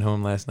my son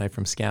home last night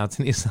from Scouts,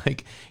 and he's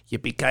like,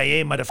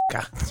 "Yippee-ki-yay,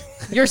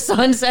 motherfucker!" Your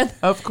son said,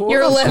 Of course.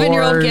 your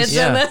 11-year-old kid said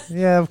Yeah. that?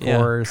 Yeah, of Yeah.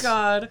 course.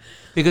 God.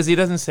 Because he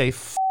doesn't say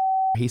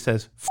he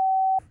says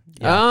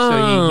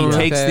Oh, so he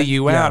takes okay. the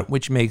U Yeah. out,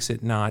 which makes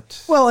it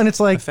not Well, and it's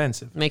like,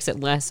 offensive. Makes it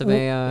less of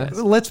a...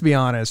 let's be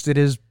honest, it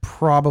is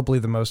probably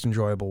the most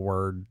enjoyable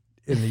word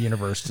in the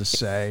universe to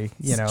say.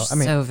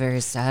 so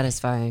very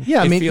satisfying.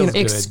 Yeah, I It mean, feels good.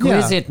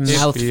 Exquisite It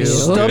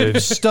feels mouthfeel.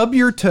 good. stub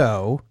your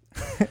toe,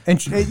 and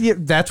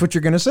that's what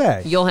you're gonna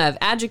say. You'll have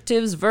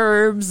adjectives,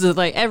 verbs,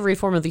 like every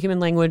form of the human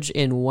language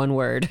in one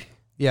word.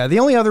 Yeah, the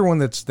only other one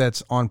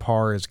that's on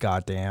par is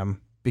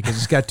goddamn. because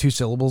it's got 2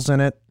 syllables in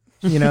it.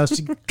 You know,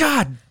 so,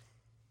 God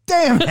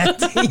damn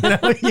it. You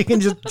know, you can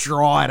just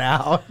draw it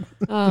out.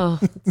 Oh,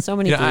 so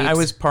many bleeps. I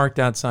was parked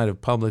outside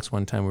of Publix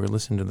one time. We were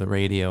listening to the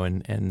radio,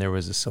 and there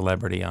was a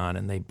celebrity on,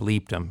 and they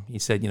bleeped him. He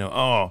said,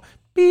 oh,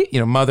 beep,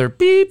 mother,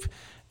 beep.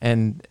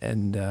 And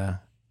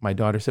my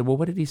daughter said, well,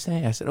 what did he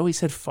say? I said, oh, he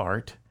said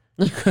fart.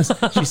 Because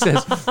she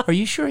says, are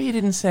you sure he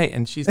didn't say,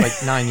 and she's like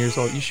 9 years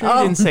old, you sure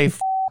he didn't say f***?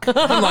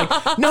 I'm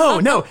like,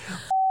 no.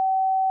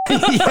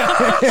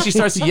 She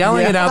starts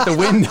yelling it out the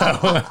window.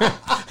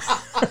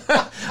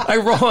 I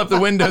roll up the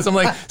windows. I'm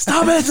like,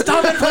 stop it,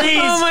 please.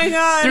 Oh my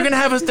God. You're going to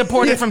have us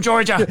deported from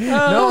Georgia.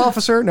 No,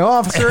 officer.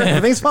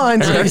 Everything's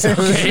fine. Everything's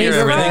okay.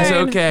 Everything's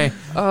okay.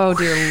 Oh,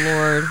 dear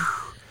Lord.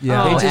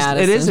 Yeah. Oh,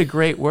 It is a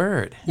great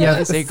word. Yeah,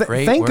 It's a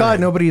great thank word. God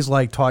nobody's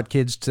like taught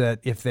kids to,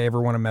 if they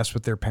ever want to mess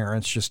with their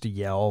parents, just to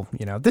yell,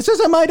 this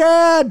isn't my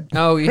dad.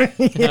 Oh,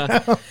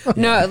 yeah.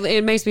 No,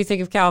 it makes me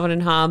think of Calvin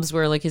and Hobbes,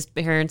 where like his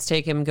parents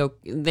take him,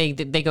 they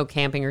go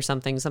camping or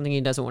something he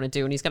doesn't want to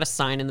do, and he's got a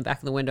sign in the back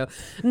of the window,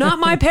 "Not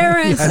my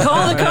parents,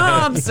 call the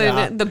cops."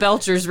 And the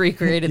Belchers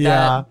recreated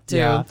that too.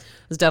 Yeah.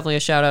 It's definitely a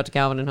shout out to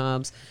Calvin and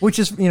Hobbes. Which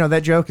is,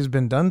 that joke has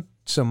been done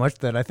so much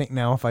that I think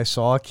now if I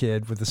saw a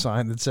kid with a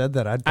sign that said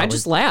that, I'd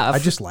just laugh.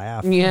 I'd just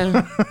laugh.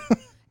 Yeah.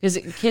 Because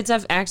kids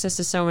have access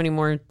to so many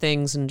more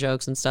things and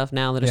jokes and stuff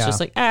now that it's just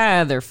like,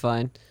 they're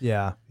fun.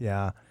 Yeah.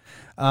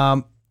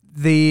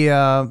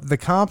 The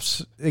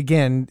cops,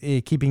 again,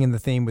 keeping in the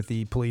theme with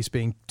the police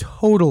being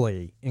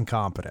totally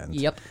incompetent.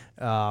 Yep.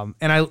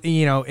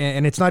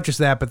 And it's not just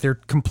that, but they're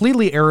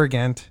completely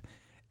arrogant,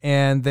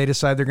 and they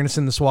decide they're going to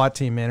send the SWAT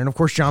team in. And of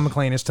course, John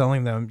McClane is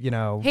telling them,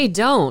 hey,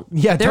 don't.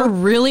 Yeah, they're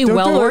really don't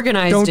well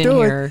organized in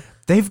here.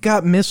 They've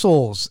got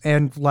missiles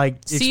and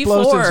like C4.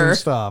 explosives and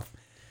stuff.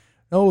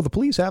 Oh, the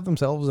police have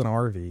themselves an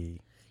RV.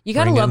 You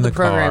got to Bring love in the the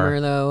car.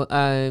 programmer,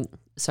 though.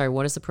 Sorry,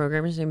 what is the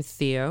programmer's name?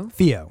 Theo?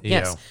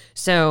 Yes.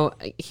 So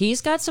he's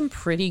got some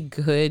pretty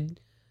good,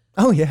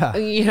 Oh, yeah.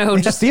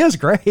 just Theo's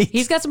great.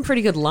 he's got some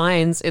pretty good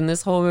lines in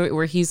this whole movie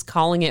where he's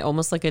calling it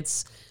almost like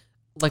it's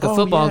like a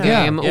football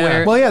game. Yeah.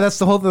 Where, Well, yeah, that's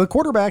the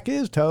quarterback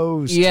is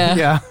toast. Yeah.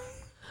 Yeah.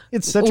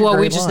 It's such a well,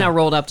 great we just line. now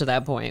rolled up to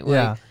that point.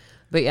 Yeah.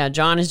 But yeah,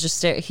 John is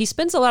just he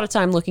spends a lot of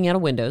time looking out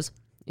of windows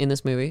in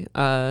this movie.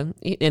 And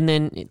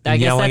then I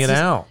guess Yelling that's it his-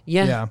 out.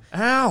 Yeah. Yeah.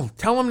 Al,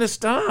 tell him to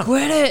stop.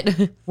 Quit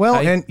it. Well,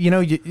 and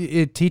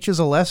it teaches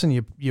a lesson.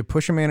 You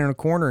push a man in a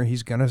corner,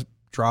 he's gonna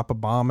drop a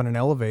bomb in an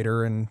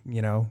elevator, and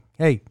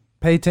hey,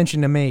 pay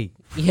attention to me.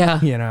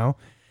 Yeah.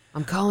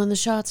 I'm calling the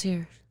shots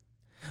here.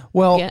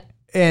 Well, Yeah.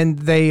 and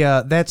they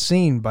that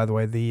scene, by the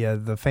way,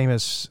 the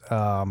famous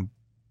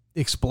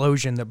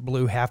explosion that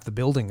blew half the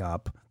building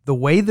up. The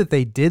way that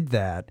they did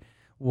that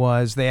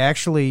was they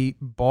actually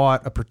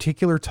bought a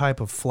particular type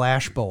of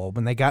flash bulb,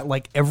 and they got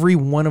like every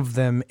one of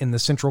them in the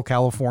Central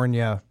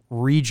California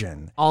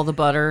region. All the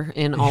butter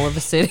in all of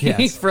the city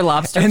Yes. for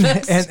lobster And,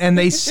 fest. and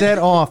they set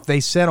off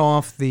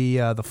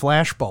the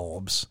flash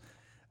bulbs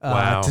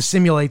Wow. to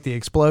simulate the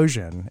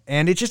explosion,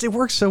 and it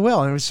works so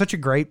well, and it was such a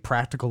great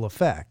practical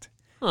effect.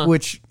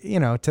 Which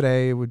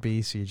today would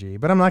be CG,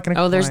 but I'm not going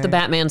to. Oh, there's the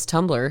Batman's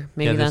tumbler.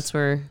 Maybe Yeah, that's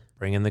where.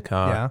 Bring in the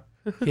car.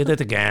 Yeah. Hit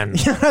it again.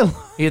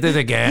 Hit it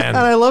again. And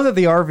I love that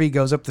the RV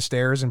goes up the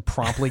stairs and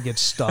promptly gets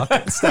stuck.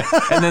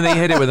 And then they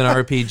hit it with an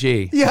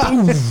RPG. Yeah.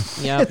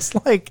 Yeah. It's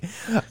like,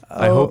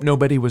 I hope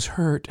nobody was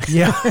hurt.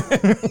 yeah.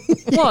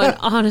 Well, and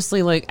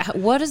honestly, like,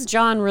 what does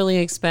John really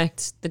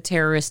expect the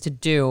terrorists to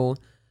do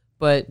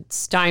but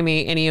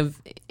stymie any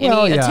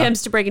Well, yeah.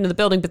 attempts to break into the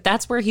building? But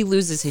that's where he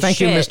loses his Thank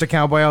shit. you, Mr.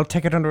 Cowboy. I'll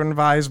take it under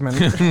advisement.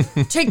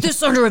 Take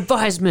this under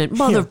advisement,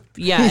 mother.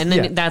 Yeah, and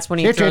then Yeah. that's when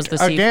he Hit throws it the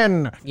C.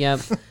 again.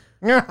 Yep.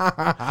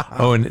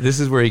 Oh, and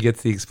this is where he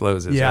gets the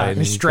explosives. Yeah. right? And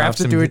He straps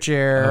drops it to them- a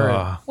chair.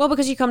 Oh. Well,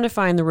 because you come to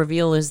find the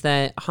reveal is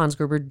that Hans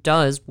Gruber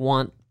does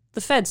want the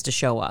feds to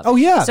show up. Oh,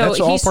 yeah, so that's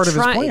all he's part of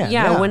his plan, Yeah,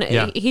 yeah. when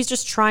Yeah. he's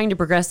just trying to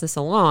progress this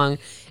along,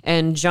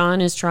 and John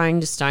is trying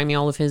to stymie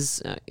all of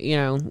his,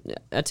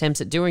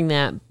 attempts at doing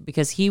that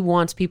because he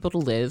wants people to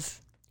live.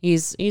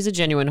 He's a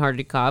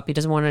genuine-hearted cop. He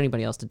doesn't want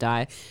anybody else to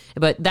die.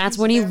 But that's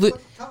when he I'm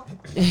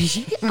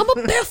a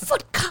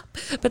barefoot cop.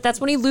 But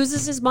that's when he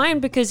loses his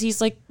mind because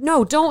he's like,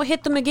 "No, don't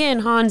hit them again,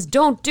 Hans.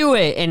 Don't do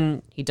it."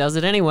 And he does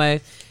it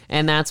anyway.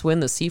 And that's when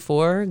the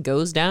C4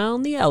 goes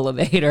down the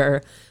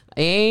elevator.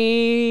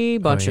 A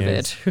bunch of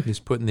it. He's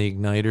putting the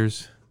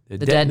igniters. The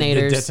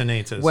detonators. The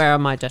detonators. Where are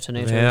my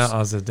detonators? Yeah,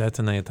 are the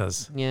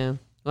detonators. Yeah.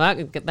 Well,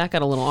 that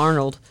got a little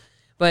Arnold.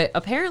 But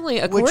apparently,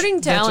 according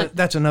to Alan...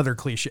 That's another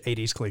cliche,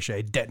 80s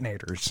cliche,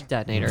 detonators.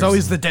 Detonators. It's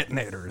always the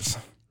detonators.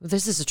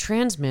 This is a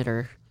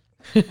transmitter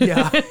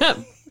Yeah.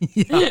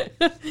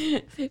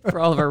 for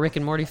all of our Rick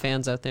and Morty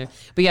fans out there.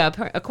 But yeah,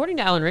 according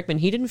to Alan Rickman,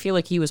 he didn't feel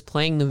like he was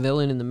playing the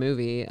villain in the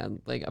movie.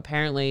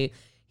 Apparently...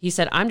 He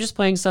said, "I'm just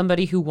playing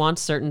somebody who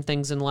wants certain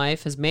things in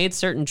life, has made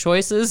certain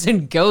choices,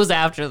 and goes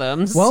after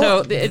them." Well,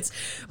 so it's,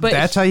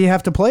 That's how you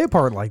have to play a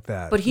part like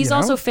that. But he's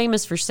also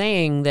famous for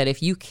saying that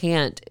if you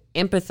can't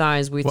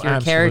empathize with Well,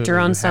 your character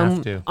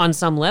absolutely, you on have to.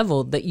 some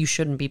level that you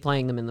shouldn't be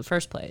playing them in the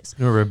first place.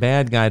 Remember, a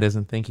bad guy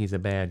doesn't think he's a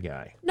bad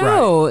guy.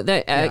 No,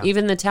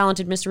 even the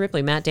talented Mr.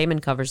 Ripley, Matt Damon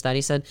covers that.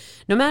 He said,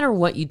 no matter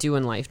what you do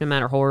in life, no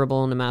matter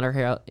horrible, no matter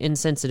how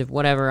insensitive,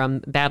 whatever, I'm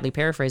badly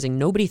paraphrasing,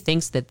 nobody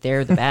thinks that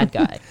they're the bad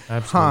guy.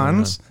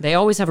 Hans, They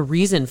always have a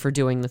reason for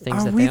doing the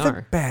things are that we they the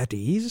are.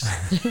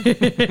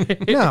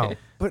 baddies? No,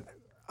 but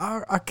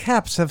our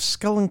caps have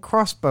skull and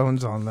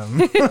crossbones on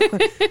them.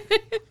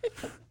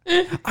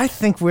 I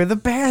think we're the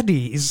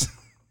baddies.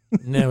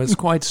 No, it's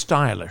quite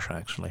stylish,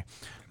 actually.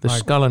 The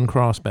skull and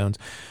crossbones.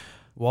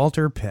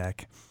 Walter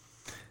Peck.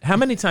 How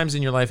many times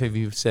in your life have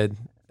you said,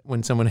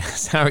 when someone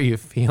asks, how are you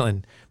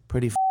feeling?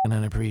 Pretty f***ing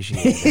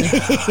unappreciated.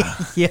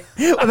 Yeah,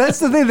 well, that's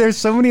the thing. There's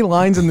so many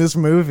lines in this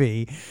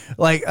movie.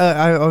 Like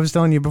I was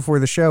telling you before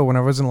the show, when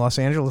I was in Los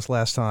Angeles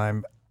last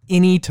time,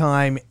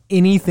 anytime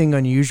anything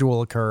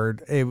unusual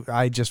occurred,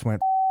 I just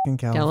went in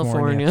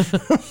California.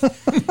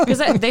 Because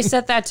they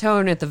set that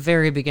tone at the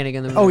very beginning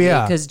of the movie. Oh,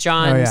 yeah. Because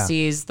John Oh, yeah.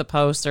 sees the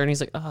poster and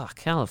he's like, oh,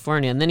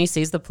 California. And then he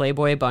sees the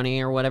Playboy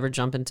bunny or whatever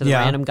jump into the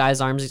Yeah. random guy's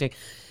arms. He's like,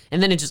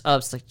 and then it just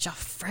ups like,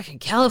 freaking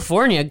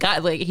California.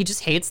 God, like, he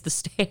just hates the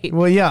state.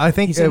 Well, yeah, I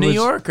think He's a New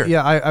Yorker.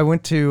 Yeah, I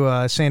went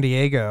to San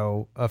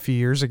Diego a few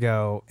years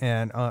ago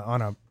and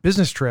on a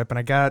business trip, and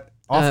I got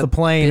off the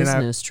plane.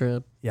 Business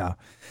trip. Yeah.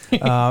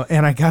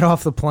 And I got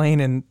off the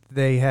plane, and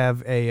they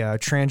have a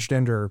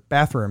transgender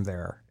bathroom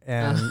there.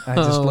 And I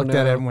just looked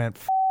at it and went,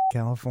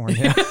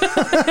 California.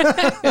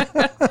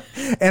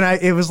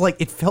 And it was like,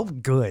 it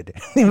felt good.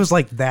 It was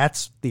like,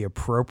 that's the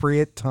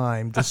appropriate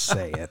time to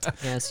say it.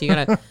 Yeah, so you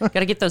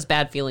gotta get those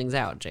bad feelings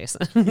out,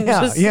 Jason.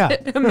 Yeah, Just yeah.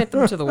 admit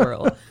them to the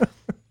world.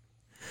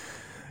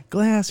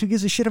 Glass, who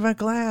gives a shit about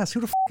Glass?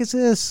 Who the is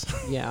this?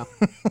 Yeah.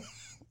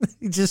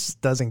 He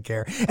just doesn't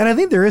care. And I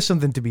think there is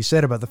something to be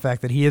said about the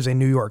fact that he is a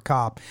New York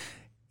cop.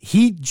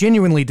 He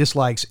genuinely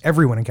dislikes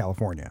everyone in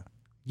California.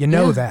 You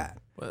know that.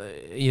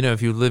 You know,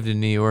 if you lived in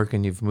New York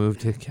and you've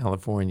moved to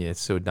California, it's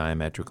so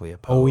diametrically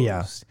opposed. Oh,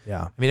 yeah.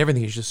 Yeah. I mean,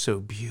 everything is just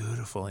so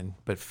beautiful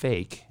but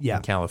fake Yeah.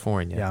 in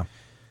California. Yeah.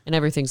 And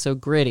everyththing's so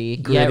gritty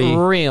Gritty yet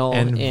real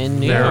and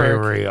in New very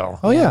York. real.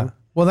 Oh, yeah.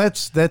 Well,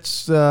 that's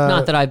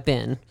Not that I've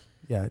been.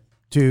 yeah.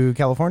 To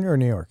California or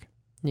New York?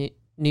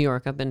 New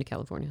York. I've been to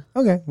California.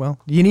 Okay. Well,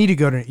 you need to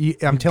go to,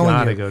 I'm telling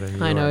Gotta you. go to New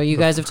York. I know. You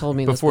guys have told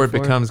me before this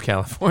it becomes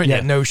California.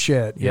 Yeah, no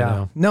shit. You Yeah.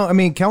 know. No, I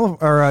mean,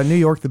 New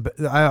York,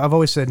 I've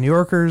always said New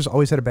Yorkers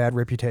always had a bad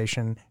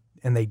reputation,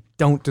 and they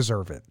don't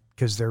deserve it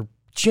because they're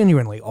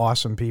genuinely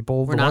awesome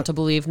people. We're not to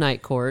believe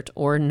Night Court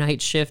or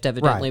Night Shift,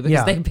 evidently, Right,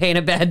 because yeah. they paint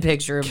a bad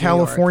picture of New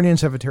York.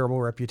 Californians have a terrible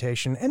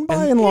reputation, and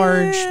by and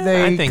large,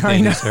 they I think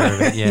kind they of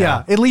deserve it.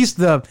 Yeah. At least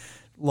the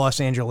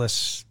Los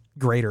Angeles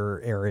greater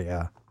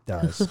area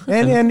does.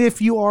 and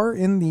if you are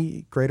in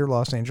the greater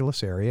Los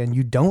Angeles area and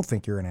you don't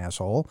think you're an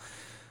asshole,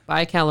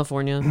 Bye,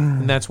 California.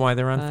 And that's why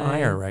they're on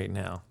fire right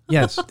now.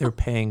 yes, They're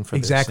paying for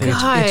exactly. This.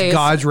 It's, Guys. it's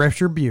God's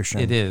retribution.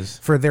 It is.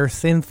 for their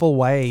sinful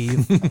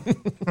ways.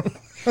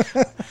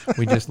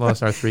 We just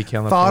lost our 3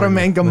 California Sodom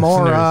and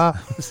Gomorrah.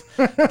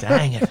 listeners.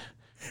 Dang it.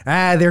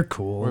 They're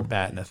cool. We're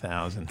batting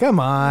 1,000. Come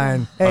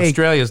on. Hey,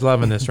 Australia's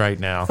loving this right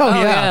now. Oh,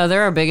 yeah.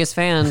 They're our biggest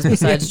fans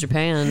besides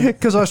Japan.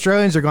 because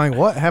Australians are going,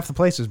 what? Half the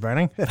place is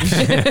burning?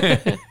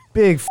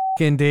 Big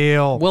fucking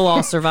deal. We'll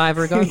all survive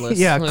regardless.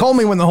 yeah, Like, call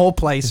me when the whole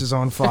place is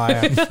on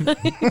fire.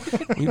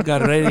 We've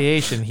got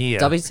radiation here.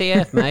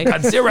 WTF, mate.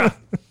 Godzilla.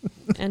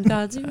 And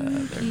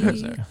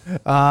Godzilla.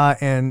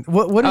 And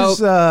what Oh,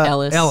 is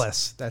Ellis.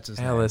 Ellis? That's his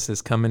name. Alice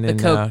is coming in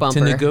Coke to bumper.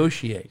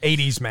 negotiate.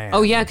 80s man.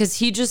 Oh, yeah, because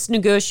he just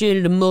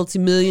negotiated a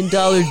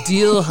multi-million-dollar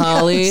deal,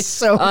 Holly.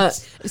 So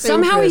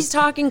Somehow stupid. he's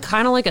talking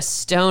kind of like a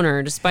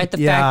stoner, despite the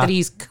Yeah. fact that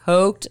he's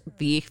coked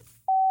the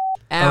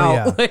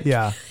out. Oh,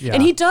 yeah. Yeah.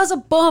 And he does a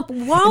bump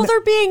while they're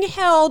being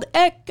held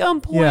at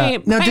gunpoint. Yeah.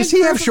 Now, by does a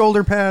he have group of-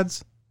 shoulder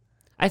pads?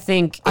 I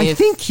think. I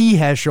think he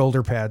has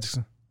shoulder pads.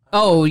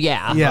 Oh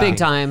yeah, Yeah. big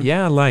time.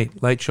 Yeah, light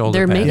shoulder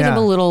They're pads. making Yeah. him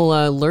a little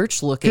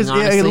lurch looking, 'Cause, yeah,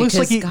 honestly. it looks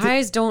like Because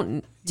guys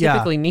don't Yeah.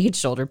 typically need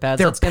shoulder pads.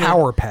 They're That's gonna-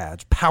 power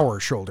pads, power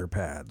shoulder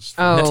pads.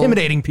 Oh.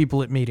 Intimidating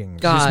people at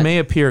meetings. God. This may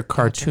appear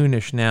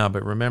cartoonish now,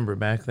 but remember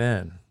back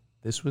then,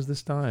 this was the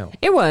style.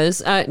 It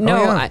was. No,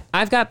 yeah.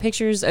 I've got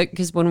pictures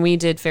because when we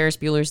did Ferris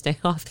Bueller's Day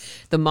Off,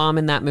 the mom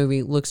in that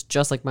movie looks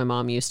just like my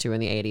mom used to in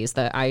the 80s.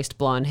 The iced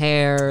blonde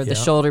hair, the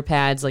shoulder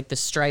pads, like the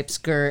striped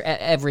skirt,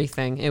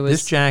 everything. It was.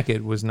 This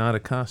jacket was not a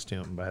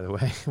costume, by the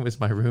way. It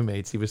was my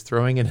roommate's. He was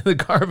throwing it in the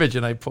garbage,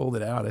 and I pulled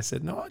it out. I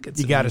said, "No, I'll get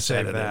some You got to use say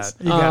out of that. this.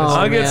 You gotta Oh, say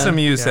I'll get man. some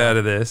use Yeah. out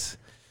of this."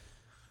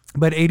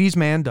 But 80s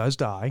man does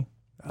die.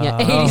 yeah,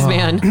 80s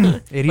man.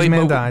 80s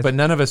man dies. But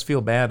none of us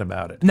feel bad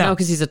about it. No,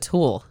 because he's a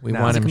tool. We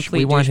No. want He's a him. complete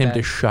We want him douchebag.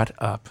 to shut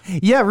up.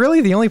 yeah, really,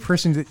 the only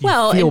person that you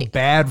Well, feel and-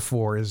 bad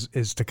for is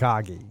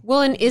Takagi.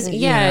 Well, and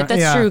Yeah, that's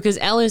yeah. true because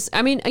Ellis.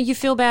 I mean, you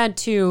feel bad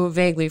too,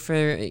 vaguely,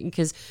 for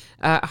because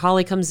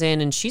Holly comes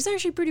in, and she's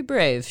actually pretty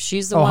brave.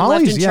 She's the one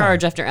Holly's, left in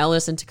charge after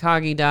Ellis and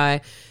Takagi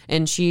die,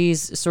 and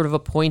she's sort of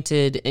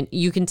appointed, and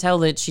you can tell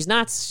that she's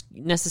not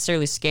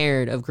necessarily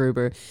scared of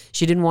Gruber.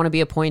 She didn't want to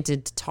be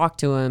appointed to talk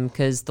to him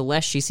because the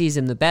less she sees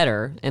him, the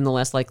better, and the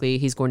less likely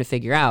he's going to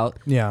figure out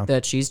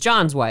that she's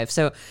John's wife.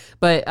 So,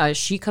 but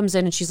she comes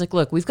in and she's like,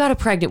 look, we've got a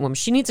pregnant woman.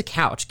 She needs a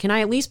couch. Can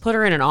I at least put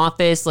her in an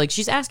office? Like,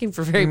 she's asking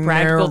for very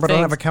practical but things.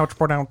 I don't have a couch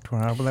put out.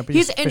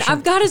 And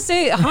I've got to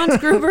say, Hans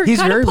Gruber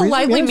kind of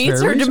politely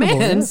meets her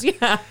demands.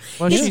 Yeah.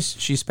 Well,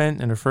 she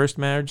spent in her first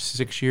marriage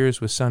 6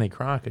 years with Sonny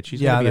Crockett.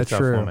 She's gonna be a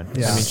tough woman.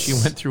 Yeah. I mean, she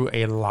went through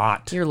a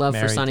lot. Your love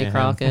for Sonny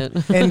Crockett.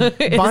 And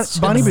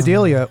Bonnie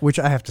Bedelia, which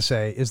I have to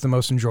say is the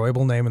most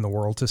enjoyable name in the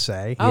world to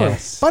say. Oh.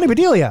 Yes. Bonnie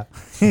Bedelia.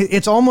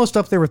 It's almost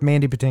up there with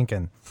Mandy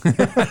Patinkin.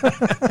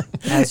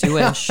 As you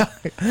wish.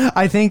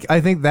 I think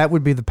that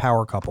would be the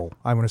power couple.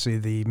 I want to see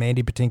the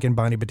Mandy Patinkin,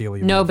 Bonnie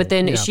Bedelia. No, movie. but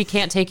then she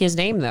can't take his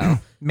name, though.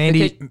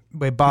 Mandy,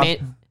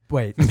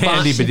 wait,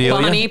 Mandy Bedelia.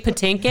 Bonnie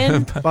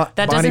Patinkin? That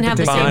Bonnie doesn't have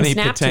the same Bonnie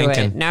snap to Patinkin.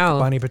 it. No.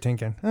 Bonnie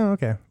Patinkin. Oh,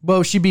 okay.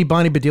 Well, she'd be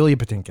Bonnie Bedelia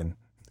Patinkin.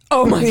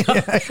 Oh my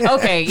God.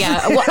 Okay,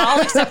 yeah. Well,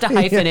 I'll accept a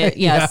hyphenate.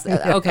 Yes.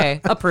 Okay.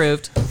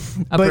 Approved.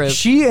 But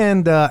she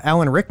and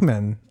Alan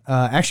Rickman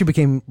actually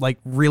became like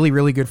really,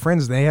 really good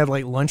friends. They had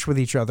like lunch with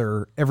each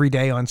other every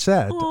day on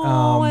set.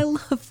 Oh, I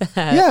love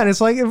that. Yeah, and it's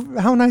like,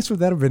 how nice would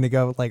that have been to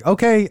go like,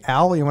 okay,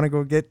 Al, you want to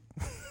go get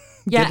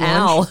Yeah,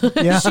 Al.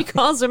 Yeah. She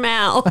calls him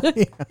Al.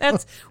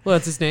 That's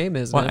his name,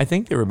 isn't Well, it? I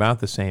think they were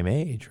about the same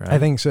age, right? I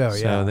think so,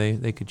 yeah. So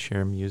they could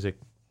share music,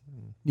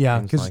 yeah,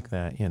 things like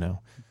that, you know.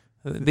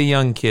 The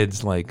young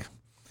kids like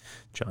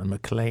John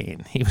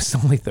McClane, he was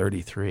only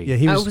 33. yeah,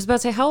 he I was, was about to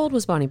say, how old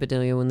was Bonnie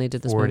Bedelia when they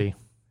did this 40. movie?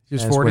 he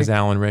was As 40. was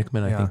Alan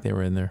Rickman. I Yeah. think they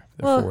were in their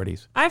Well,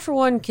 40s. I, for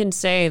one, can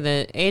say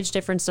that age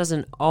difference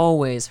doesn't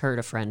always hurt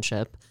a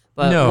friendship.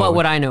 But No. what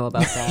would I know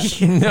about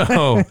that?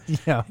 No.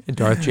 Yeah,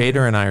 Darth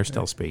Jader and I are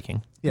still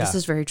speaking. yeah. This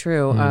is very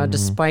true.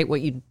 Despite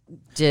what you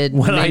did,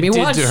 What made I me did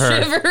want to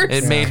her, shivers.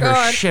 it made her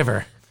God.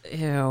 shiver.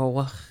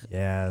 Ew.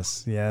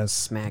 Yes.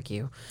 Smack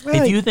you.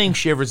 If you think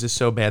Shivers is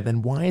so bad,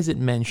 then why is it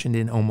mentioned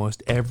in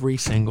almost every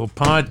single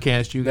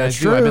podcast you guys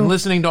That's do? I've been true.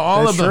 listening to all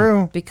That's of them.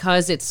 true.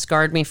 Because it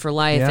scarred me for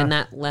life, Yeah. and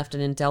that left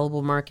an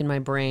indelible mark in my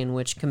brain,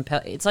 which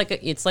it's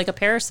like a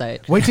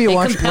parasite. Wait till you it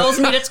watch- compels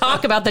me to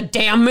talk about the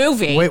damn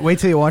movie. Wait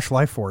till you watch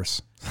Life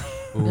Force.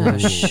 Oh,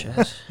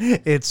 shit.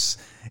 It's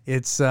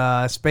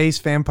space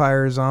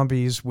vampire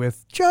zombies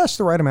with just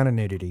the right amount of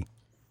nudity.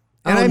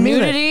 And Oh, I mean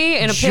nudity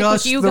it. in a pic with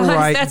Just you the guys?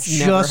 right, That's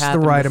never just the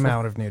happened right before.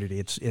 amount of nudity.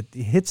 It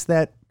hits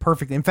that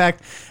perfect. In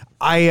fact,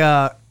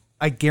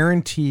 I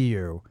guarantee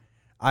you.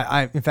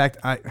 I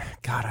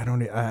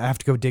have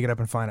to go dig it up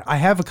and find it. I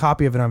have a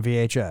copy of it on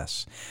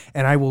VHS,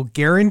 and I will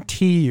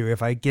guarantee you,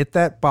 if I get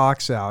that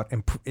box out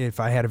and if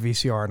I had a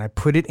VCR and I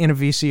put it in a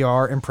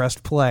VCR and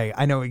pressed play,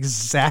 I know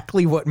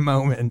exactly what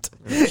moment.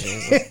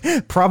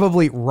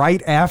 Probably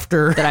right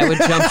after That I would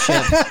jump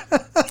ship.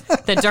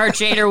 That Darth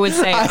Jader would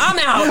say, I'm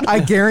out. I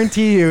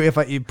guarantee you, if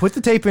you put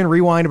the tape in,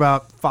 rewind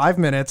about 5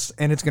 minutes,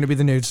 and it's going to be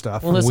the nude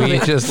stuff. Well, this will We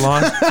be- just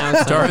lost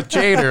Darth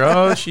Jader.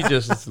 Oh, she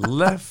just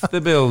left the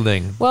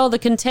building. Well, the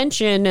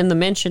contention and the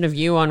mention of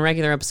you on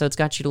regular episodes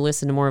got you to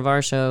listen to more of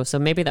our show, so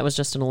maybe that was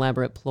just an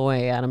elaborate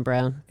ploy, Adam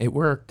Brown. It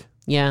worked.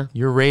 Yeah.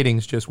 Your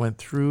ratings just went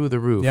through the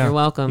roof. Yeah. You're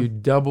welcome. You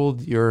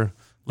doubled your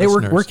Hey,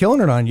 listeners. we're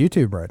killing it on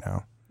YouTube right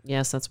now.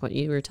 Yes, that's what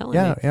you were telling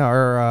Yeah, me. yeah.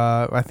 Or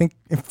I think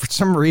for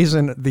some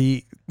reason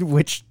The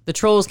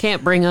trolls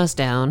can't bring us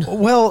down.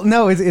 well,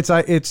 no,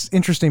 it's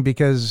interesting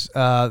because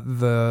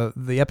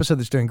the episode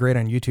that's doing great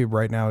on YouTube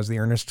right now is the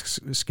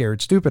Ernest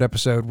Scared Stupid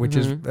episode, which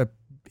is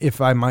if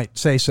I might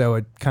say so,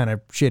 a kind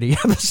of shitty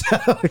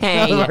episode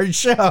Hey. of our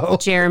show.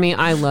 Jeremy,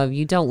 I love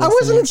you. Don't I listen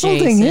wasn't to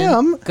insulting Jason.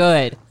 him.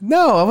 Good.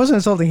 No, I wasn't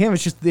insulting him.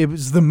 It's just it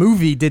was the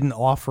movie didn't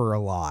offer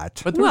a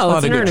lot. But there was Well, a lot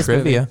it's of an good Ernest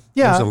trivia. movie.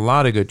 Yeah. There's a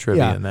lot of good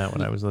trivia Yeah. in that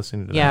when I was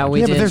listening to that. Yeah, we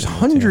Yeah, did. but there's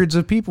hundreds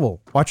of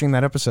people watching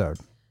that episode.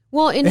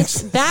 Well, and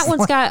that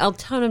one's got a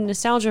ton of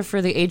nostalgia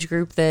for the age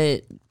group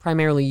that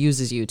primarily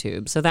uses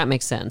YouTube, so that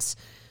makes sense.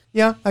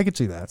 Yeah, I could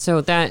see that.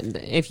 So that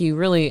if you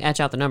really etch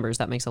out the numbers,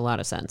 that makes a lot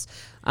of sense.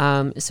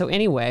 So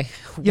anyway,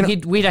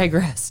 we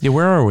digress. Yeah,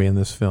 where are we in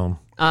this film?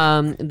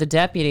 The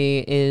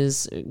deputy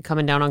is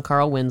coming down on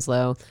Carl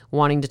Winslow,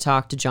 wanting to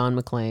talk to John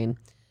McClane,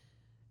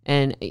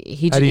 and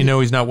How do you know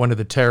he's not one of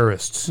the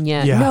terrorists?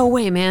 Yeah, Yeah. no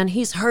way, man.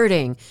 He's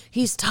hurting.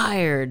 He's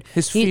tired.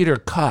 His feet are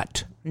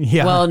cut.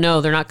 Yeah. Well, no,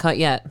 they're not cut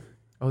yet.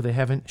 Oh, they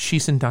haven't?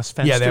 Schießen das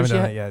Fenster yeah, they haven't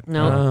done it yet.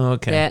 No, Oh,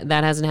 okay.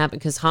 that hasn't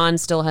happened because Han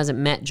still hasn't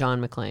met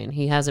John McClane.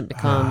 He hasn't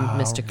become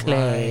Mr.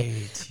 Clay.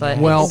 But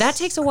Well- that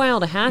takes a while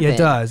to happen. It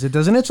does. It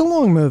does, and it's a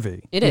long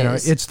movie. It You know,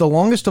 is. it's the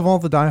longest of all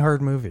the Die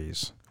Hard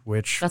movies,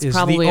 which That's is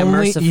probably the a only.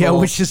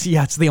 merciful-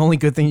 It's the only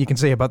good thing you can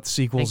say about the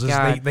sequels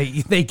Thank is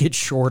God. they get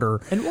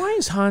shorter. And why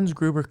is Hans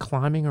Gruber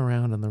climbing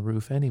around on the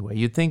roof anyway?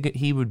 You'd think that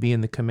he would be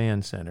in the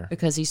command center.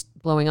 Because he's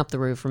blowing up the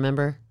roof,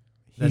 remember?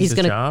 That's he's his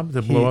gonna- job,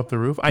 to blow up the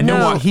roof? I know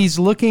No, what he's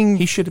looking.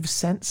 he should have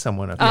sent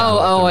someone up there. to blow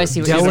up Oh, the I roof. see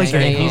what you're Delegate.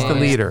 saying. He's the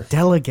leader.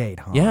 Delegate,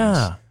 Hans.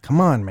 Yeah. Come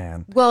on,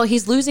 man. Well,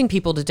 he's losing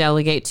people to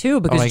delegate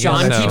too because I guess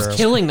John so. keeps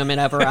killing them at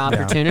every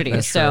opportunity.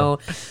 that's So,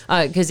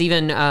 because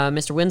even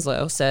Mr.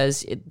 Winslow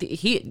says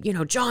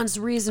John's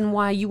the reason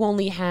why you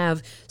only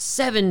have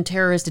 7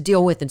 terrorists to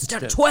deal with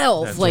instead of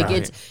 12. That's Like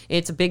right.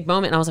 it's a big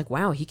moment. And I was like,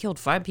 wow, he killed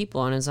 5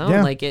 people on his own.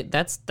 Yeah. Like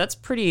that's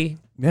pretty.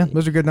 Yeah,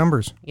 those are good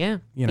numbers. Yeah,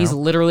 You he's know.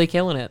 literally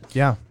killing it.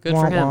 Yeah. Good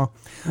for him.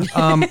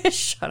 Wah.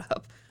 Shut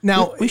up.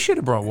 Now, We should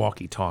have brought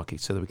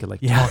walkie-talkies so that we could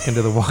talk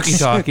into the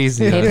walkie-talkies.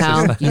 Hey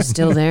pal, you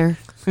still there?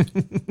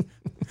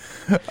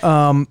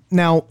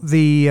 now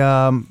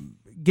the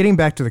getting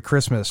back to the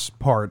Christmas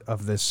part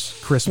of this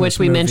Christmas, Which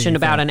we movie mentioned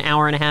about thing. an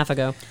hour and a half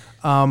ago.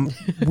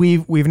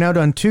 We've now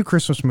done 2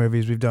 Christmas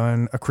movies. We've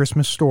done A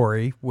Christmas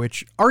Story,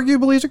 which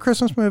arguably is a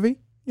Christmas movie.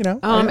 You know,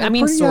 I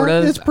mean, pretty, sort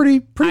of. It's pretty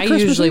I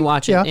Christmassy. usually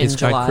watch it Yeah. in It's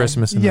July. got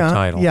Christmas in the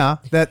title. Yeah,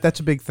 that's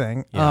a big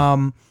thing.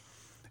 Yeah.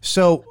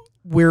 So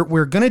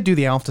we're gonna do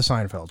the Alf to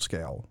Seinfeld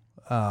scale,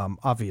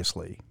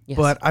 obviously, Yes.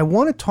 but I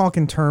want to talk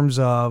in terms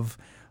of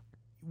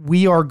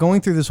we are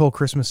going through this whole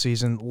Christmas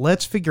season.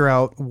 Let's figure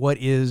out what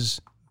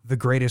is the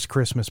greatest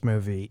Christmas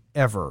movie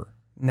ever.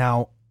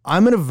 Now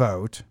I'm gonna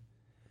vote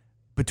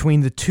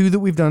between the 2 that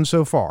we've done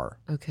so far.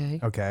 Okay.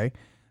 Okay,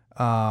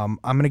 I'm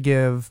gonna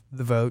give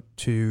the vote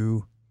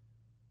to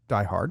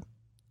Die Hard.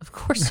 Of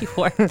course you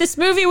are. This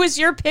movie was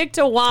your pick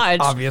to watch.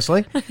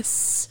 Obviously.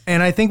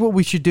 And I think what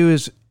we should do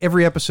is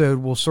every episode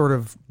we'll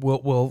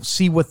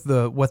see what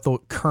the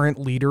current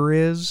leader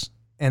is,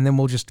 and then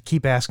we'll just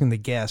keep asking the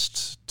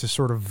guests to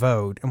sort of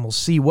vote, and we'll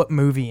see what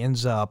movie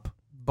ends up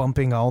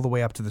bumping all the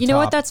way up to the top. You know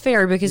what? That's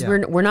fair because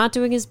Yeah. we're not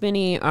doing as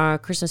many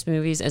Christmas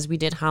movies as we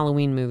did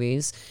Halloween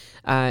movies.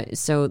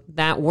 So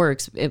that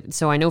works.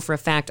 So I know for a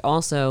fact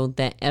also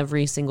that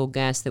every single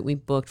guest that we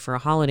booked for a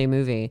holiday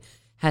movie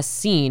has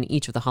seen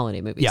each of the holiday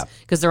movies. Yeah.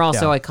 Because they're all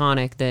so Yeah.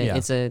 iconic that Yeah.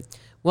 it's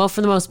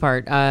for the most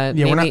part. Yeah,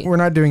 maybe, we're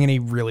not doing any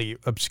really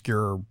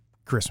obscure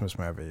Christmas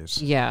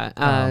movies. Yeah,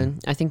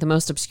 I think the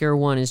most obscure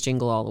one is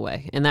Jingle All the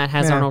Way, and that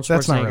has Yeah, Arnold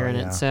that's not Schwarzenegger really, in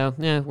it. yeah. So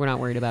yeah, we're not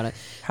worried about it.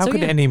 How So,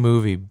 could yeah. any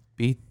movie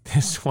beat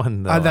this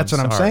one, though? That's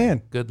what I'm sorry.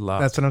 saying. Good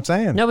luck. That's what I'm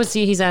saying. No, but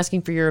see, he's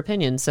asking for your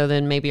opinion. So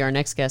then maybe our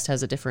next guest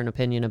has a different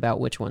opinion about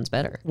which one's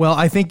better. Well,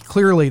 I think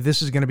clearly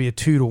this is going to be a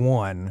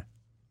 2-1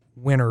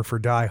 winner for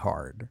Die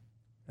Hard.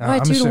 Why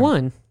I'm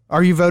 2-1?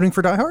 Are you voting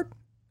for Die Hard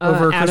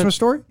over A out of- Christmas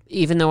Story?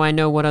 Even though I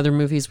know what other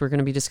movies we're going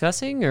to be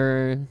discussing,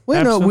 or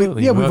Well, no,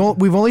 Absolutely.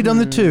 we've only done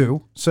the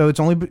 2, so it's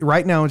only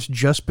right now. It's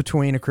just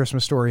between A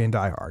Christmas Story and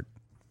Die Hard.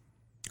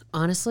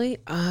 honestly,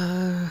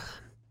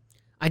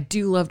 I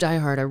do love Die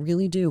Hard. I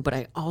really do, but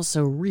I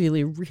also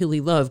really,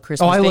 really love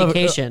Christmas I love it.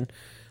 Vacation.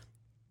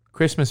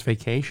 Christmas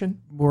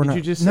Vacation? We're Did not,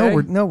 you just no,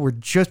 say? we're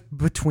just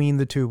between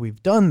the 2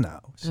 we've done though.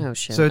 Oh,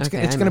 shit. So it's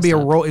Okay, it's I going to be a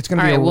messed up. roll. It's going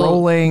to All be a right, well-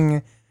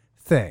 rolling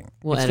thing.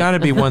 We'll It's edit. got to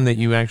be one that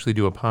you actually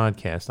do a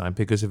podcast on,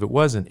 because if it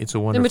wasn't, It's a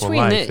Wonderful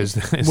between Life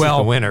the- is Well,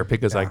 the winner,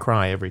 because I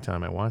cry every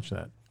time I watch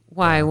that.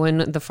 Why, when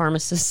the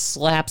pharmacist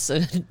slaps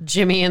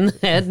Jimmy in the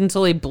head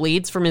until he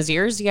bleeds from his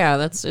ears?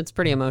 Yeah, it's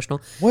pretty emotional.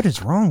 What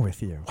is wrong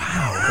with you?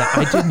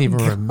 I didn't even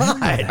remember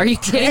that. Are you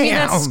kidding me?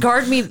 That Damn.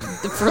 scarred me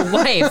for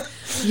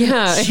life.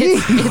 Yeah,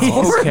 it's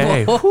horrible.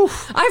 Okay. Whew.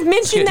 I've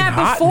mentioned Getting that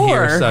hot in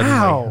here before. suddenly.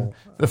 Wow.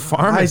 The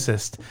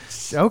pharmacist.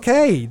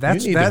 Okay,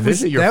 that's You need that to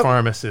visit was your that,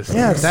 pharmacist.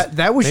 Yeah,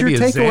 that was Maybe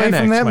your a takeaway Xanax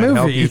from that might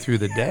help movie. you through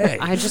the day.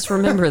 I just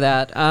remember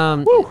that.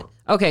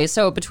 Okay,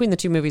 so between the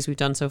 2 movies we've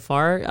done so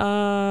far,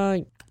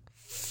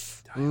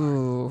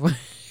 ooh,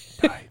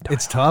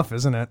 It's tough,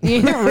 isn't it?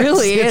 it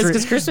really It's is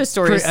because Christmas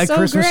Story is A so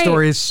Christmas great.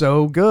 Story is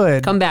so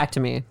good. Come back to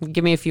me.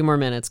 Give me a few more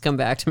minutes. Come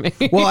back to me.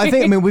 Well, I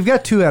mean, we've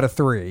got 2 out of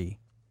 3,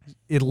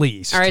 at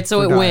least. All right, so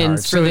for it Die wins Hard.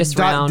 for So this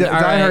Die- round. Die All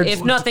right, Hard-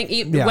 if nothing,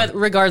 Yeah.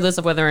 regardless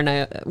of whether or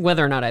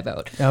not I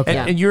vote. Okay.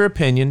 Yeah. And your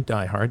opinion,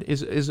 Die Hard,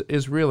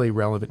 is really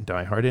relevant in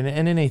Die Hard. And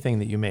anything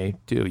that you may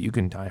do, you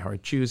can Die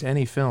Hard. Choose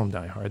any film,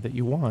 Die Hard, that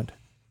you want.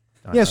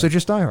 Yeah, so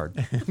just Die Hard.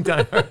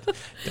 Die Hard.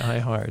 Die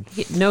Hard.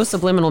 No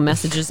subliminal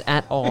messages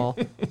at all.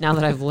 Now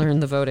that I've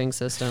learned the voting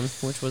system,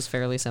 which was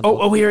fairly simple.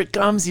 Oh, here it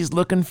comes. He's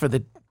looking for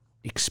the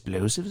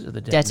explosives or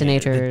the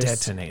Detonators. The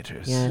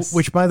detonators. Yes.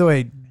 Which, by the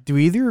way, do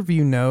either of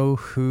you know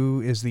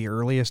who is the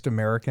earliest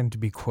American to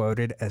be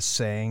quoted as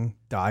saying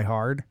Die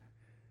Hard?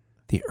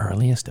 The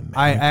earliest American.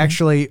 I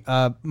actually,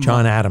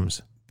 John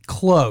Adams.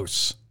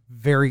 close.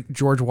 Very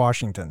George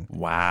Washington.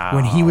 Wow.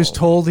 When he was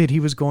told that he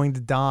was going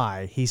to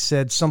die, he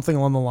said something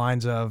along the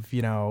lines of,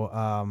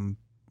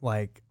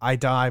 like, I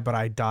die, but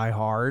I die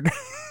hard.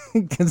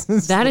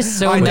 That is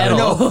so I metal.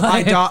 No,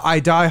 I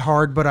die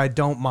hard, but I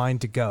don't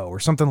mind to go, or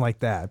something like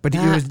that. But it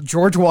was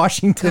George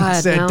Washington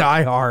God, said now-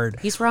 die hard.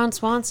 He's Ron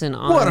Swanson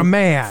on What a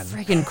man.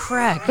 freaking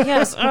crack.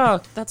 Yes.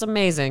 Oh, that's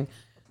amazing.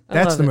 I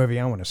That's love the it. movie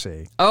I want to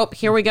see. Oh,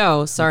 here we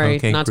go. Sorry,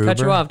 Okay, not to cut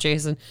you Gruber off,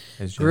 Jason.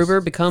 has just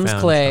Gruber becomes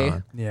found clay.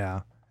 Sean.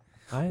 Yeah.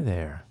 Hi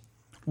there.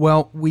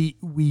 Well, we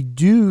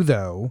do,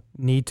 though,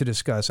 need to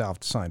discuss Alf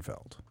to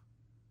Seinfeld.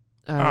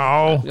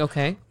 Oh.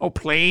 Okay. Oh,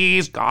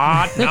 please,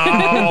 God,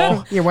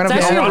 no. Yeah, one of It's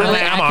the actually a one of really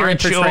them, accurate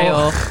aren't you?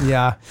 portrayal.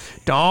 yeah.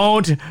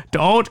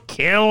 Don't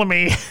kill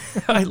me.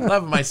 I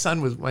love my son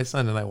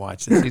and I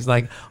watched this. He's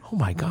like, oh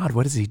my God,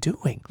 what is he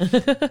doing?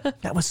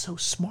 That was so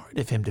smart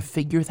of him to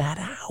figure that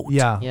out.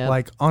 Yeah, Yep.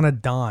 like on a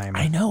dime.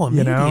 I know,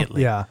 You know?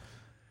 immediately. Yeah.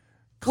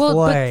 Well,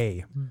 but-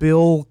 Clay.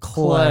 Bill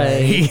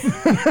Clay.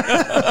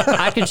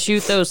 I could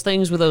shoot those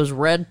things with those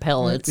red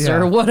pellets Yeah.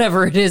 or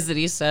whatever it is that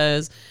he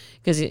says.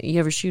 Because you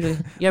ever shoot a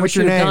What's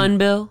your name? gun,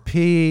 Bill?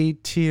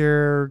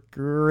 Peter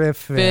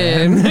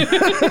Griffin.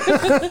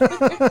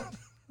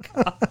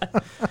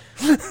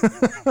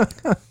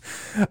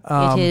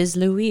 It is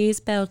Louise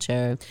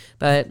Belcher.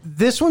 But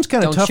This one's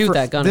kind of Don't tough. shoot for,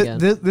 that gun again.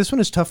 This one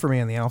is tough for me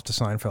on the Alf to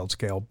Seinfeld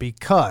scale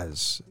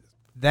because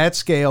that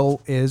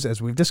scale is,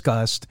 as we've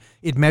discussed,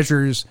 it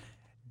measures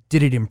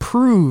did it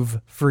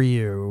improve for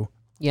you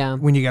yeah.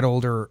 when you got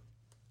older,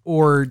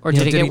 or Or you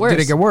know, did it get worse? Did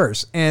it get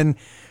worse? And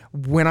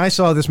when I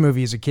saw this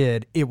movie as a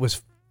kid, it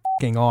was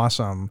fucking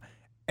awesome.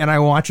 And I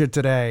watch it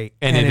today,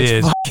 And it it's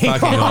is fucking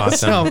fucking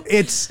awesome. awesome.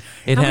 It's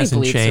It How many hasn't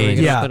bleeps are we changed.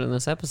 gonna Yeah. put in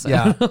this episode?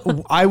 yeah.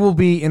 I will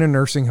be in a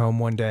nursing home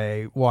one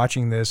day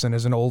watching this, and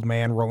as an old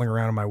man rolling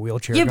around in my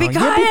wheelchair, going,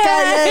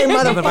 Yippee-ki-yay!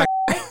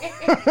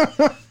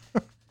 motherfucker!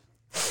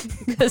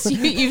 Because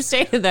you've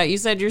stated that. You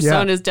said your Yeah.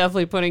 son is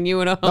definitely putting you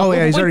in a home. Oh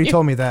yeah, he's when already you-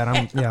 told me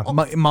that.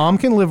 My mom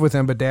can live with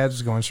him, but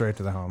Dad's going straight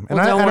to the home. And,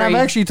 Well, don't I've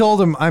worry. actually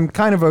told him I'm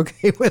kind of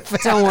okay with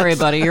that. Don't worry,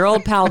 buddy. Your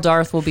old pal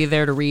Darth will be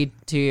there to read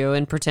to you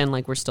and pretend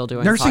like we're still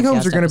doing Nursing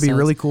homes podcast are going to be episodes.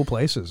 really cool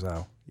places,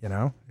 though. You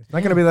know, it's not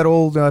going to be that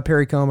old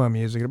Perry Como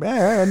music. It'll be,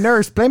 hey,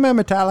 nurse, play my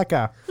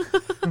Metallica.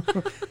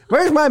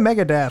 Where's my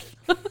Megadeth?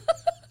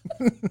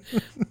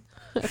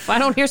 If I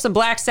don't hear some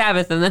Black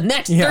Sabbath in the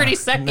next 30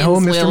 seconds, No,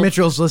 Mr. Will,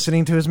 Mitchell's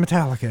listening to his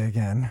Metallica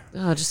again.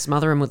 oh, just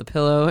smother him with a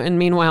pillow. And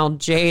meanwhile,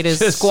 Jade is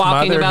Just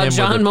squawking smother him about with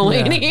John a-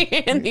 Mulaney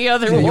in the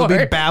other You'll be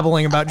ward.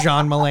 babbling about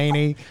John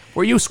Mulaney.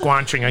 Were you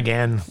squanching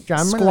again?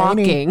 John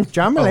Squawking. Mulaney.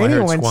 John Oh, I Mulaney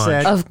heard once squanch.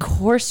 said, Of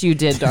course you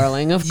did,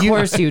 darling. Of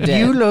course you did.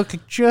 You look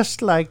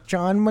just like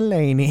John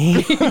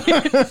Mulaney.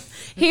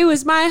 He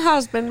was my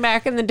husband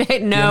back in the day.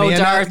 No, Give me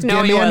Darth. No,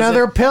 give he me wasn't.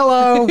 another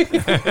pillow.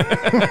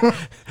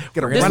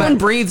 This one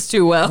breathes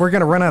too well. We're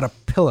gonna run out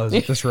of pillows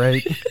at this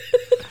rate.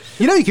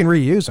 You know you can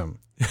reuse them.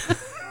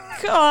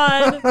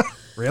 God.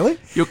 Really?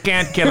 You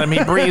can't kill him.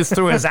 He breathes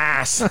through his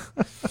ass.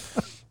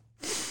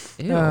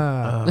 Ew.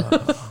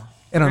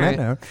 And on Right. that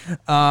note,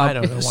 I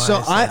don't know why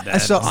so I said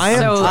that. so I am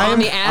So I on am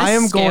the ass I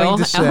am going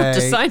to scale, Alf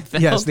to say Seinfeld.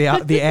 yes,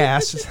 the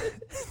ass,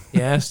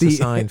 Yes, to the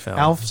Seinfeld.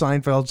 Alf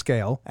Seinfeld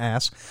scale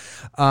ass.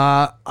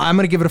 I'm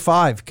going to give it a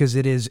 5 because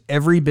it is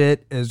every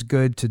bit as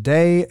good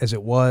today as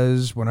it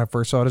was when I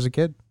first saw it as a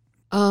kid.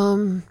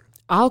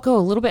 I'll go a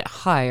little bit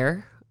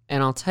higher,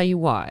 and I'll tell you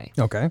why.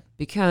 Okay.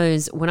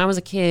 Because when I was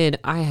a kid,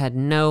 I had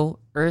no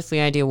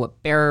earthly idea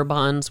what bearer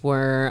bonds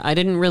were. I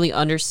didn't really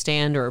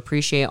understand or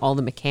appreciate all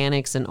the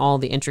mechanics and all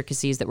the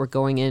intricacies that were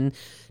going in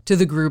to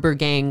the Gruber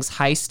gang's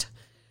heist.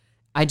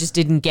 I just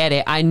didn't get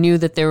it. I knew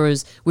that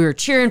we were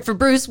cheering for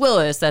Bruce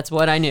Willis. That's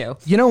what I knew.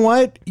 You know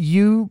what?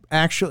 You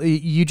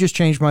just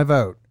changed my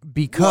vote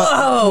because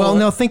well,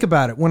 no, think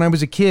about it. When I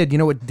was a kid, you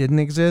know what didn't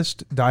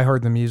exist? Die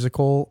Hard the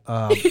musical,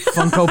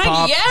 Funko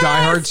Pop, Yes!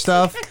 Die Hard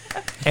stuff.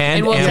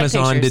 And we'll take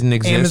Amazon pictures. didn't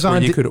exist Amazon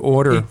where you di- could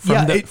order from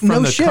yeah, the, no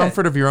from the shit.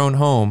 comfort of your own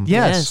home.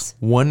 Yes.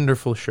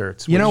 Wonderful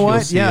shirts. You know which you'll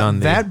what? see Yeah, on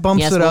the- that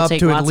bumps Yes, it we'll up take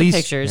to lots at of least.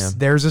 pictures.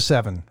 There's a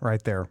 7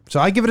 right there. So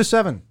I give it a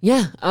 7.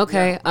 Yeah.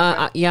 Okay.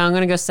 Yeah, I'm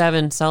gonna go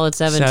 7. Solid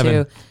 7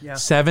 too.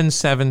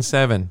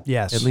 777.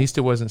 Yes. At least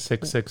it wasn't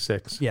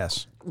 666.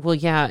 Yes. Well,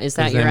 yeah. Is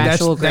that Because your then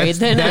actual grade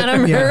then,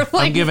 Adam? yeah. Or,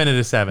 like, I'm giving it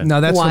a 7.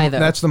 No, that's Why, the, though?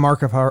 that's the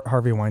mark of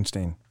Harvey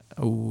Weinstein.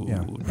 Ooh,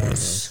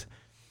 nice.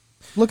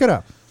 Look it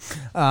up.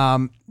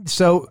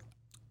 So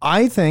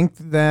I think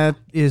that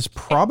is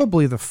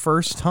probably the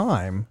first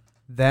time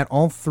that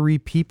all 3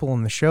 people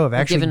in the show have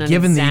actually given an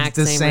given exact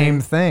the same same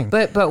rate. thing.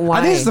 But why?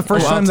 I think it's the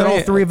first Well, I'll time that tell all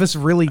you- 3 of us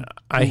really.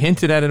 I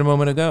hinted at it a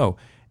moment ago.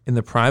 In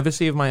the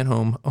privacy of my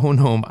own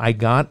home, I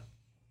got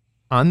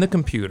on the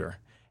computer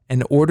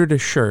and ordered a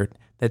shirt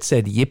that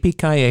said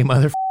 "Yippee-ki-yay,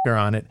 motherfucker"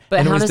 on it, But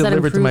and it how was does that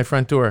delivered to improve- my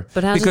front door.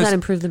 But how does Because that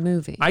improve the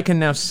movie? I can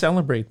now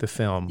celebrate the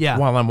film Yeah.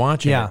 while I'm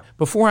watching Yeah. it.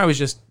 Before I was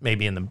just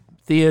maybe in the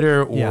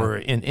theater or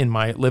in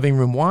my living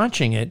room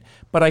watching it,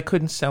 but I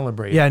couldn't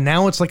celebrate Yeah, it.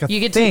 now it's like a You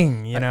get to-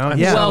 thing, you know? I'm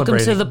Yeah. Welcome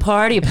to celebrating. the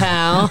party,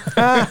 pal.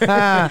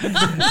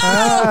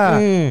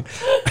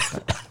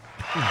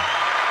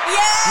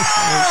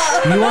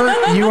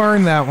 You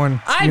earned that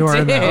one. I you did.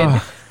 earned that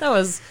one. That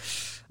was.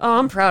 Oh,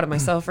 I'm proud of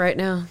myself right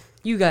now.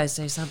 You guys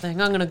say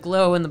something. I'm gonna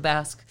glow in the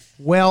bask.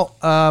 Well,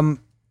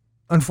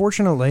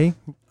 unfortunately,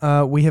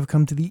 we have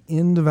come to the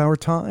end of our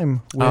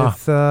time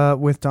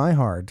with Die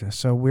Hard.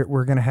 So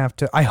we're going to have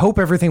to. I hope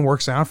everything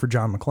works out for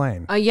John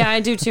McClane. Yeah, I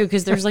do too,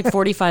 because there's like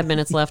 45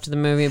 minutes left of the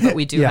movie, but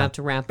we do have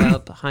to wrap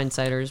up.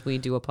 Hindsighters, we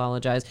do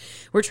apologize.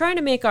 We're trying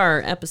to make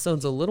our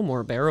episodes a little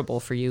more bearable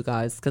for you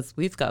guys, because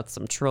we've got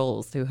some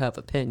trolls who have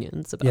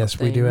opinions about Yes,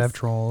 things. we do have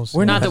trolls.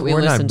 We're not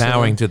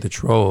bowing to the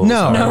trolls.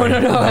 No.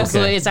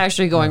 Absolutely. It's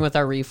actually going with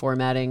our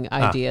reformatting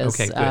ideas.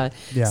 Okay, good.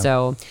 Yeah.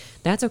 So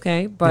that's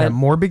okay. But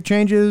more big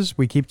changes.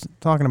 We keep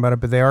talking about it,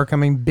 but they are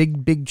coming.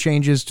 Big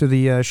changes to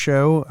the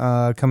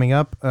show coming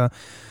up.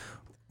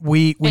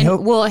 We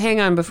hope. Well, hang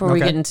on before we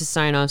get into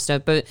sign off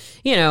stuff. But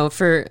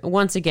for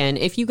once again,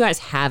 if you guys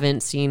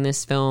haven't seen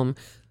this film,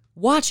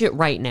 watch it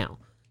right now.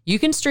 You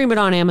can stream it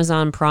on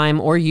Amazon Prime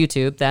or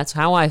YouTube. That's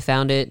how I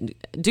found it.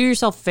 Do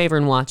yourself a favor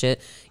and watch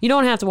it. You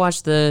don't have to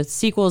watch the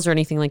sequels or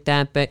anything like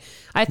that, but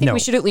I think we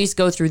should at least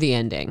go through the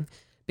ending.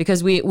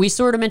 Because we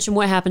sort of mentioned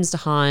what happens to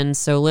Han,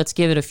 so let's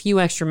give it a few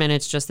extra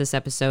minutes just this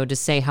episode to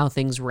say how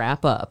things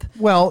wrap up.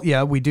 Well,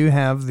 yeah, we do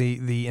have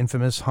the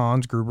infamous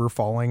Hans Gruber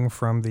falling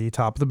from the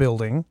top of the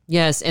building.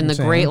 Yes, and the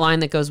great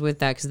line that goes with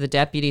that, because the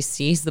deputy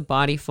sees the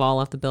body fall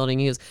off the building.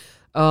 He goes,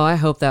 "Oh, I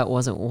hope that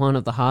wasn't one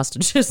of the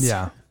hostages."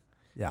 Yeah.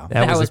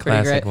 That was a pretty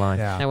classic great. line.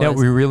 Yeah. Now,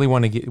 we really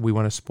want to get. We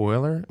want to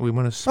spoiler. We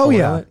want to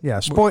spoil it. Yeah.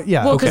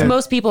 Well, because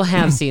most people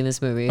have seen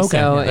this movie,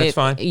 so yeah, that's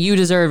fine. You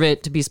deserve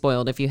it to be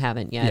spoiled if you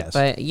haven't yet. Yes.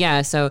 But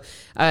yeah, so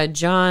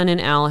John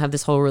and Al have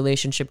this whole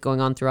relationship going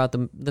on throughout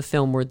the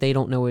film where they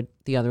don't know what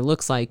the other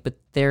looks like, but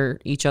they're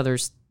each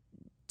other's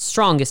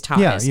strongest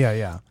ties.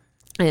 Yeah.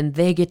 And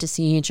they get to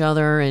see each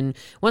other. And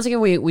once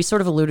again, we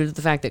sort of alluded to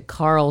the fact that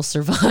Carl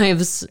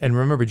survives. And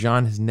remember,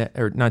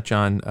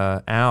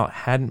 Al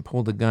hadn't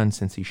pulled a gun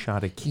since he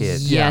shot a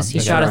kid. Yes, he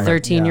shot a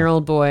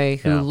 13-year-old boy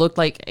who looked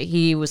like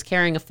he was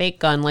carrying a fake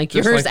gun like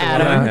Just yours, like the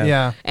one I Adam. had.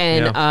 Yeah.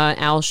 And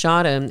Al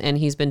shot him, and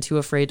he's been too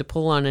afraid to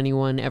pull on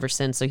anyone ever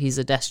since. So he's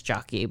a desk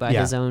jockey by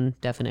his own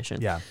definition.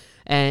 Yeah.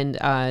 And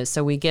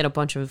so we get a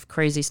bunch of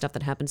crazy stuff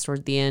that happens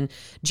toward the end.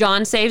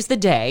 John saves the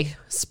day.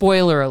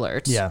 Spoiler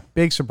alert. Yeah.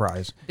 Big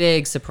surprise.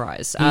 Big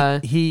surprise.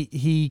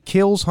 He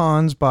kills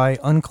Hans by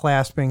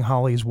unclasping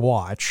Holly's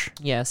watch.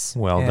 Yes.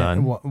 Well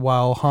done.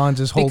 While Hans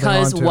is holding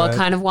Because on to what it.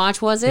 kind of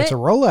watch was it? It's a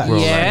Rolex.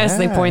 Yes,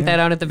 they point that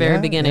out at the very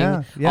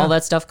beginning. Yeah. All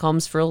that stuff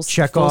comes full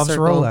Chekhov's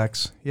circle.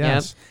 Rolex.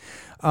 Yes.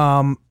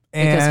 Because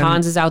And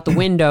Hans is out the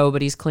window,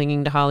 but he's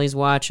clinging to Holly's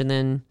watch, and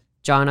then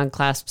John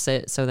unclasps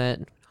it so that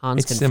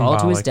Hans It's can fall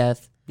to his symbolic.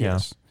 death.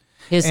 yes.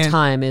 His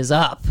time is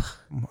up.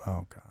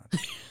 Oh God.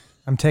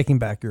 I'm taking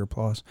back your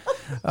applause.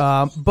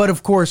 But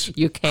of course,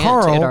 You can't.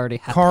 Carl, It already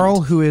happened.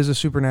 Carl, who is a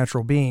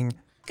supernatural being,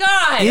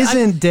 God!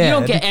 Isn't dead. You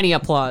don't get any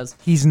applause.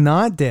 he's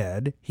not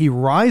dead. He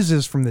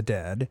rises from the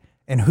dead.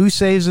 And who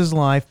saves his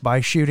life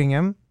by shooting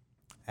him?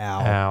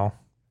 Al.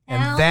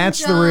 And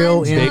that's the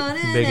real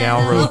end. Big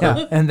Al Roker.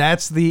 Yeah, and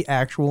that's the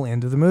actual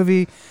end of the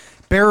movie.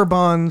 Bearer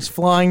buns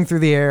flying through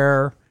the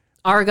air.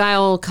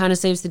 Argyle kind of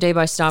saves the day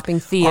by stopping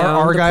Theo,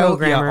 the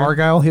programmer.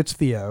 Argyle hits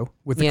Theo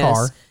with the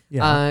car.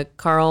 Yeah,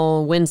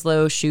 Carl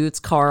Winslow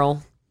shoots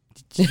Carl.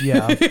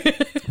 yeah.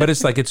 But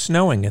it's like it's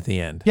snowing at the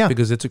end. Yeah.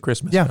 Because it's a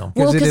Christmas Yeah. film.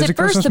 Well, Well, it because is a at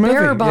first Christmas the movie.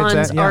 bearer It's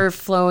bonds yeah. are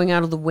flowing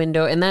out of the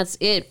window, and that's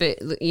it. But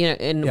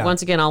and Yeah.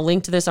 once again, I'll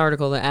link to this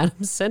article that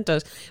Adam sent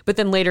us. But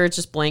then later, it's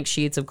just blank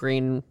sheets of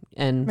green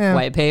and Yeah.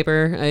 white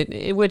paper.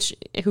 Which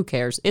who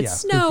cares? It's Yeah,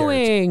 who cares?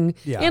 snowing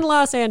Yeah. in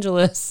Los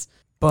Angeles.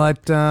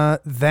 But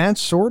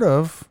that's sort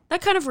of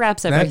That kind of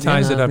wraps everything That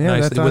ties it up that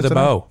nicely ties with a it up.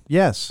 bow.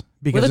 Yes,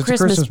 because With a it's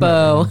Christmas a Christmas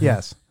bow. movie.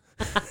 Yes.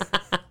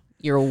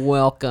 You're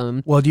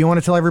welcome. Well, do you want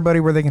to tell everybody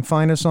where they can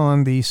find us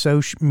on the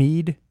Soch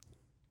Mead?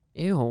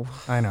 Ew.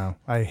 I know.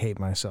 I hate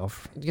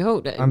myself.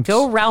 Go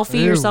Ralphie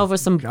Ew, yourself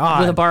with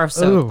God. a bar of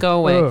soap. Ooh, Go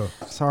away. ooh,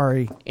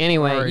 sorry.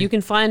 Anyway, Sorry. you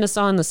can find us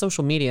on the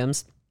social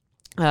mediums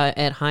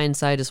at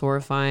Hindsight is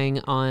Horrifying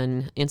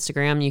on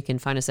Instagram. You can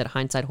find us at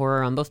Hindsight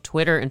Horror on both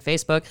Twitter and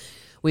Facebook.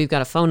 We've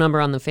got a phone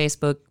number on the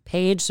Facebook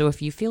page, so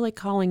if you feel like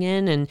calling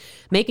in and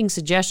making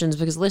suggestions,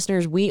 because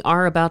listeners, we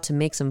are about to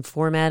make some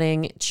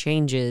formatting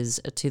changes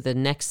to the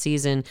next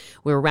season.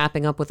 We're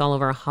wrapping up with all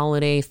of our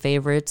holiday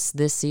favorites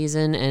this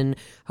season and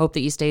hope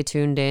that you stay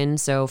tuned in.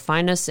 So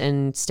find us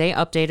and stay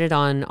updated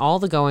on all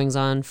the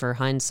goings-on for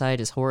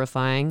Hindsight is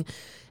Horrifying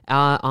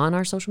on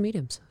our social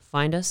mediums.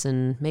 Find us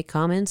and make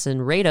comments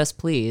and rate us,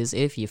 please,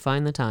 if you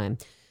find the time.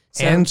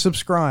 So, And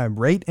subscribe.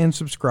 Rate and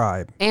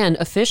subscribe. and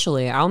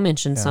officially, I'll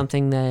mention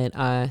something that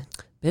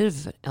bit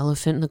of an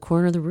elephant in the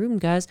corner of the room,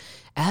 guys.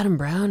 Adam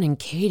Brown and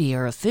Katie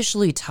are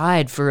officially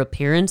tied for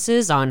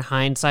appearances on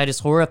Hindsight is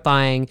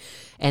Horrifying,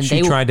 and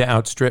She they tried to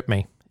outstrip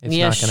me. It's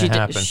not going to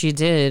happen. She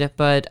did,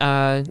 but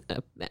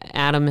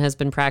Adam has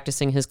been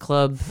practicing his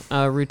club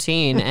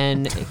routine,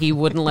 and he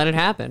wouldn't let it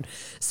happen.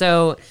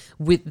 So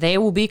they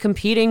will be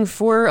competing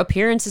for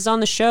appearances on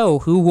the show.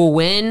 Who will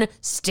win?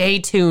 Stay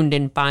tuned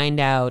and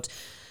find out.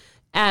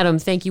 Adam,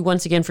 thank you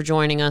once again for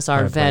joining us,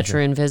 our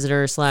veteran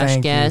visitor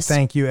 / guest.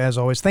 Thank you, as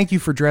always. Thank you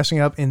for dressing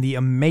up in the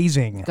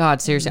amazing.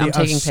 God, seriously, I'm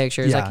taking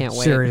pictures. I can't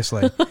wait.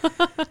 Seriously.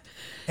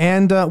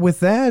 And with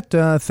that,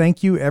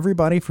 thank you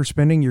everybody for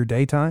spending your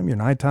daytime, your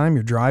nighttime,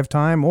 your drive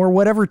time, or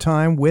whatever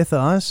time with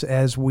us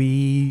as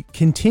we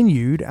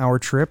continued our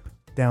trip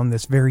down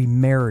this very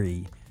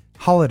merry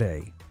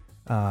holiday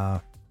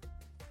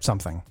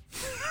something.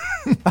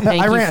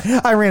 I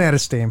ran out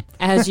of steam.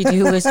 As you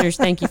do, listeners,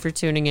 thank you for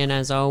tuning in.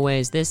 As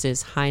always, this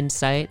is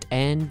Hindsight,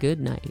 and good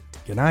night.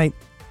 Good night.